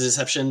clear that it was a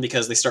deception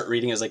because they start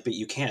reading as like, but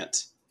you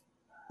can't,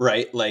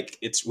 right? Like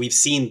we've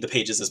seen the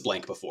pages as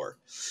blank before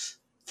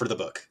for the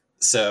book,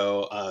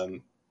 so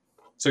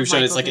we've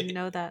shown it's like didn't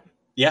know that.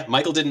 Yeah,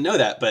 Michael didn't know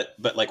that, but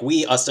like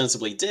we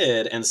ostensibly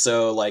did, and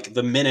so like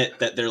the minute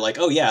that they're like,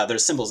 oh yeah,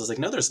 there's symbols, it's like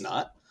no, there's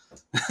not.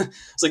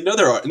 It's like no,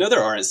 there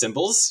aren't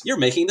symbols. You're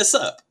making this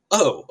up.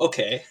 Oh,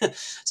 okay.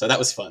 So that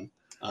was fun.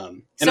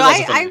 And so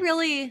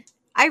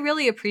I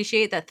really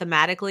appreciate that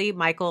thematically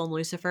Michael and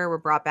Lucifer were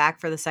brought back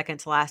for the second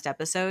to last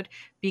episode,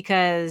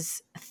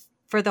 because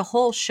for the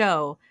whole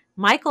show,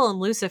 Michael and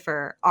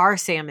Lucifer are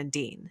Sam and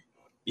Dean,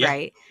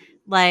 right?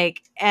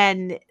 Like,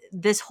 and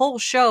this whole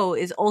show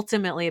is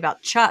ultimately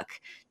about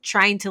Chuck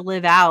trying to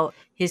live out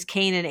his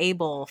Cain and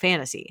Abel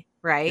fantasy,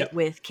 right? Yep.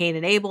 With Cain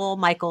and Abel,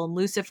 Michael and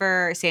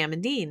Lucifer, Sam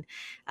and Dean.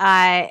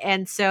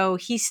 And so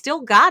he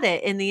still got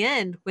it in the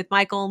end with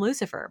Michael and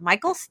Lucifer.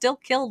 Michael still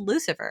killed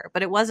Lucifer,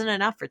 but it wasn't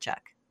enough for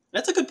Chuck.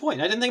 That's a good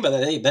point. I didn't think about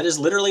that. Hey, that is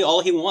literally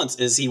all he wants,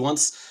 is he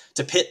wants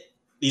to pit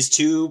these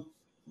two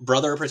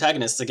brother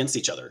protagonists against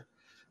each other,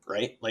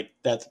 right? Like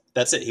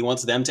that's it. He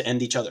wants them to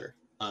end each other.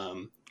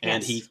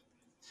 And he,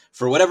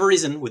 for whatever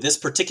reason, with this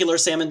particular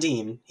Sam and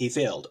Dean, he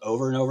failed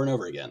over and over and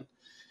over again.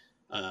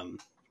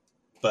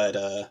 But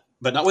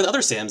not with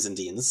other Sams and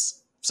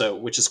Deans. So,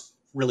 which is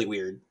really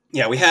weird.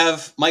 Yeah, we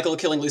have Michael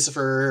killing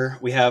Lucifer.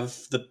 We have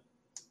the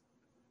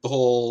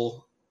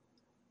whole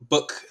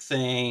book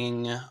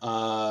thing.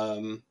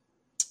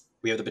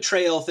 We have the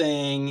betrayal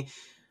thing.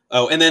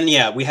 Oh, and then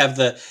we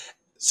have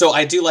so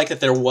I do like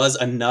that there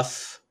was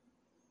enough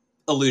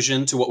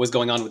allusion to what was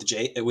going on with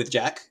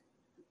Jack.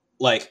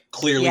 Like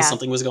clearly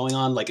something was going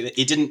on. Like it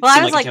didn't seem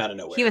like it came out of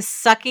nowhere. He was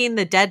sucking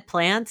the dead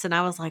plants, and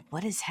I was like,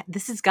 "What is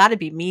this? Has got to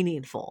be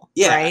meaningful."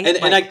 Yeah, right?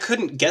 and I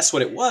couldn't guess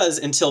what it was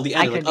until the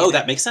end. Like, oh,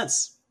 that makes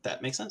sense.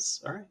 That makes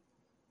sense. All right.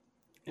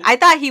 Yeah. I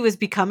thought he was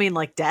becoming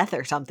like Death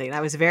or something.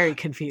 I was very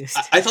confused.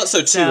 I thought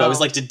so too. I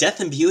was like, did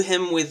Death imbue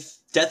him with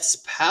Death's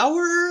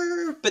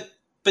power?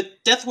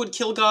 But Death would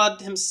kill God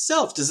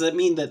himself. Does that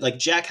mean that like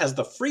Jack has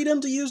the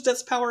freedom to use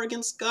Death's power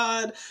against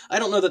God? I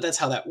don't know that that's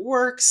how that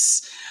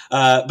works.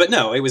 But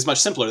no, it was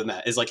much simpler than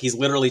that. It's like he's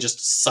literally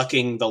just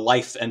sucking the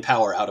life and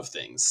power out of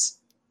things.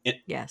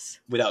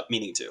 Without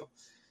meaning to.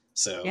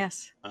 So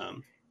yes.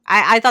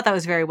 I thought that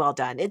was very well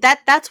done.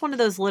 That's one of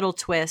those little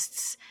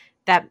twists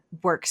that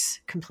works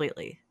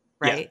completely,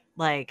 right? Yeah.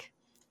 Like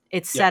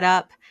it's set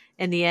up.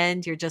 In the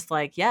end, you're just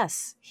like,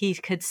 yes, he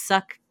could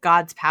suck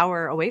God's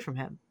power away from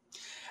him.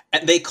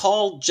 And they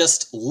call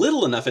just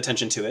little enough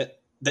attention to it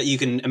that you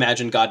can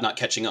imagine God not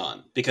catching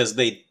on, because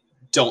they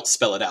don't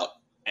spell it out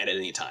at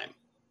any time,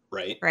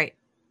 right? Right.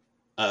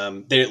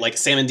 They're like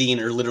Sam and Dean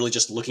are literally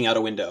just looking out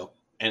a window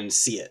and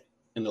see it,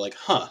 and they're like,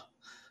 "Huh,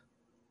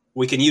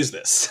 we can use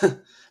this,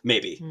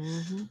 maybe."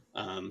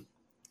 Mm-hmm.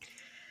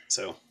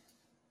 So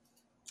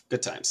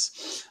good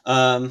times.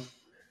 I'm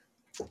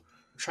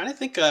trying to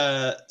think.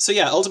 So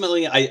yeah,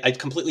 ultimately, I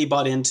completely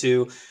bought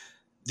into.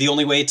 The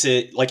only way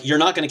to, like, you're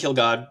not going to kill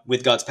God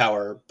with God's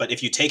power, but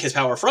if you take his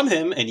power from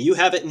him and you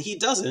have it and he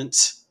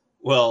doesn't,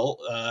 well,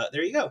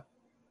 there you go.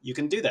 You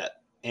can do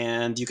that.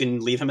 And you can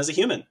leave him as a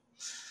human,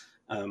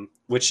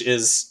 which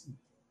is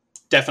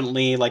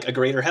definitely like a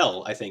greater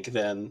hell, I think,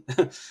 than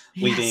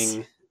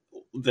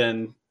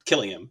than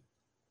killing him.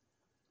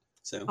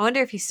 So I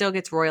wonder if he still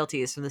gets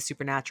royalties from the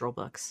Supernatural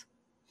books.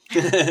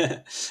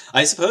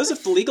 I suppose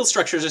if the legal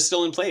structures are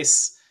still in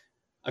place.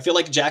 I feel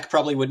like Jack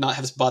probably would not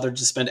have bothered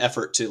to spend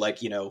effort to, like,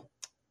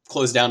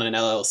 close down an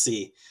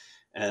LLC.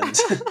 And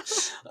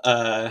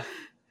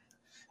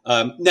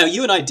now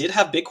you and I did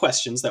have big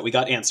questions that we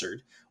got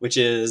answered, which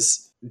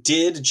is,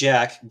 did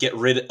Jack get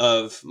rid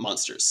of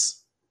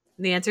monsters?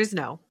 The answer is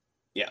no.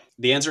 Yeah.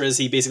 The answer is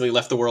he basically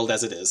left the world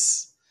as it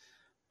is.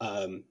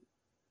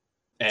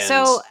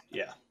 So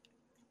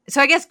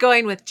I guess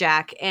going with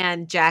Jack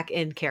and Jack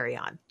in Carry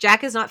On.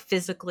 Jack is not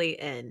physically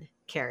in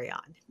Carry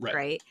On,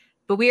 right?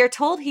 But we are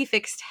told he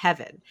fixed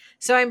heaven.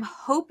 So I'm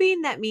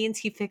hoping that means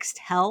he fixed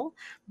hell.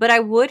 But I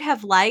would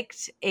have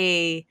liked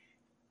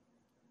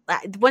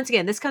once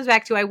again, this comes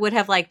back to I would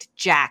have liked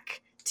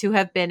Jack to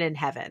have been in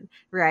heaven,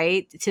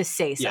 right? To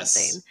say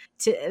something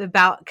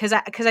because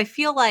I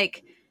feel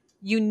like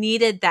you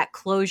needed that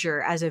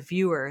closure as a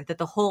viewer that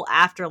the whole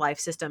afterlife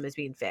system is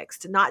being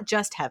fixed, not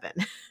just heaven.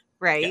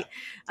 Right.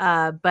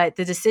 Yeah. But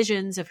the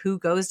decisions of who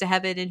goes to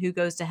heaven and who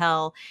goes to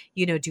hell,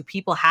 do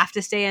people have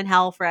to stay in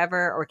hell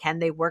forever, or can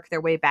they work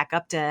their way back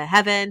up to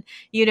heaven?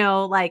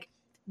 Like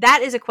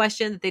that is a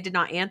question that they did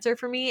not answer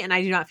for me, and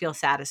I do not feel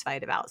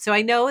satisfied about. So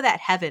I know that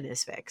heaven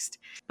is fixed,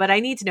 but I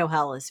need to know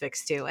hell is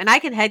fixed too. And I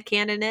can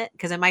headcanon it,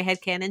 because in my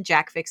headcanon,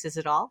 Jack fixes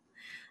it all.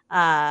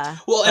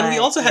 Well, and we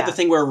But also had the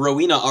thing where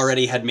Rowena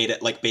already had made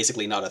it like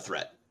basically not a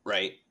threat,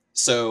 right?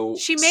 So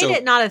she made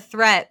it not a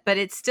threat, but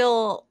it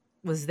still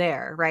was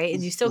there, right?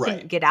 And you still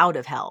couldn't get out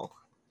of hell.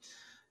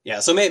 Yeah,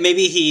 so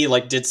maybe he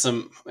like did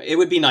some. It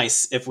would be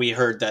nice if we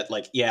heard that,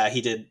 like, yeah,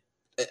 he did.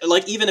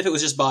 Like, even if it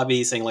was just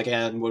Bobby saying, like,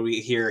 and when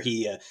we hear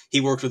he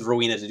worked with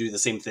Rowena to do the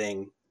same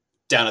thing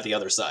down at the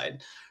other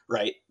side,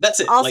 right? That's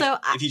it. Also,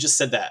 like, if you just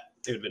said that,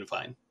 it would have been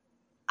fine.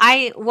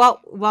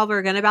 While we're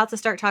about to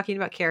start talking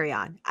about Carry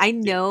On, I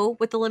know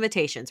what the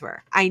limitations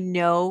were. I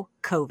know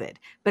COVID,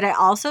 but I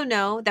also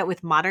know that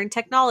with modern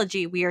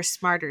technology, we are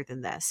smarter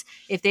than this.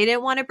 If they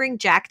didn't want to bring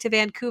Jack to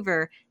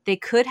Vancouver, they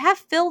could have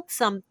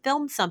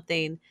filmed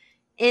something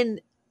in,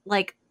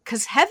 like,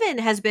 because heaven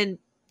has been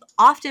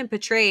often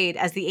portrayed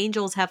as the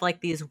angels have like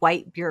these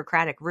white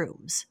bureaucratic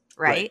rooms,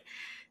 right?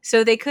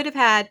 So they could have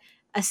had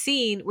a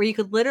scene where you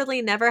could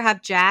literally never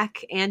have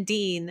Jack and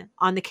Dean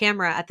on the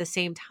camera at the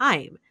same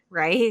time,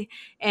 right?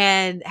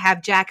 And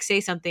have Jack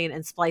say something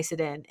and splice it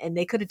in. And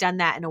they could have done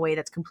that in a way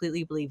that's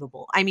completely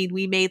believable. I mean,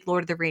 we made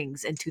Lord of the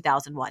Rings in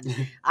 2001.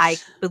 I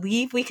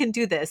believe we can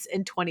do this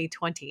in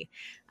 2020.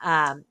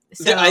 I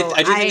do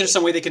think there's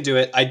some way they can do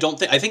it. I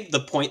think the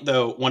point,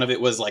 though, one of it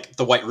was like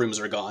the white rooms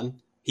are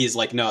gone. He's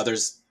like, no,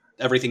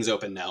 everything's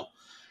open now.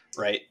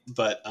 Right.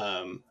 But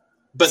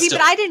still,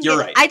 but I didn't. You're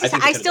right.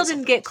 I still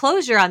didn't get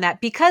closure on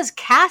that because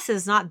Cass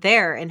is not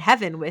there in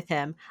heaven with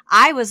him.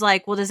 I was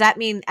like, well, does that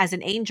mean as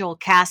an angel,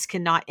 Cass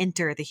cannot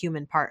enter the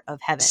human part of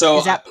heaven? So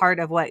is that part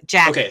of what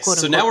Jack? Okay,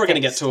 so now we're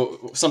going to get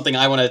to something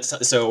I want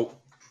to. So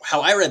how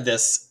I read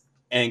this,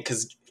 and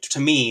because to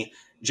me,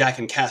 Jack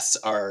and Cass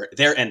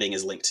their ending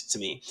is linked to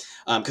me,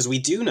 because we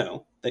do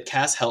know that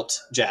Cass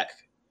helped Jack,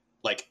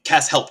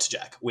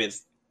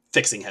 with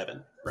fixing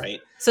heaven.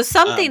 Right. So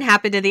something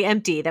happened to the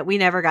empty that we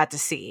never got to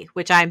see,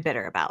 which I'm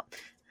bitter about.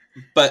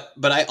 But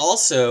I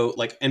also,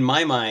 like, in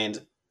my mind,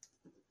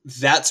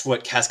 that's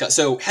what Cass got.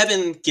 So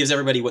heaven gives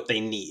everybody what they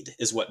need,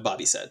 is what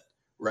Bobby said.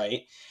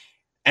 Right.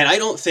 And I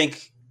don't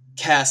think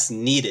Cass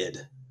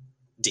needed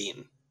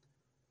Dean.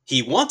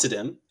 He wanted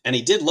him and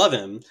he did love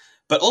him.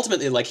 But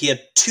ultimately, like, he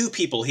had two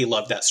people he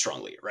loved that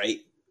strongly. Right.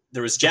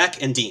 There was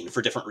Jack and Dean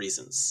for different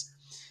reasons.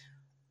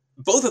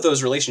 Both of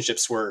those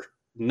relationships were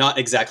not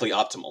exactly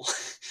optimal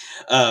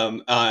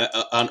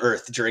on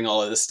Earth during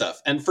all of this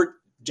stuff. And for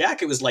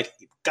Jack, it was like,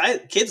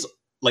 kid's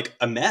like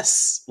a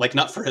mess, like,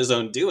 not for his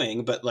own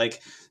doing, but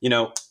like,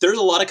 there's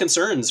a lot of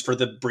concerns for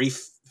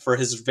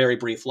his very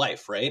brief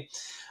life. Right.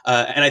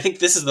 And I think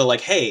this is the,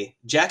 like, hey,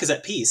 Jack is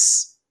at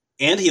peace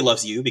and he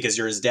loves you because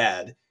you're his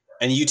dad.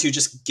 And you two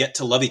just get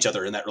to love each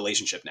other in that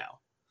relationship now.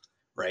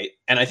 Right.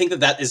 And I think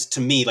that is,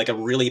 to me, like, a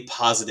really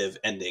positive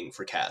ending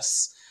for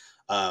Cass.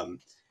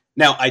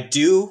 Now,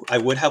 I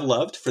would have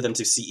loved for them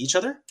to see each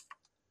other,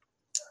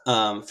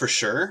 for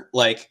sure.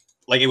 Like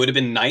it would have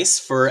been nice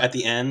for at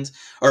the end,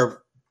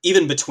 or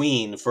even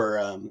between,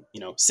 for,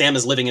 Sam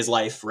is living his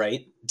life,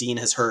 right? Dean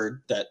has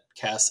heard that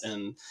Cass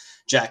and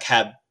Jack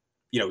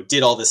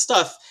did all this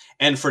stuff,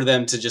 and for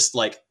them to just,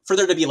 like, for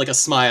there to be like a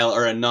smile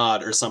or a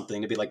nod or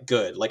something to be like,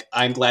 good, like,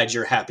 I'm glad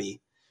you're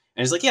happy.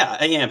 And he's like, yeah,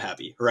 I am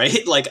happy,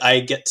 right? Like,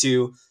 I get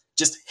to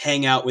just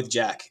hang out with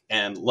Jack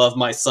and love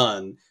my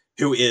son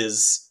who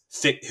has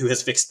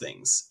fixed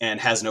things and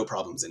has no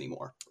problems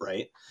anymore,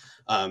 right?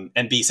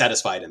 And be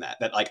satisfied in that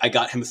like, I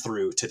got him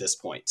through to this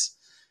point,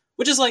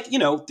 which is like,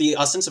 the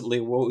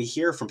ostensibly what we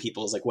hear from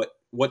people is like,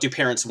 what do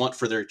parents want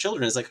for their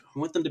children? Is like, I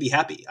want them to be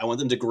happy. I want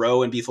them to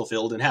grow and be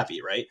fulfilled and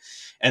happy, right?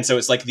 And so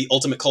it's like the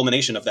ultimate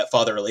culmination of that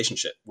father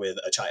relationship with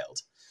a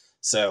child.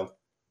 So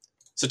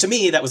to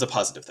me, that was a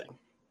positive thing.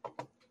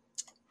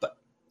 But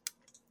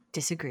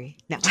disagree.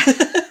 No.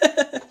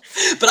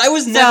 But I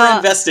was never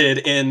invested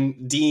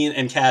in Dean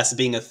and Cass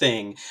being a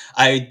thing.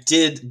 I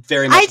did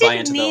very much buy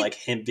into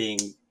him being,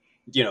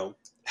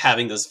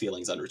 having those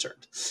feelings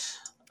unreturned.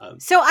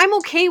 So I'm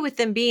okay with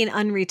them being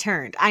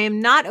unreturned. I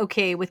am not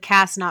okay with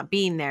Cass not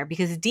being there,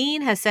 because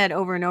Dean has said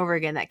over and over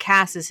again that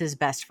Cass is his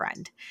best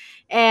friend.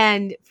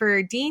 And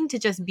for Dean to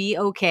just be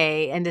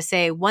okay and to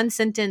say one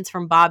sentence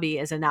from Bobby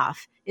is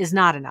enough is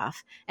not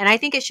enough. And I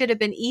think it should have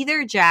been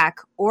either Jack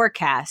or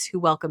Cass who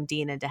welcomed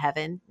Dean into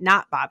heaven,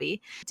 not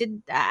Bobby.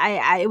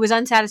 It was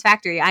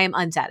unsatisfactory. I am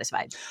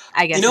unsatisfied,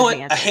 I guess. You know what?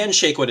 A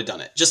handshake would have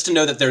done it, just to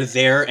know that they're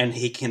there and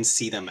he can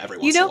see them every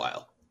once in a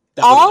while.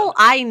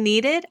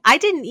 I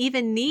didn't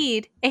even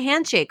need a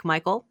handshake,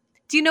 Michael.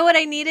 Do you know what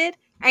I needed?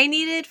 I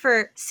needed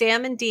for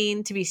Sam and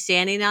Dean to be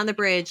standing on the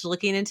bridge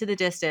looking into the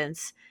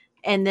distance,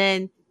 and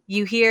then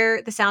you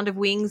hear the sound of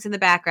wings in the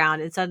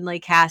background, and suddenly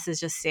Cass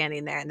is just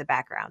standing there in the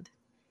background.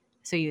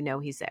 So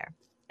he's there,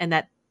 and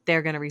that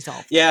they're going to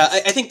resolve. Yeah,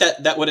 I think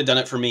that would have done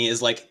it for me,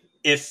 is like,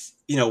 if,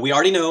 we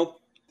already know,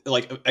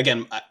 like,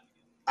 again,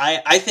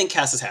 I think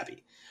Cass is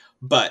happy,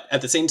 but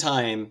at the same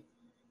time,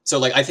 so,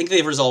 like, I think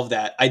they've resolved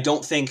that. I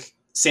don't think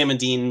Sam and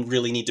Dean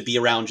really need to be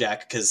around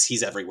Jack because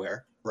he's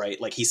everywhere, right?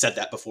 Like, he said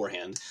that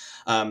beforehand.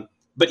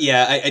 But but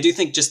yeah, I do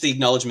think just the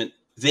acknowledgement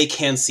they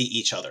can see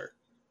each other,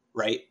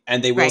 right?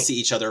 And they will Right. see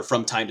each other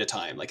from time to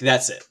time. Like,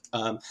 that's it.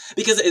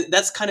 Because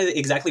that's kind of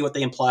exactly what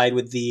they implied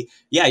with the,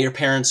 yeah, your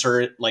parents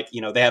are like, you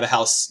know, they have a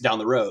house down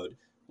the road.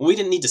 Well, we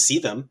didn't need to see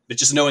them, but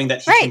just knowing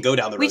that he can Right. go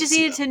down the road We to just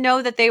see needed them. to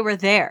know that they were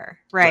there,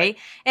 right? Right.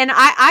 And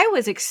I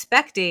was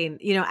expecting,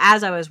 you know,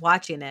 as I was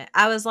watching it,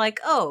 I was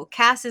like, oh,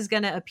 Cass is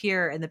going to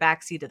appear in the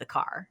backseat of the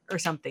car or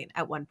something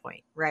at one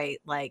point,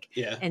 right? Like,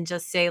 Yeah. and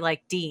just say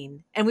like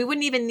Dean. And we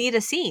wouldn't even need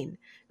a scene,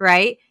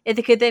 right?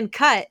 It could then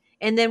cut.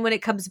 And then when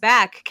it comes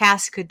back,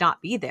 Cass could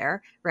not be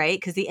there, right?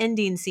 Because the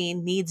ending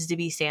scene needs to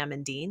be Sam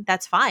and Dean.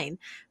 That's fine.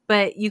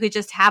 But you could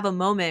just have a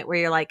moment where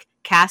you're like,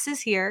 Cass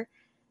is here.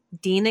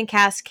 Dean and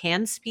Cass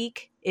can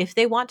speak if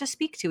they want to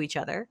speak to each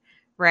other,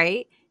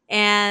 right?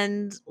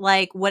 And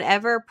like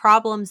whatever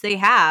problems they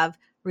have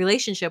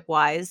relationship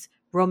wise,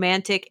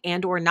 romantic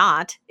and or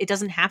not, it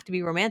doesn't have to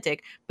be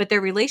romantic, but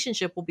their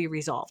relationship will be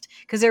resolved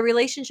because their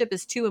relationship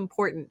is too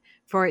important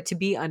for it to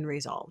be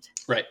unresolved.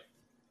 Right.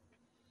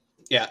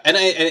 Yeah. And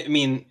I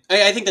mean,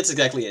 I think that's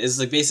exactly it. It's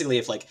like basically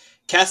if like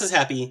Cass is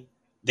happy,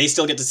 they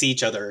still get to see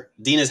each other.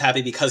 Dean is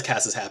happy because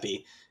Cass is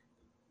happy.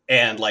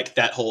 And like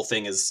that whole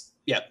thing is,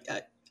 yeah.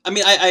 I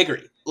mean, I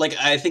agree. Like,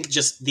 I think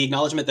just the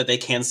acknowledgement that they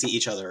can see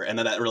each other and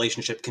that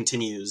relationship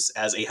continues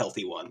as a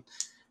healthy one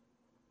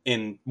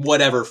in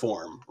whatever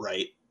form,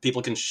 right?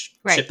 People can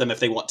Right. ship them if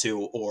they want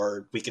to,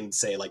 or we can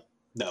say like,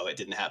 no, it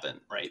didn't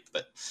happen, right?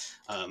 But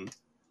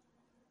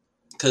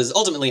because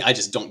ultimately, I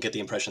just don't get the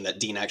impression that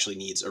Dean actually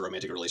needs a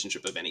romantic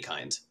relationship of any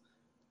kind.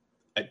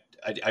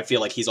 I feel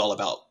like he's all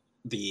about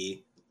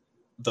the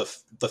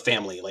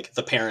family, like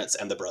the parents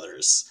and the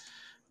brothers.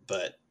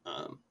 But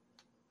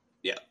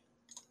yeah,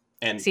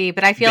 and see,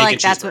 but I feel like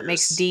that's what cheeseburgers.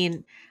 makes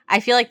Dean. I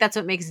feel like that's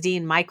what makes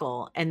Dean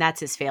Michael, and that's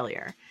his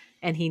failure.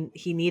 And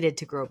he needed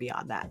to grow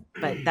beyond that.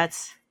 But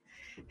that's.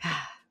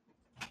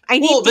 I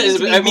need Dean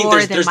to be more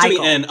than there's Michael.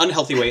 doing it in an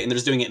unhealthy way, and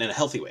there's doing it in a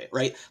healthy way,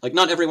 right? Like,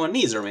 not everyone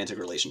needs a romantic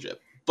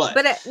relationship, but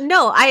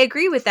no, I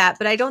agree with that.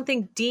 But I don't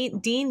think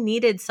Dean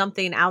needed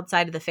something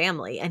outside of the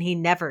family, and he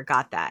never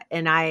got that.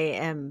 And I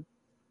am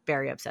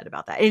very upset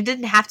about that. It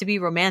didn't have to be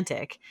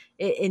romantic.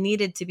 It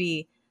needed to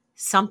be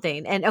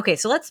something. And okay,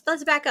 so let's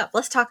back up.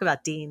 Let's talk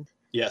about Dean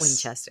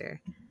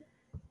Winchester.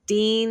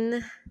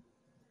 Dean,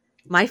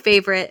 my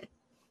favorite.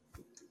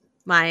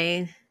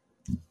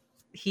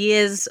 He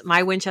is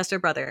my Winchester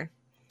brother.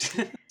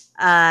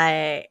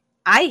 I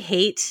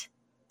hate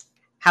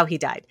how he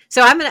died.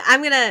 So I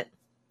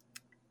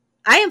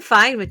am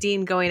fine with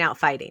Dean going out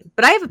fighting,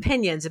 but I have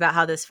opinions about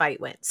how this fight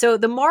went. So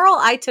the moral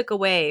I took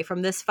away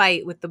from this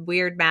fight with the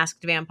weird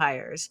masked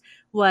vampires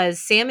was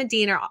Sam and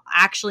Dean are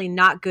actually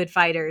not good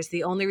fighters.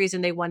 The only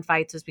reason they won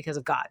fights was because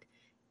of God.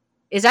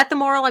 Is that the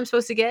moral I'm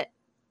supposed to get?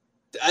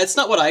 It's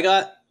not what I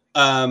got.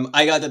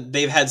 I got that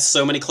they've had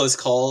so many close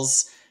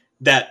calls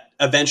that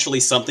eventually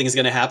something is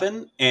going to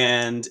happen,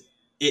 and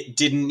it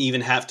didn't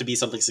even have to be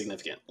something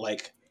significant.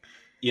 Like,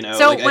 you know.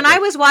 So like, when I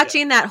was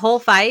watching that whole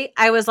fight,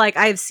 I was like,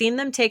 I have seen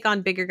them take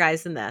on bigger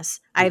guys than this.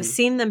 I have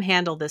seen them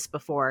handle this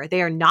before.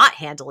 They are not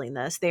handling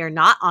this. They are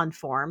not on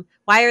form.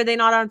 Why are they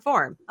not on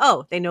form?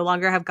 Oh, they no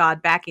longer have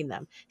God backing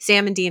them.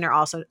 Sam and Dean are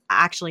also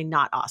actually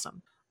not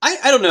awesome.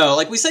 I don't know.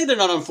 Like, we say they're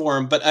not on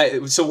form,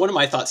 but so one of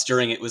my thoughts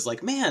during it was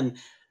like, man,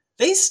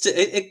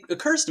 it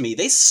occurs to me,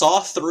 they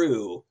saw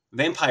through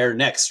vampire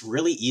necks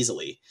really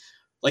easily.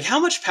 Like, how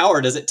much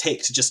power does it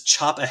take to just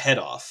chop a head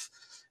off?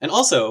 And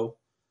also,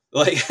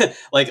 like,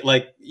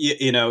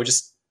 you know,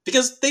 just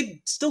because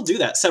they still do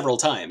that several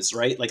times,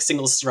 right? Like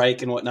single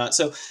strike and whatnot.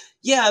 So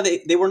yeah,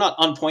 they were not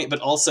on point,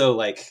 but also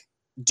like,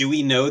 do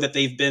we know that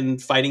they've been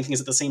fighting things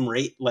at the same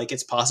rate? Like,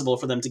 it's possible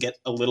for them to get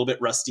a little bit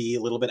rusty,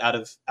 a little bit out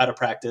of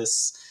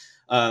practice.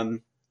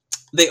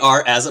 They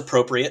are as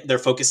appropriate. They're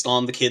focused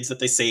on the kids that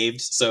they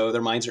saved, so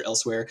their minds are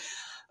elsewhere.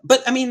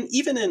 But I mean,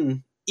 even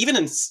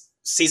in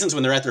seasons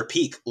when they're at their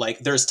peak, like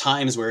there's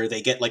times where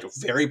they get like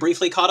very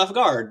briefly caught off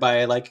guard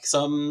by like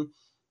some,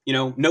 you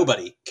know,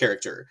 nobody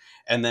character,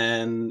 and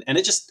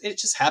it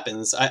just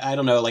happens. I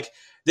don't know. Like,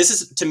 this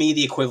is to me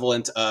the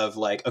equivalent of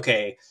like,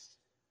 okay,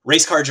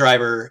 race car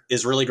driver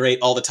is really great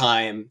all the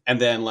time, and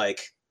then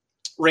like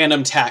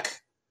random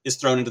tack is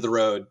thrown into the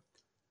road.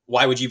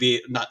 Why would you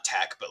be not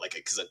tack, but like,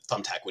 because a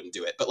thumbtack wouldn't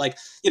do it, but like,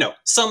 you know,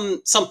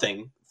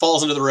 something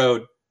falls into the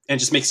road and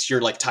just makes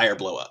your like tire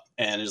blow up,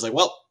 and it's like,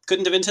 well,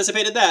 couldn't have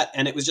anticipated that,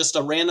 and it was just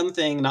a random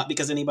thing, not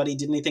because anybody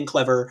did anything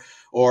clever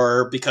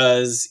or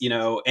because, you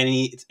know,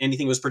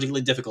 anything was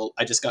particularly difficult.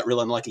 I just got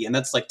real unlucky, and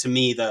that's like, to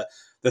me, the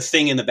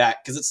thing in the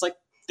back, because it's like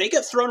they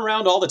get thrown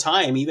around all the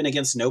time, even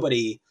against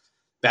nobody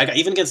bad guy,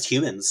 even against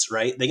humans,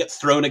 right? They get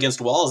thrown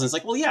against walls, and it's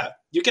like, well, yeah,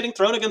 you're getting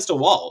thrown against a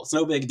wall. It's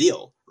no big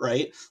deal,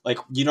 right? Like,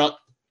 you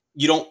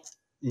don't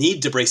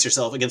need to brace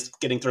yourself against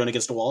getting thrown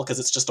against a wall because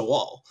it's just a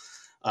wall.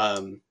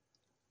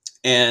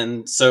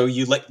 And so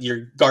you let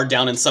your guard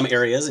down in some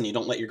areas and you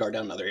don't let your guard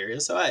down in other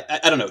areas. So I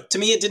don't know. To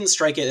me, it didn't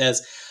strike it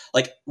as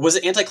like, was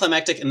it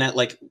anticlimactic in that,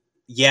 like,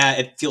 yeah,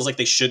 it feels like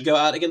they should go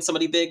out against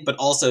somebody big, but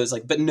also it's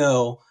like, but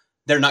no,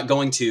 they're not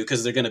going to,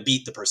 because they're going to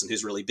beat the person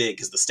who's really big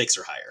because the stakes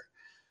are higher.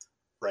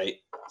 right?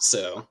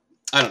 So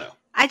I don't know.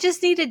 I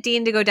just needed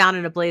Dean to go down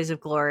in a blaze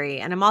of glory.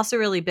 And I'm also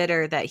really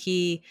bitter that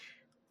he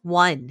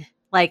won.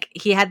 Like,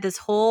 he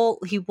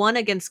won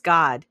against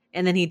God,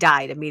 and then he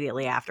died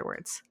immediately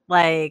afterwards.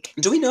 Like,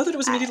 do we know that it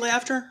was immediately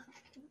after?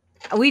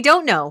 We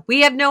don't know.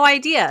 We have no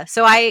idea.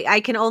 So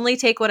I can only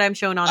take what I'm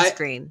shown on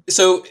screen.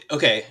 So,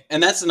 okay.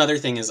 And that's another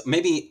thing is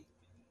maybe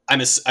I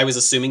was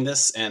assuming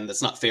this, and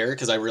that's not fair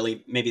because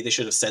maybe they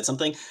should have said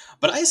something,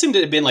 but I assumed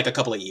it had been like a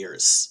couple of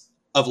years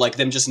of like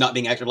them just not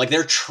being active. Like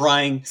they're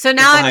trying. So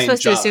now I'm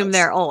supposed to assume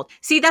they're old.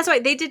 See, that's why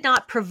they did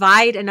not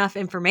provide enough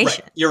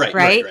information. Right. You're right.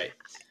 Right.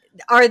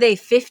 Are they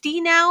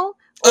 50 now?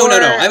 Oh, no.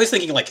 I was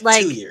thinking like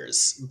 2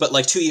 years, but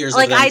like 2 years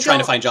of them trying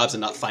to find jobs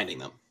and not finding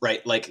them.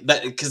 Right. Like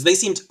that, because they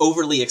seemed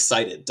overly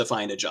excited to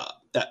find a job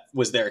that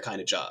was their kind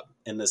of job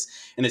in this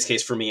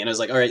case for me. And I was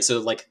like, all right, so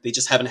like they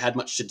just haven't had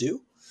much to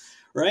do.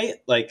 Right.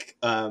 Like,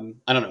 I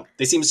don't know.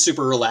 They seem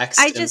super relaxed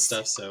and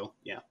stuff. So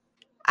yeah.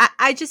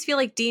 I just feel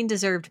like Dean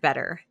deserved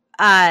better.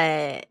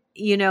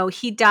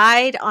 He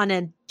died on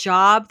a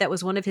job that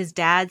was one of his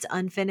dad's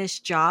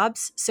unfinished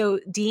jobs. So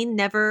Dean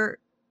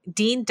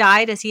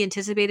died as he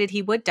anticipated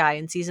he would die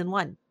in season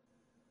 1.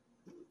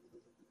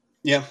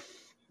 Yeah.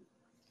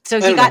 So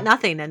he got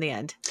nothing in the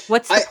end.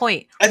 What's the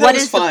point? I thought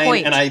it was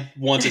fine, and I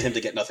wanted him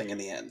to get nothing in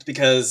the end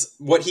because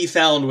what he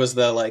found was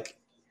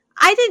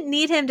I didn't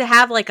need him to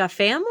have like a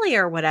family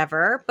or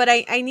whatever, but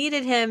I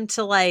needed him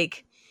to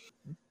like,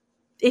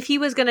 if he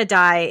was going to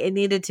die, it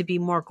needed to be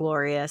more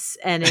glorious,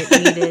 and it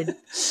needed.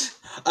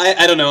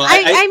 I don't know.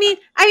 I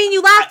mean,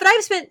 you laugh, but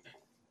I've spent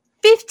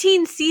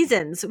 15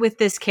 seasons with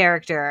this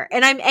character,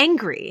 and I'm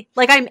angry.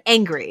 Like, I'm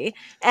angry,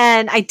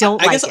 and I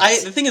don't like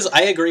it. The thing is,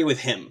 I agree with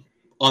him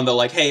on the,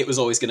 like, hey, it was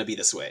always going to be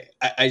this way.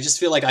 I just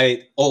feel like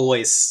I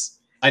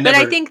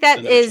think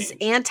that is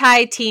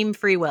anti-team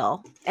free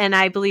will, and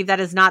I believe that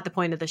is not the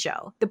point of the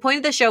show. The point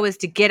of the show is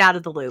to get out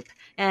of the loop,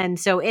 and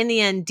so in the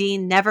end,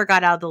 Dean never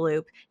got out of the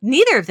loop.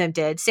 Neither of them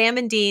did. Sam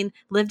and Dean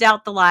lived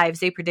out the lives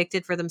they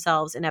predicted for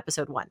themselves in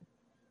episode 1.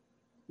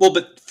 Well,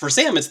 but for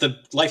Sam, it's the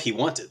life he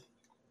wanted.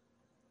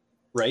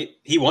 Right?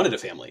 He wanted a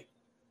family.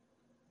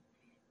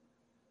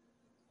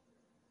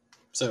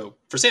 So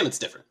for Sam, it's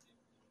different.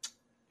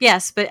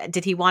 Yes, but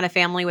did he want a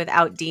family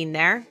without Dean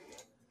there?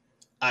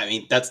 I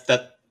mean,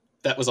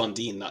 that was on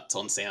Dean, not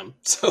on Sam.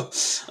 So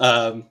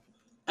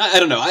I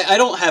don't know. I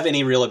don't have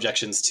any real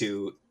objections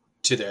to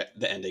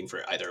the ending for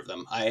either of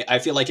them. I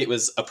feel like it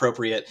was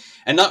appropriate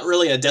and not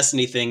really a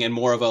destiny thing, and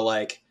more of a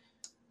like,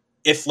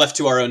 if left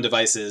to our own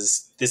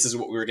devices, this is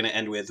what we were going to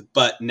end with.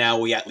 But now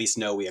we at least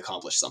know we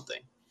accomplished something,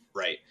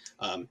 right?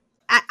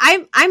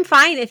 I'm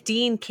fine if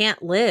Dean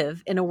can't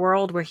live in a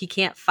world where he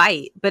can't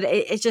fight, but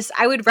it's just,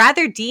 I would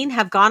rather Dean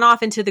have gone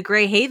off into the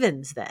Grey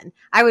Havens then.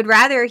 I would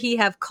rather he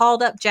have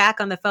called up Jack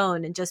on the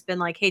phone and just been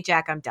like, hey,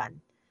 Jack, I'm done.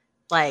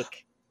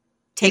 Like,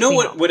 take me home.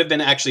 What would have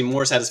been actually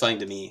more satisfying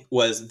to me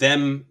was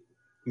them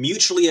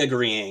mutually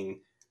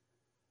agreeing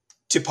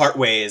to part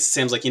ways.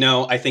 Sam's like,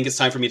 I think it's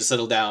time for me to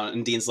settle down.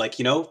 And Dean's like,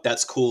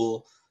 that's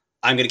cool.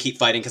 I'm going to keep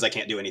fighting because I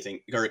can't do anything,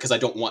 or because I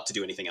don't want to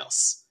do anything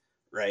else.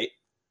 Right.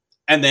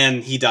 And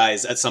then he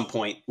dies at some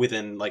point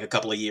within like a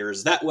couple of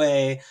years that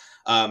way.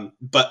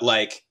 But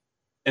like,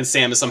 and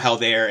Sam is somehow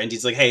there, and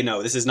he's like, hey,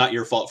 no, this is not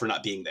your fault for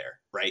not being there.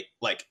 Right.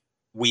 Like,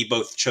 we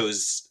both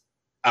chose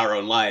our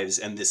own lives,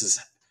 and this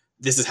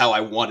is how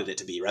I wanted it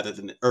to be, rather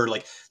than, or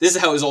like, this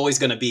is how it was always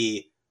going to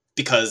be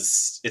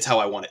because it's how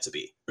I want it to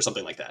be, or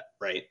something like that.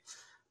 Right.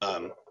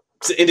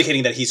 So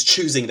indicating that he's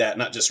choosing that,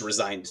 not just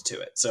resigned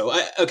to it. So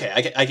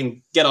I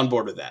can get on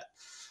board with that.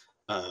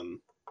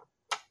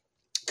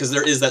 Because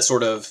there is that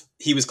sort of,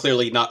 he was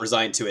clearly not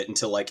resigned to it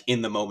until like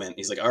in the moment.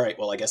 He's like, all right,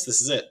 well, I guess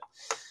this is it.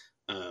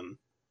 So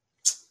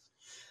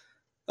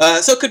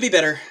it could be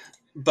better,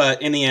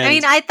 but in the end, I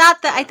mean, I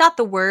thought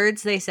the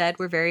words they said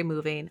were very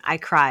moving. I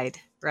cried,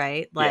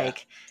 right?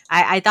 Like,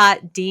 yeah. I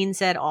thought Dean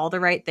said all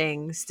the right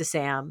things to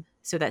Sam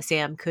so that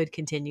Sam could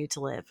continue to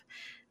live.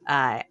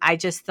 I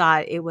just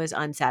thought it was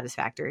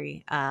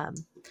unsatisfactory.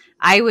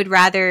 I would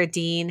rather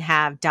Dean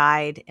have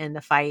died in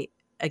the fight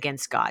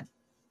against God.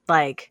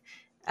 Like,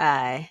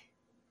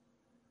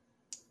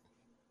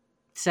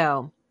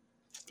 so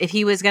if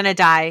he was going to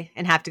die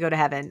and have to go to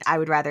heaven, I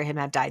would rather him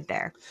have died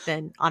there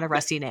than on a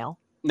rusty nail.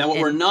 Now, what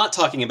we're not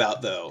talking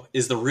about, though,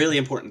 is the really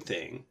important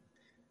thing,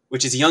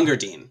 which is younger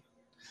Dean.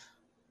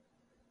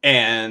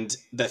 And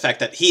the fact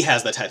that he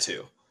has the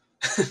tattoo.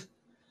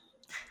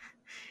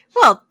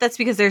 Well, that's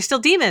because they're still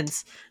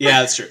demons. Yeah,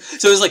 that's true.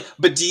 So it was like,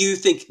 but do you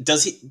think,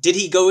 did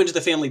he go into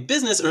the family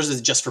business, or is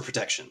it just for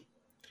protection?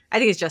 I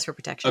think it's just for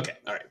protection. Okay,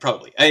 all right,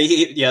 probably.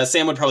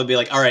 Sam would probably be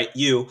like, all right,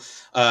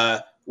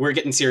 we're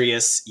getting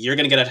serious. You're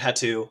going to get a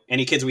tattoo.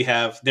 Any kids we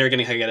have, they're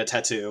going to get a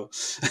tattoo.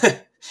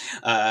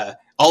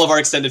 All of our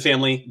extended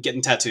family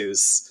getting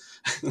tattoos.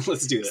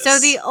 Let's do this. So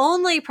the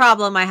only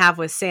problem I have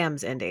with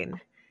Sam's ending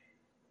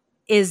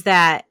is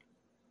that,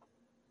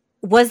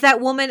 was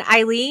that woman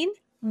Eileen?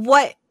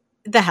 What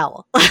the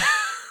hell?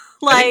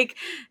 Like,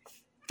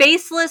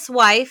 faceless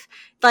wife.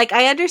 Like,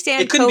 I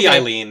understand it couldn't be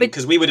Eileen,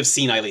 because we would have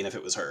seen Eileen if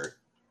it was her.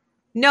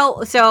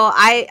 No, so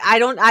I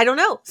don't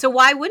know. So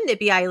why wouldn't it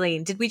be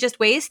Eileen? Did we just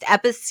waste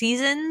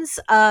seasons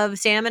of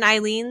Sam and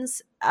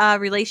Eileen's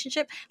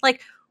relationship?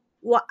 Like,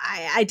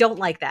 I don't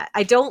like that.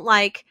 I don't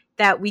like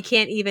that we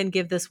can't even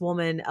give this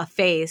woman a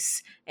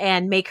face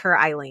and make her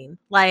Eileen.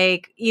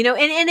 Like,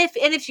 and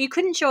if you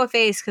couldn't show a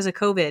face because of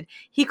COVID,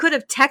 he could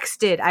have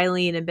texted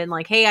Eileen and been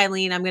like, "Hey,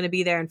 Eileen, I'm going to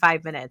be there in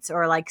 5 minutes,"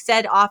 or like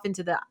said off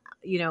into the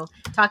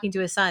talking to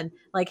his son,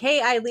 like,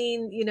 "Hey,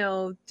 Eileen,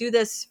 do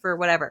this for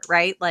whatever,"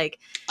 right? Like,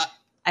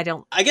 I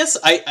don't. I guess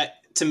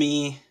to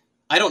me,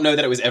 I don't know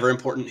that it was ever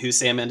important who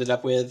Sam ended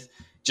up with,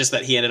 just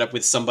that he ended up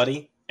with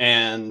somebody,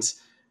 and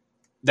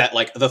that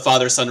like the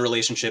father-son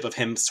relationship of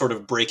him sort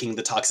of breaking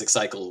the toxic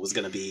cycle was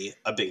going to be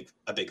a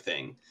big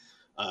thing.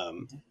 I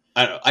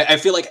don't know. I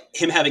feel like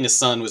him having a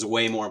son was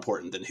way more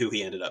important than who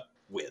he ended up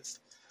with.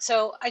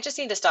 So I just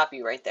need to stop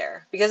you right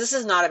there, because this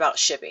is not about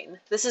shipping.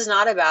 This is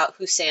not about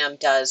who Sam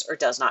does or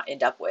does not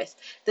end up with.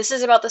 This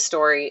is about the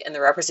story and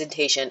the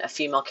representation of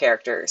female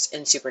characters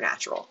in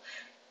Supernatural.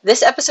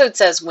 This episode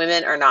says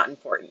women are not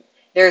important.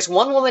 There's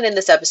one woman in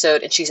this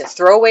episode, and she's a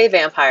throwaway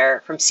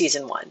vampire from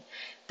season 1.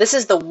 This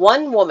is the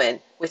one woman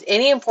with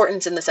any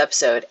importance in this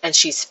episode, and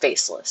she's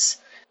faceless.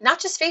 Not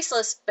just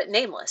faceless, but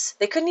nameless.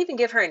 They couldn't even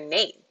give her a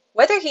name.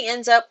 Whether he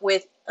ends up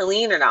with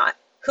Eileen or not,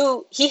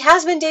 who he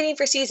has been dating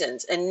for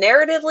seasons, and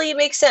narratively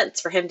makes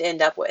sense for him to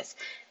end up with,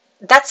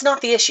 that's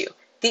not the issue.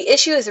 The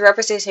issue is the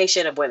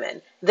representation of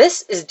women.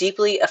 This is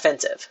deeply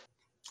offensive.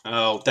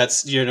 Oh,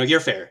 that's you're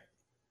fair.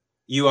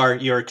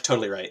 You're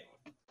totally right.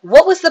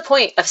 What was the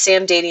point of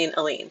Sam dating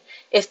Eileen?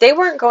 If they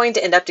weren't going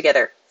to end up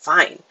together,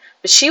 fine.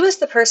 But she was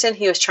the person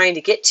he was trying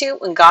to get to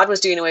when God was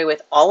doing away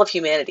with all of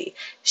humanity.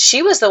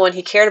 She was the one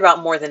he cared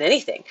about more than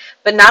anything,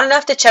 but not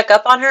enough to check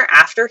up on her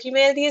after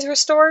humanity is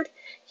restored.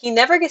 He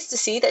never gets to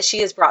see that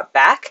she is brought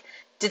back.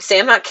 Did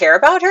Sam not care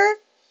about her?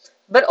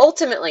 But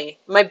ultimately,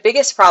 my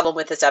biggest problem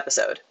with this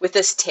episode, with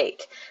this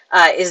take,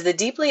 is the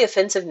deeply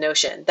offensive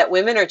notion that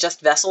women are just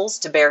vessels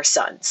to bear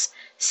sons.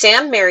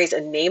 Sam marries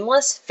a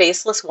nameless,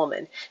 faceless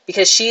woman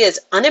because she is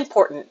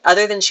unimportant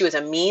other than she was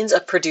a means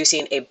of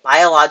producing a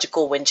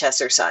biological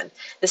Winchester son.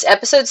 This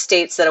episode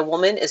states that a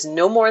woman is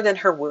no more than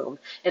her womb,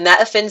 and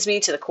that offends me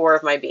to the core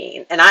of my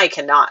being, and I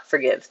cannot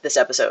forgive this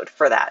episode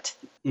for that.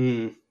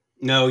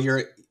 No,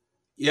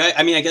 yeah,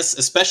 I mean, I guess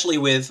especially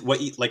with what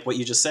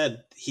you just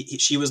said,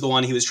 she was the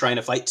one he was trying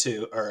to fight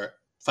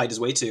his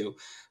way to.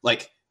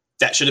 Like,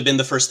 that should have been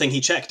the first thing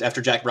he checked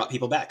after Jack brought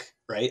people back,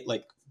 right?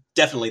 Like,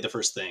 definitely the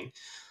first thing.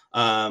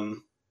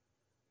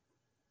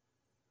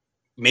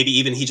 Maybe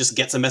even he just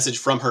gets a message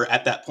from her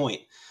at that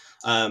point.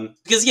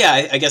 Because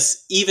yeah, I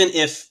guess even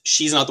if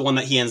she's not the one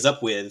that he ends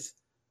up with,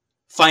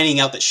 finding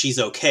out that she's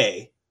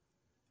okay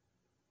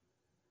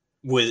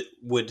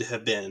would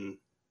have been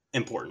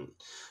important.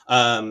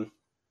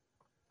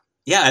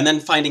 Yeah, and then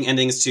finding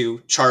endings to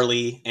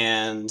Charlie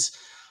and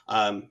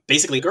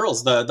basically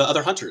girls, the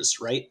other hunters,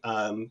 right?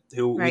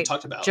 Who we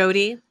talked about.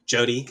 Jody,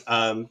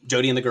 and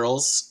the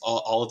girls,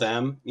 all of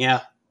them.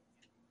 Yeah.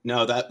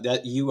 No,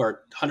 that you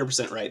are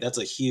 100% right. That's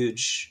a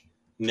huge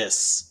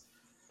miss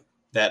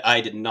that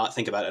I did not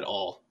think about at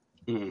all.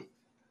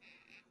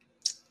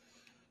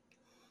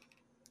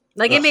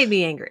 Like, it made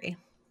me angry.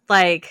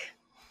 Like,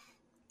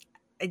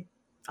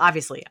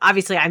 obviously,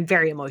 I'm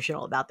very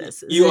emotional about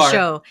this. This is a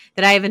show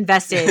that I have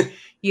invested,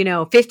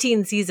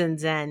 15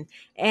 seasons in,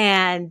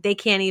 and they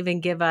can't even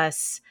give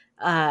us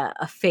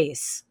a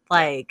face.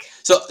 Like,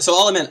 so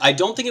all I meant, I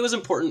don't think it was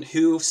important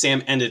who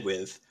Sam ended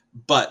with,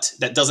 but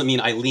that doesn't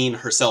mean Eileen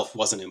herself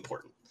wasn't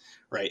important,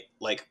 right?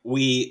 Like,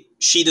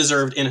 she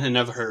deserved in and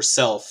of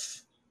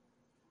herself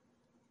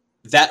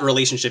that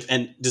relationship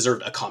and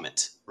deserved a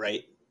comment,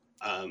 right?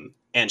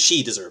 And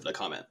she deserved a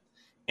comment.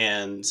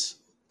 And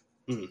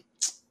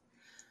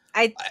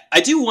I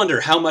do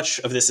wonder how much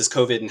of this is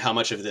COVID and how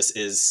much of this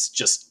is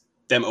just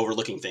them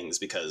overlooking things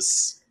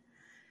because...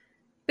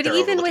 But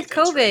even with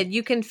COVID, right?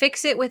 You can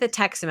fix it with a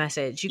text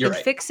message. You can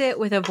fix it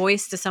with a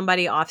voice to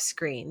somebody off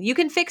screen. You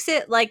can fix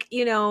it like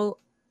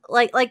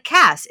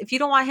Cass. If you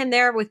don't want him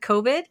there with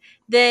COVID,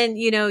 then,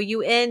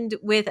 you end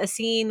with a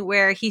scene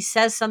where he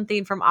says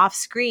something from off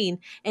screen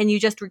and you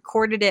just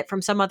recorded it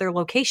from some other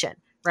location,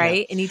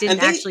 right? Yeah. And he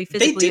didn't actually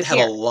physically They did have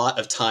a lot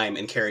of time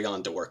and Carry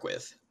On to work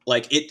with.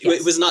 Like,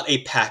 it was not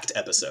a packed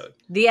episode.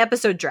 The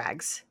episode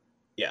drags.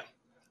 Yeah.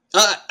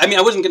 I mean,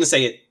 I wasn't going to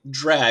say it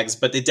drags,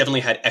 but they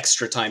definitely had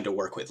extra time to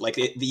work with. Like,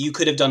 you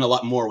could have done a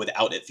lot more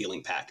without it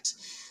feeling packed.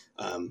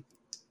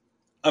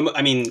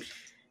 I mean,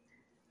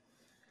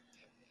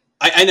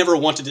 I never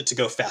wanted it to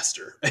go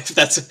faster, if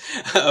that's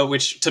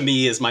which to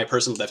me is my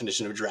personal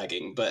definition of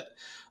dragging. But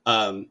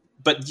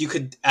you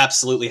could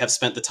absolutely have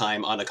spent the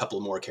time on a couple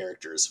more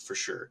characters for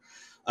sure.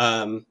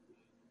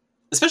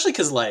 Especially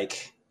because,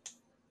 like,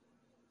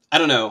 I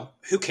don't know,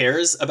 who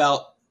cares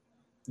about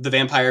the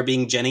vampire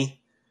being Jenny?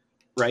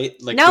 Right?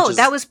 Like, no,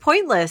 that was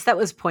pointless. The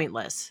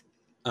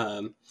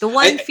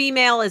one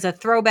female is a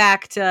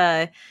throwback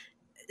to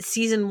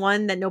season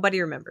 1 that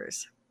nobody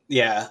remembers.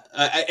 Yeah.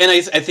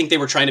 I think they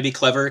were trying to be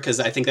clever because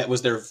I think that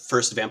was their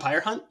first vampire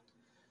hunt.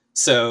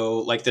 So,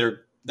 like,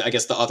 they're I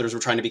guess the authors were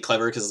trying to be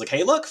clever because it's like,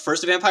 hey, look,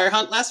 first vampire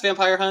hunt, last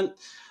vampire hunt.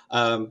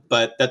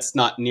 But that's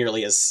not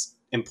nearly as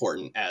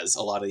important as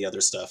a lot of the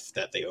other stuff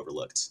that they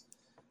overlooked.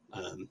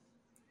 I'm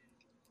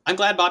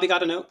glad Bobby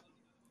got a note.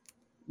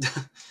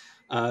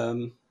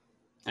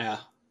 Yeah.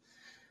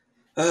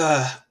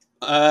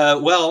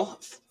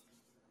 Well,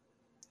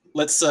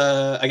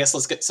 I guess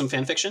let's get some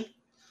fan fiction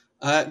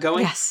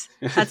going. Yes,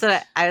 that's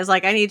what I was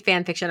like. I need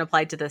fan fiction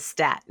applied to this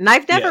stat, and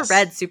I've never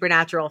read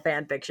supernatural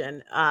fan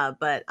fiction.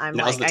 But I'm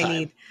now's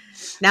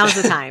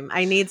the time.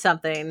 I need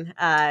something.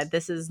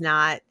 This is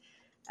not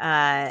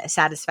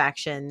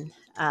satisfaction.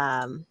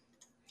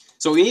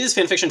 So what we need is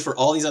fan fiction for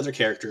all these other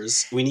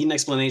characters. We need an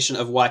explanation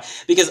of why,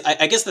 because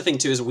I guess the thing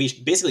too is we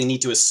basically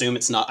need to assume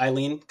it's not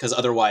Eileen, because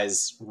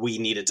otherwise we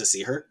needed to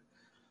see her.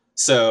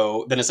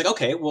 So then it's like,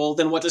 okay, well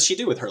then what does she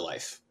do with her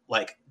life?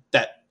 Like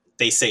that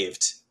they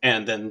saved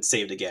and then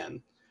saved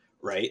again,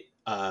 right?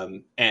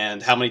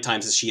 And how many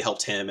times has she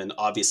helped him and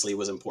obviously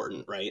was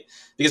important, right?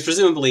 Because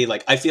presumably,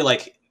 like, I feel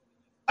like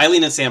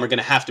Eileen and Sam are going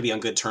to have to be on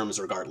good terms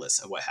regardless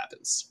of what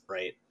happens,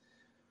 right?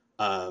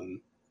 I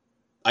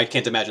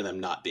can't imagine them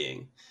not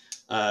being.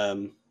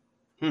 So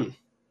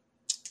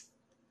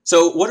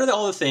what are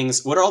all the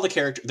things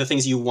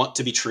you want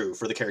to be true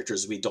for the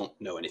characters we don't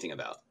know anything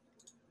about?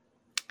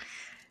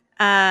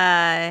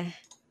 Well,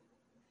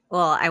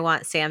 I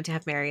want Sam to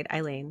have married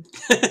Eileen.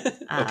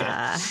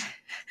 Okay.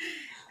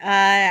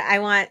 I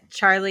want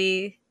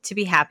Charlie to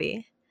be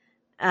happy.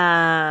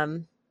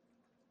 Whether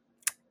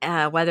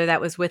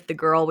that was with the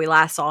girl we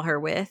last saw her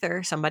with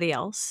or somebody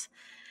else.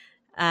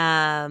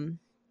 Let's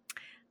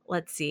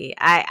see.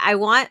 I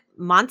want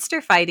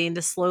monster fighting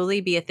to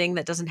slowly be a thing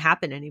that doesn't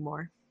happen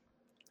anymore.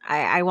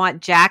 I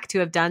want Jack to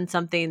have done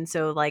something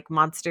so like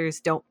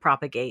monsters don't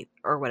propagate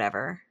or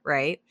whatever,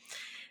 right?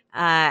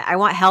 I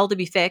want hell to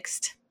be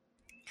fixed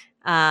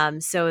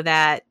so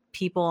that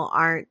people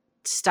aren't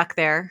stuck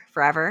there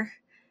forever.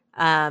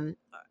 And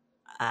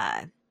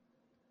I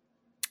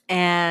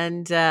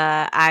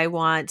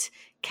want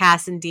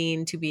Cass and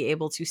Dean to be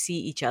able to see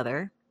each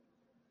other.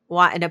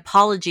 Want an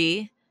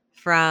apology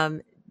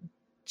from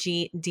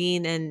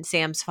Dean and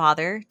Sam's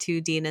father to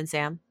Dean and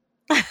Sam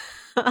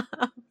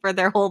for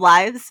their whole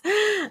lives.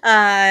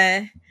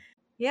 Yeah,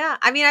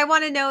 I mean, I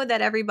want to know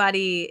that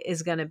everybody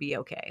is going to be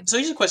okay. So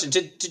here's a question.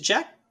 Did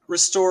Jack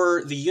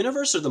restore the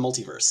universe or the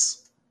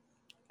multiverse?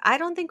 I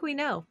don't think we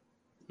know.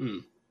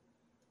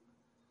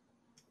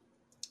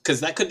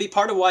 Because that could be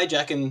part of why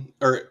Jack and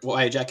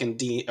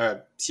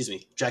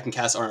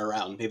Cass aren't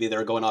around. Maybe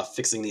they're going off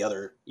fixing the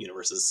other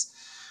universes.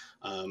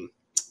 I'm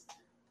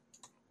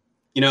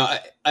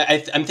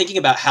thinking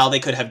about how they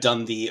could have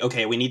done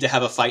we need to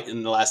have a fight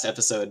in the last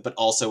episode, but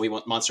also we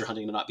want monster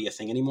hunting to not be a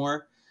thing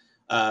anymore.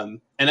 And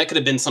that could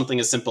have been something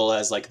as simple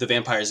as like the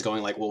vampires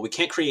going like, well, we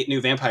can't create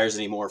new vampires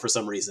anymore for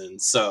some reason.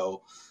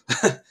 So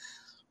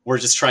we're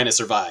just trying to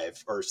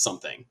survive or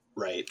something.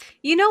 Right.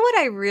 You know what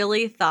I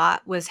really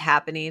thought was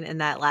happening in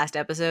that last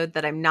episode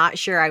that I'm not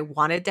sure I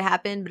wanted to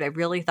happen, but I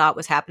really thought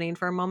was happening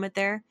for a moment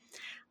there?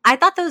 I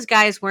thought those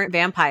guys weren't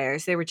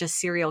vampires. They were just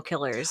serial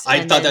killers.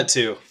 I thought that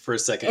too for a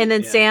second. And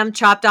then Sam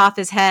chopped off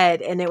his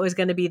head and they were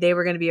going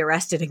to be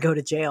arrested and go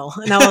to jail.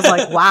 And I was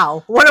like,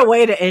 wow, what a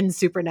way to end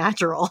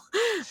Supernatural.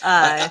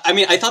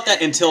 I thought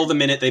that until the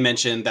minute they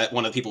mentioned that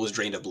one of the people was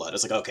drained of blood. I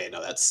was like, okay, no,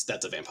 that's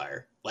a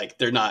vampire. Like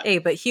they're not. Hey,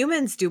 but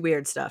humans do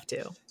weird stuff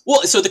too.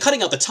 Well, so the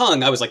cutting out the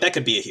tongue, I was like, that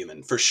could be a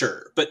human for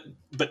sure. But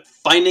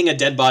finding a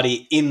dead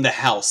body in the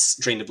house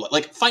drained of blood,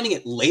 like finding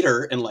it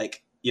later and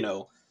like,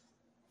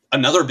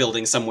 another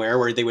building somewhere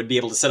where they would be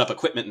able to set up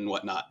equipment and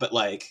whatnot. But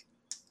like,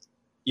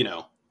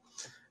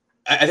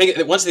 I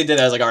think once they did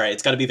that, I was like, all right,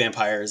 it's got to be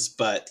vampires.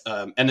 But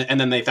and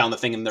then they found the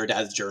thing in their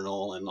dad's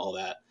journal and all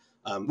that,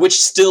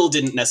 which still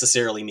didn't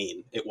necessarily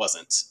mean it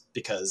wasn't,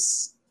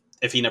 because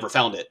if he never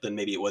found it, then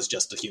maybe it was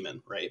just a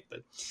human, right?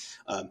 But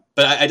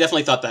I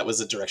definitely thought that was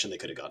a direction they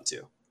could have gone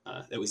to.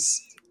 It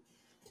was.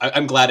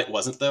 I'm glad it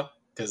wasn't though,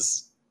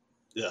 because.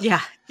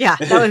 Yeah, that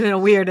would have been a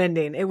weird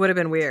ending. It would have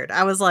been weird.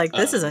 I was like,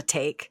 this is a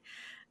take.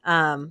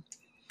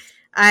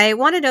 I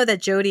want to know that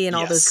Jody and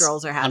all those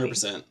girls are happy.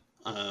 100%.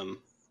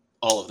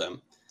 All of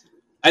them.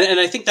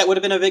 And I think that would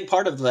have been a big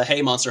part of the,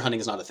 hey, monster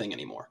hunting is not a thing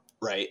anymore,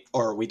 right?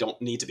 Or we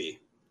don't need to be.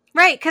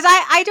 Right, because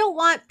I don't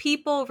want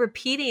people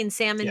repeating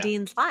Sam and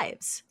Dean's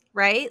lives,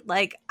 right?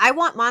 Like, I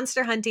want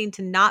monster hunting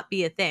to not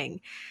be a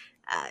thing.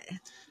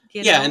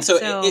 And so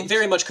it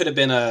very much could have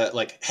been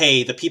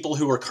hey, the people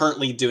who are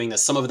currently doing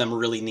this, some of them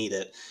really need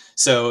it.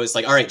 So it's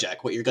like, all right,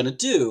 Jack, what you're going to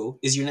do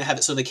is you're going to have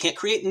it so they can't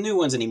create new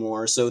ones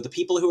anymore. So the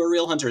people who are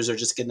real hunters are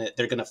just going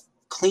to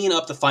clean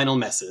up the final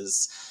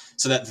messes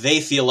so that they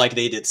feel like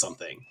they did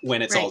something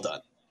when it's all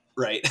done.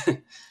 Right.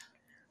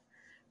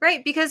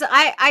 Right. Because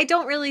I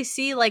don't really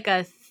see like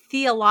a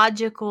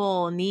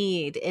theological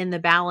need in the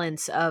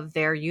balance of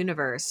their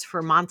universe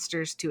for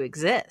monsters to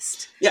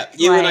exist. Yeah.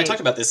 You and I talked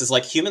about this. Is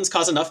like humans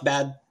cause enough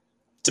bad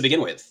to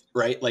begin with.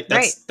 Right. Like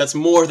that's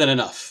more than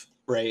enough.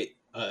 Right.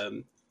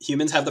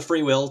 humans have the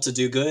free will to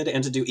do good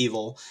and to do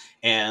evil.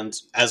 And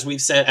as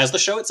we've said, as the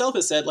show itself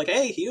has said, like,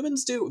 hey,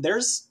 humans do.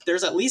 There's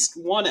at least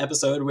one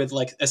episode with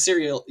like a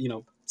serial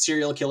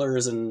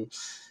killers and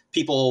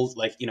people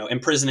like,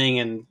 imprisoning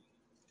and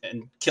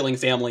killing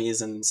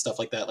families and stuff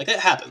like that. Like, it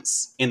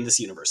happens in this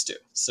universe too.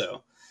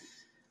 So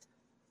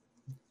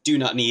do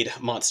not need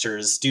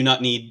monsters. Do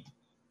not need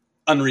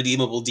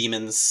unredeemable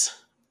demons.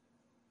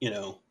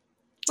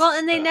 Well,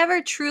 and they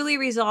never truly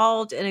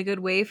resolved in a good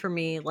way for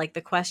me, like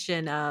the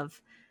question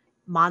of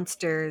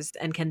monsters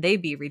and can they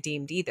be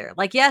redeemed either.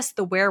 Like, yes,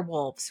 the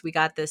werewolves, we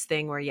got this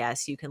thing where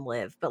yes, you can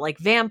live, but like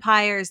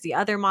vampires, the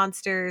other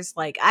monsters,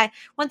 like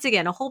once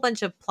again, a whole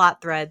bunch of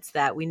plot threads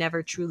that we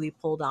never truly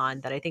pulled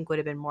on that I think would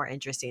have been more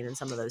interesting in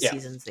some of those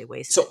seasons they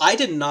wasted. So I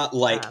did not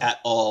like at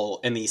all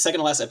in the second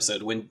to last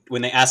episode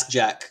when they ask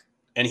Jack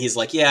and he's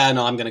like, yeah,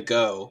 no, I'm going to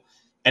go.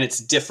 And it's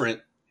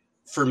different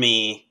for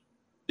me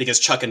because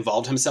Chuck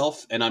involved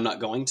himself and I'm not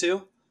going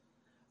to.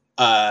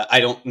 I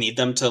don't need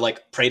them to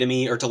like pray to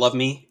me or to love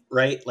me,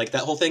 right? Like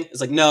that whole thing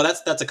is like, no,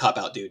 that's a cop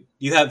out, dude.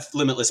 You have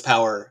limitless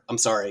power. I'm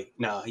sorry.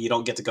 No, you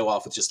don't get to go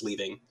off with just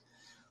leaving.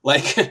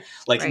 Like,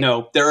 right.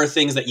 No, there are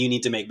things that you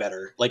need to make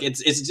better. Like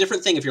it's a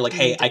different thing if you're like,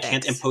 hey, I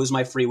can't impose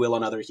my free will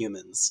on other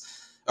humans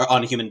or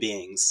on human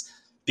beings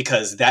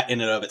because that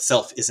in and of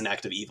itself is an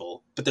act of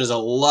evil. But there's a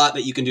lot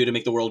that you can do to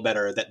make the world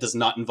better that does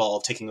not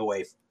involve taking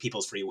away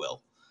people's free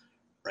will.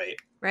 Right.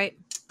 Right.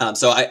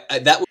 So I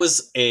that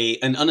was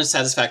an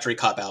unsatisfactory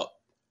cop out.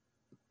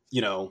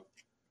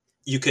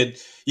 You could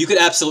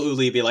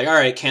absolutely be like, all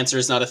right, cancer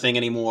is not a thing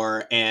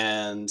anymore.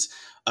 And,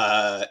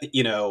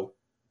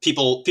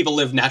 people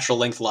live natural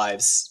length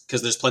lives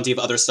because there's plenty of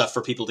other stuff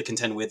for people to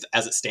contend with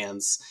as it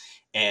stands.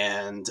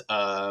 And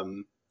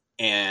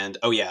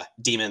oh yeah,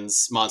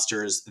 demons,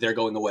 monsters, they're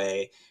going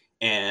away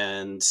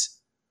and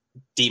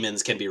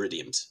demons can be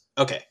redeemed.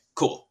 Okay,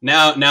 cool.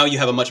 Now you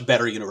have a much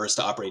better universe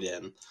to operate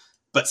in,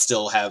 but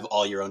still have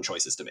all your own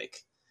choices to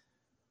make.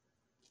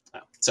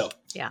 So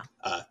yeah,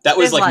 that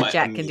was there's like a lot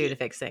Jack can do to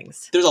fix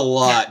things. There's a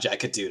lot Jack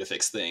could do to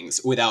fix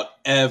things without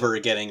ever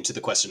getting to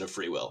the question of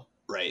free will,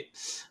 right?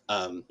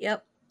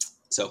 Yep.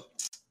 So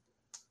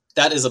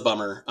that is a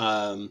bummer.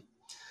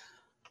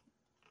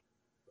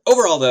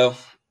 Overall, though,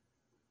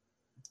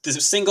 the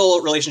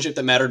single relationship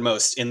that mattered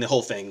most in the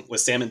whole thing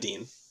was Sam and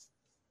Dean,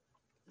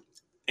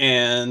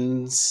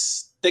 and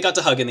they got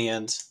to hug in the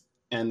end,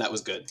 and that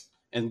was good.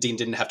 And Dean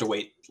didn't have to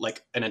wait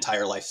like an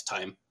entire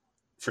lifetime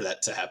for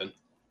that to happen.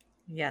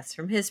 Yes,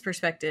 from his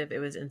perspective, it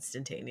was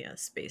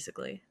instantaneous,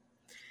 basically.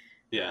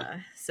 Yeah.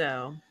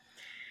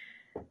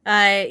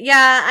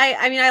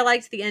 I mean, I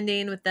liked the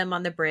ending with them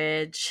on the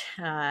bridge,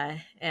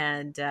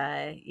 and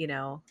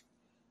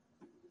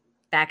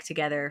back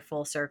together,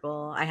 full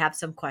circle. I have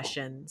some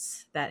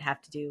questions that have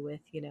to do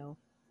with,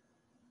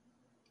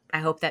 I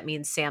hope that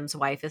means Sam's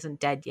wife isn't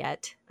dead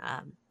yet.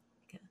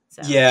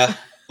 Yeah.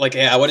 Like,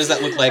 yeah, what does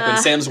that look like when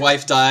Sam's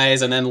wife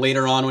dies, and then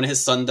later on when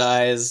his son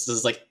dies?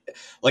 Does like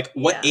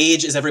what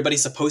age is everybody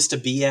supposed to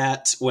be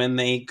at when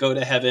they go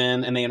to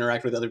heaven and they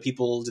interact with other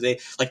people? Do they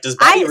does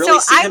Bobby really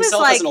see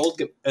himself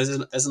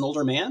as an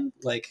older man?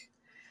 Like,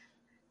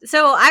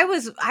 so I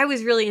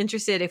was really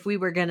interested if we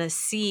were gonna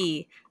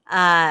see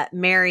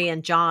Mary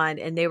and John,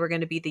 and they were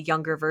going to be the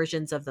younger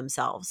versions of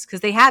themselves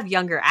because they have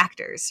younger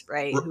actors,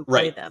 right? Who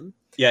play them.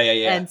 Yeah.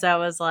 And so I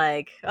was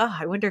like, oh,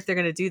 I wonder if they're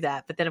going to do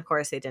that. But then, of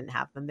course, they didn't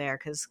have them there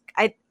because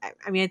I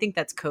think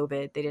that's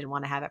COVID. They didn't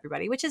want to have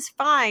everybody, which is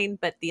fine.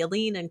 But the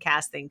Aline and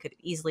casting could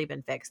easily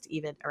been fixed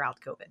even around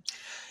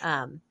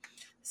COVID.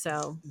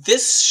 So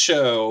this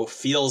show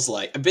feels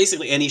like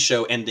basically any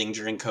show ending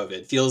during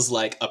COVID feels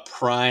like a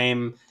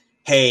prime,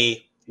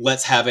 hey,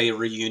 let's have a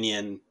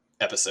reunion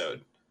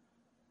episode.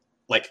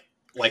 Like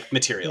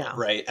material,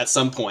 right? At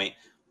some point,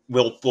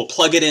 we'll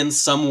plug it in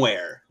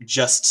somewhere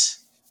just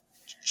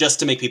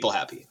to make people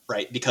happy,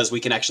 right? Because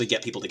we can actually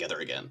get people together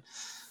again.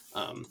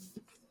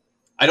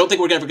 I don't think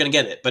we're ever going to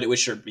get it, but it would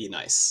sure be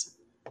nice.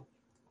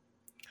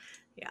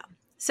 Yeah.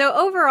 So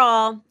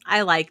overall,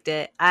 I liked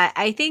it.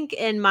 I think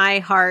in my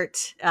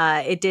heart,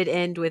 it did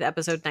end with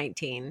episode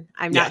 19.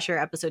 I'm not sure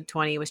episode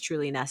 20 was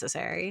truly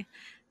necessary.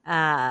 So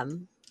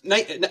you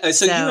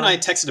and I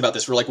texted about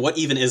this. We're like, what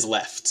even is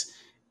left?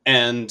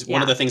 And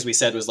one of the things we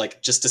said was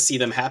like, just to see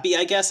them happy,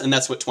 I guess. And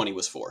that's what 20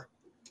 was for.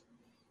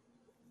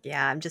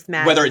 Yeah, I'm just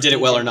mad. Whether it did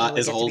it well or not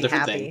is a whole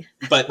different thing.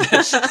 But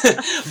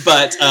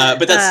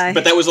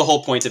that was the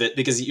whole point of it,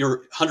 because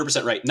you're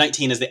 100% right.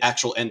 19 is the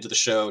actual end to the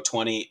show.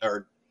 20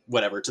 or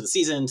whatever to the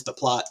season, to the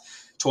plot.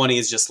 20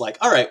 is just like,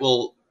 all right,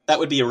 well, that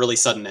would be a really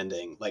sudden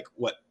ending. Like,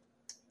 what?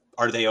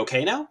 Are they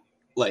okay now?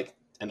 Like,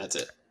 and that's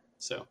it.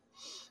 So.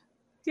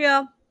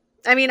 Yeah.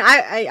 I mean,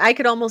 I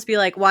could almost be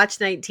like,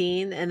 watch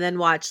 19 and then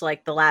watch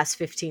like the last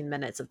 15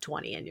 minutes of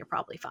 20 and you're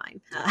probably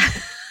fine.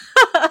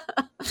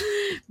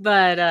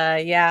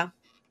 But yeah.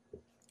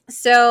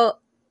 So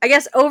I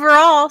guess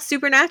overall,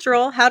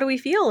 Supernatural, how do we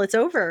feel? It's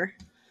over.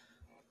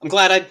 I'm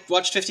glad I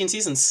watched 15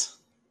 seasons.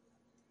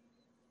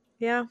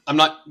 Yeah. I'm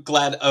not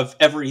glad of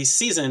every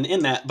season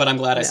in that, but I'm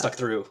glad I stuck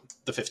through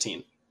the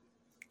 15.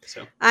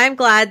 So I'm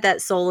glad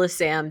that Soulless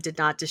Sam did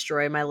not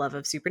destroy my love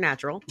of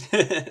Supernatural,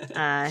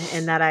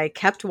 and that I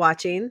kept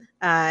watching.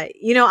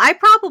 I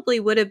probably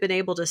would have been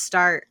able to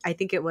start, I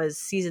think it was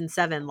season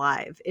 7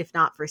 live, if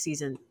not for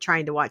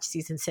trying to watch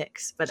season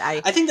 6. But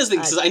I think that's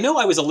because I know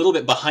I was a little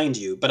bit behind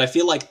you, but I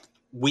feel like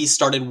we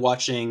started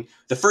watching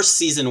the first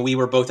season. We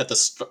were both at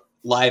the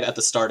live at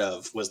the start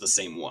of was the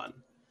same one.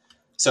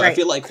 So Right. I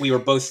feel like we were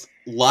both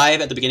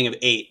live at the beginning of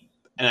 8,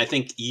 and I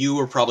think you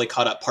were probably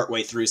caught up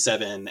partway through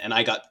 7, and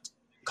I got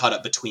caught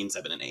up between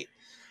 7 and 8.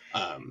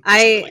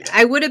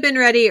 I would have been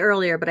ready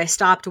earlier, but I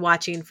stopped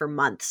watching for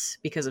months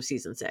because of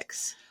season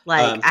 6.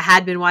 Like, I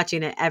had been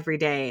watching it every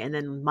day, and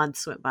then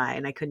months went by,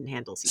 and I couldn't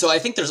handle season. So I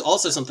think there's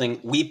also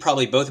something we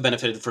probably both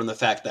benefited from the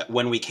fact that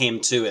when we came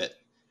to it,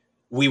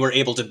 we were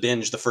able to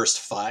binge the first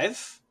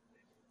 5,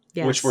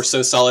 yes, which were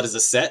so solid as a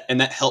set,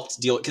 and that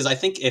helped deal. Because I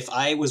think if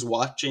I was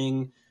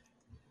watching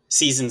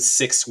season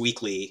 6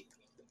 weekly,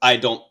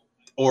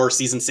 or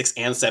season 6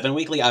 and 7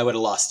 weekly, I would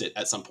have lost it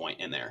at some point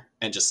in there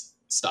and just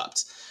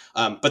stopped.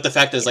 But the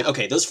fact is, like,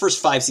 okay, those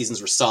first 5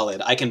 seasons were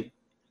solid. I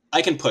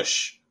can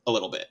push a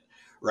little bit,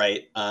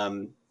 right?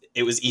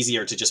 It was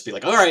easier to just be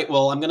like, all right,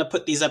 well, I'm going to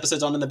put these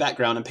episodes on in the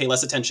background and pay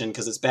less attention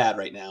because it's bad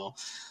right now.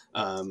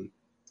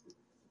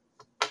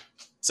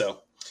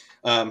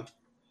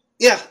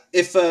 Yeah,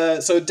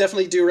 so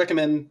definitely do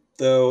recommend,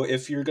 though,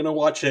 if you're going to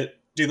watch it,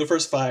 do the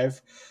first 5.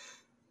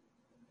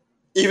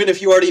 Even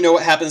if you already know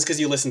what happens because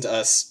you listen to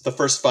us, the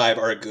first 5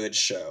 are a good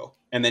show.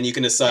 And then you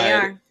can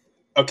decide,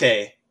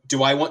 okay,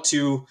 do I want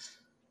to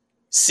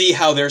see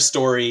how their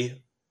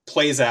story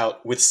plays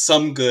out with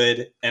some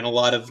good and a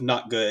lot of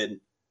not good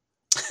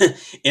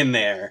in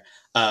there?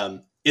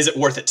 Is it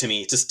worth it to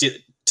me to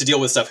deal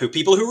with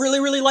people who really,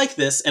 really like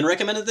this and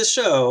recommended this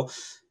show,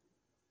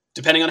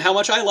 depending on how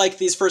much I like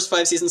these first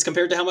 5 seasons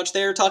compared to how much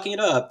they're talking it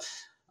up?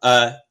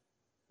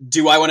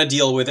 Do I want to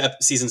deal with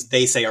seasons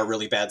they say are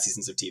really bad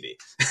seasons of TV?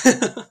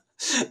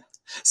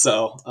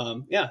 So,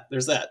 yeah,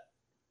 there's that.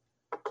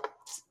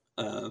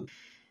 I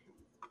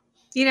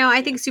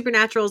think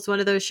Supernatural is one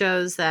of those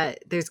shows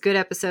that there's good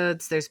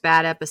episodes, there's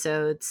bad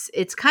episodes.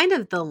 It's kind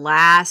of the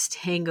last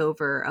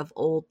hangover of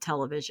old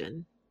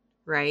television,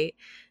 right?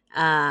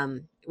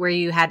 Where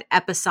you had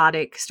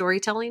episodic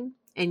storytelling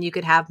and you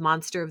could have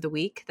Monster of the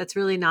Week. That's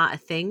really not a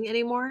thing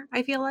anymore,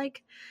 I feel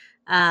like.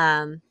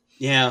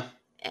 Yeah.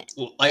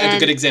 A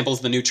good example is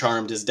the new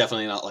Charmed is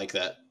definitely not like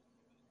that.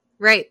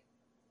 Right.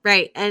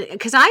 And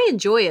because I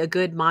enjoy a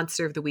good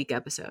Monster of the Week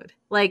episode.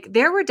 Like,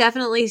 there were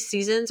definitely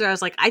seasons where I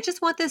was like, I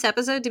just want this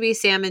episode to be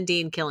Sam and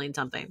Dean killing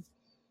something.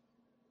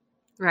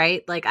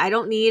 Right? Like, I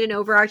don't need an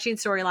overarching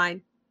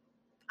storyline.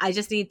 I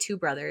just need 2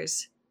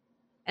 brothers.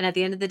 And at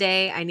the end of the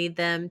day, I need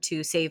them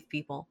to save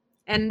people.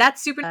 And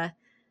that's super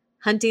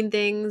hunting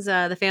things,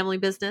 the family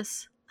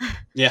business.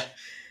 Yeah.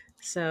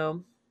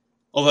 So...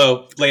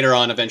 Although later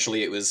on,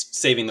 eventually, it was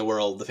saving the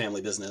world, the family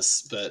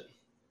business. But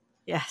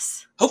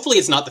yes, hopefully,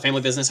 it's not the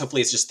family business.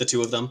 Hopefully, it's just the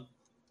 2 of them,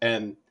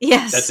 and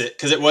yes, that's it.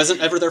 Because it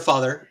wasn't ever their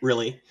father,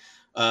 really,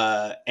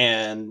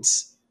 and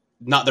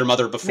not their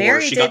mother before.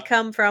 Mary did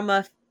come from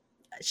a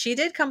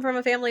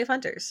family of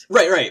hunters.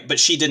 Right. But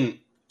she didn't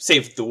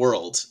save the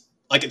world.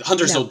 Like,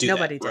 hunters don't do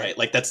that, did. right?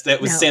 Like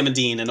that was Sam and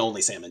Dean, and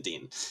only Sam and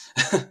Dean.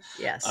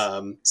 Yes.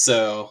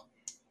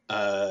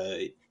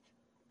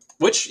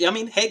 Which, I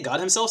mean, hey, God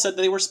himself said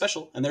that they were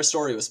special, and their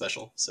story was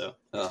special. So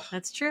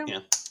that's true. Yeah,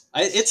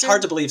 it's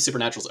hard to believe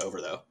Supernatural's over,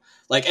 though.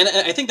 Like, and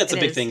I think that's a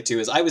big thing too.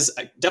 Is I was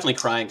definitely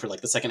crying for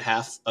like the second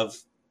half of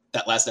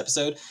that last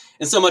episode,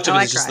 and so much of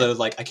it is just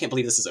like, I can't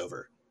believe this is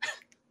over.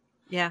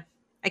 Yeah,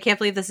 I can't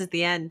believe this is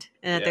the end,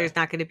 and that there's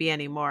not going to be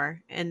any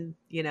more. And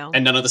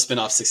and none of the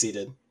spinoffs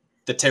succeeded,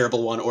 the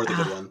terrible one or the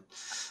good one.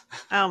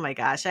 Oh my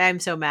gosh,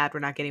 I'm so mad we're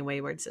not getting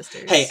Wayward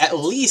Sisters. Hey, at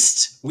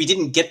least we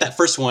didn't get that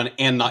first one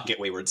and not get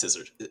Wayward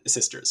Sisters,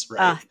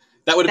 right?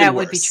 That would have been worse. That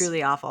would be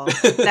truly awful.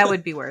 That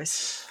would be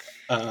worse.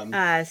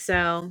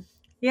 So,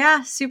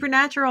 yeah,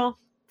 Supernatural.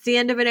 It's the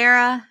end of an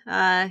era.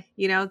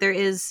 There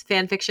is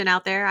fan fiction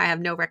out there. I have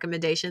no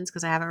recommendations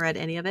because I haven't read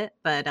any of it.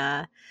 But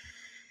I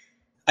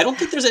don't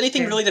think there's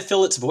anything really to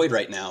fill its void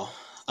right now.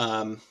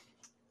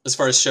 As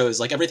far as shows,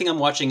 like everything I'm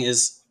watching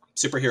is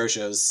superhero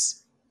shows.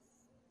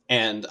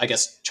 And I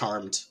guess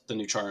Charmed, the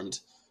new Charmed,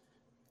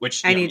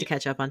 which I need to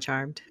catch up on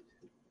Charmed.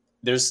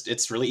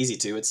 It's really easy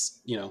to. It's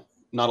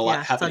not a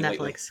lot happening on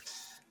Netflix.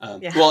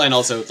 Lately. Well, and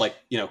also like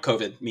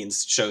COVID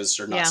means shows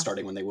are not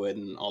starting when they would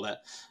and all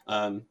that.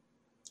 Other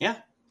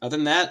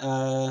than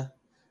that,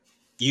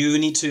 you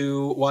need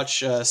to watch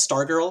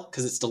Stargirl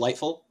because it's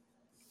delightful.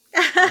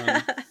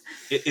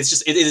 It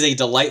is a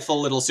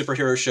delightful little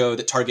superhero show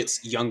that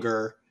targets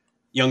younger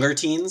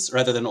teens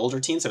rather than older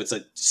teens, so it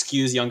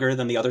skews younger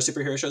than the other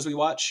superhero shows we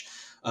watch.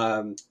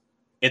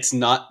 It's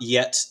not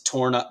yet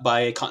torn up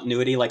by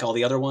continuity like all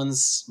the other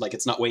ones. Like,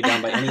 it's not weighed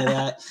down by any of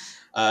that.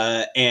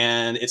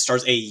 And it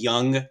stars a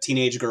young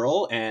teenage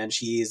girl, and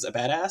she's a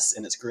badass,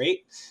 and it's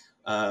great.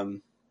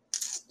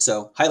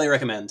 So highly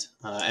recommend.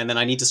 And then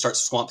I need to start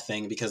Swamp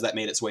Thing because that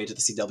made its way to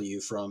the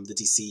CW from the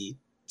DC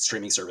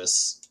streaming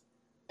service,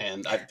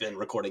 and I've been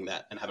recording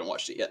that and haven't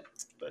watched it yet.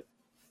 But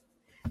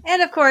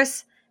And of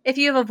course, if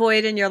you have a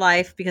void in your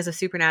life because of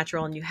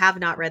Supernatural and you have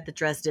not read the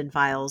Dresden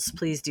Files,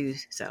 please do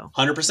so.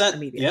 100%.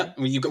 Immediately. Yeah,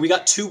 we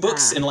got 2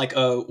 books in like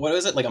a what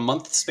was it, like a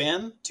month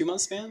span, 2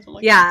 month span, something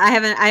like Yeah,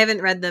 that? I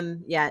haven't read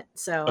them yet,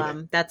 so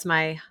Okay. That's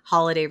my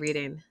holiday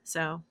reading.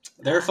 So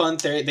They're fun.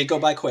 They go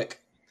by quick.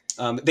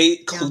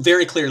 They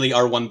very clearly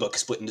are one book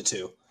split into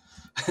 2.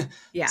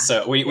 Yeah.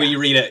 So when you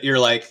read it, you're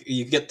like,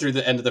 you get through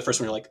the end of the first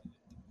one, you're like,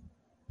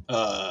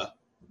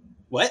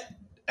 what?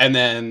 And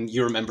then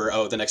you remember,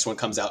 oh, the next one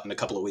comes out in a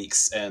couple of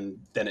weeks, and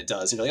then it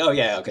does. And you're like, oh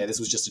yeah, okay, this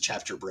was just a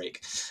chapter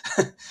break.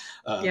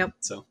 Yep.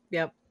 So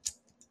yep.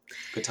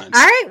 good times.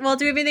 All right. Well,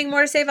 do we have anything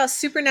more to say about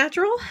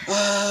Supernatural?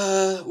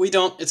 We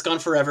don't. It's gone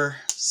forever.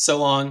 So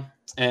long.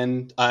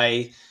 And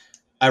I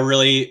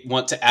really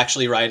want to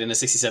actually ride in a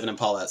 67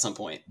 Impala at some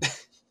point.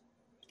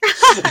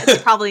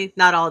 It's probably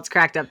not all it's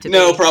cracked up to be.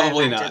 No,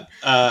 probably not.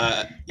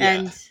 Yeah.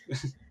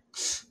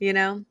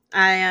 And,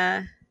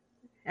 I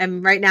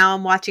am right now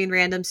I'm watching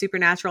random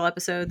Supernatural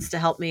episodes to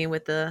help me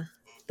with the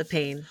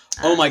pain.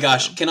 Oh my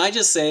gosh. So. Can I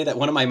just say that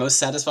one of my most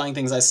satisfying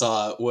things I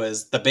saw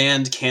was the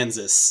band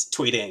Kansas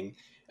tweeting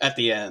at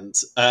the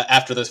end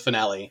after the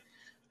finale.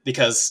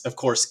 Because, of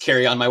course,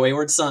 Carry On My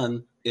Wayward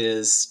Son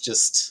is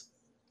just,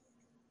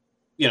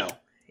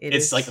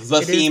 it's like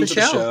the theme to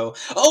the show.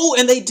 Oh,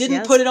 and they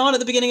didn't put it on at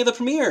the beginning of the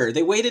premiere.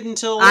 They waited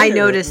until later. I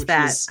noticed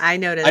that. I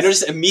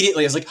noticed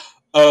immediately. I was like,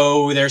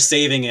 oh, they're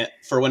saving it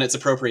for when it's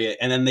appropriate.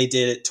 And then they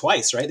did it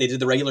twice, right? They did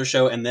the regular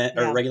show and then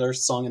or regular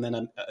song and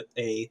then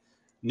a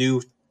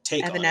new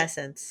take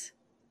Evanescence.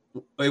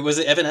 On it. Wait, was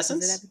it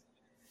Evanescence?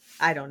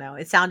 I don't know.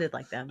 It sounded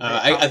like them.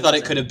 I thought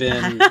it could have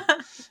been.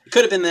 It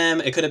could have been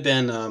them. It could have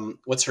been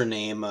what's her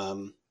name?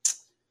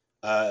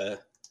 I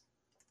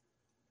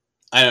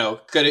don't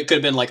know. It could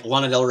have been like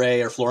Lana Del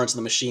Rey or Florence and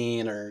the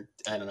Machine, or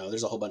I don't know.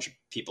 There's a whole bunch of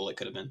people it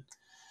could have been.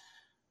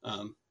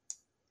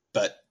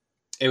 But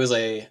it was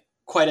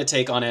quite a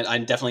take on it.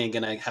 I'm definitely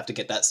gonna have to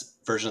get that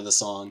version of the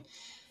song.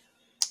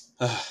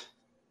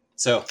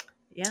 So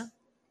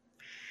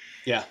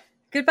yeah.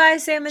 Goodbye,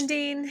 Sam and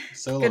Dean.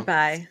 So long.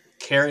 Goodbye.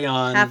 Carry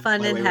on. Have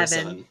fun in heaven.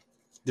 Son.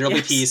 There'll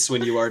be peace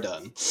when you are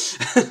done.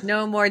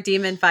 No more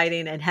demon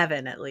fighting in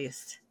heaven, at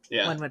least.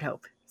 Yeah. One would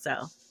hope.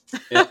 So.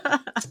 Yeah.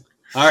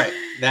 All right.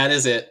 That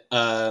is it.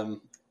 All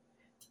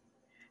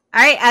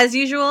right. As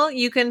usual,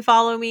 you can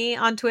follow me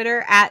on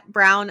Twitter at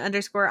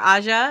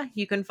Brown_Aja.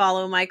 You can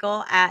follow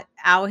Michael at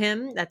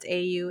Auhim. That's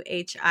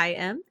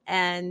AUHIM.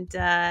 And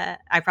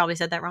I probably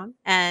said that wrong.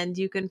 And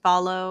you can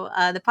follow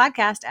the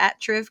podcast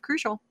at Triv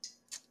Crucial.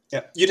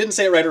 Yeah, you didn't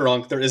say it right or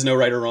wrong. There is no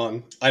right or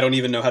wrong. I don't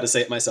even know how to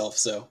say it myself,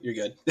 so you're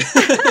good.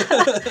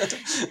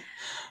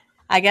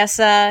 I guess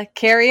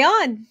carry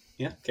on.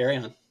 Yeah, carry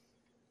on.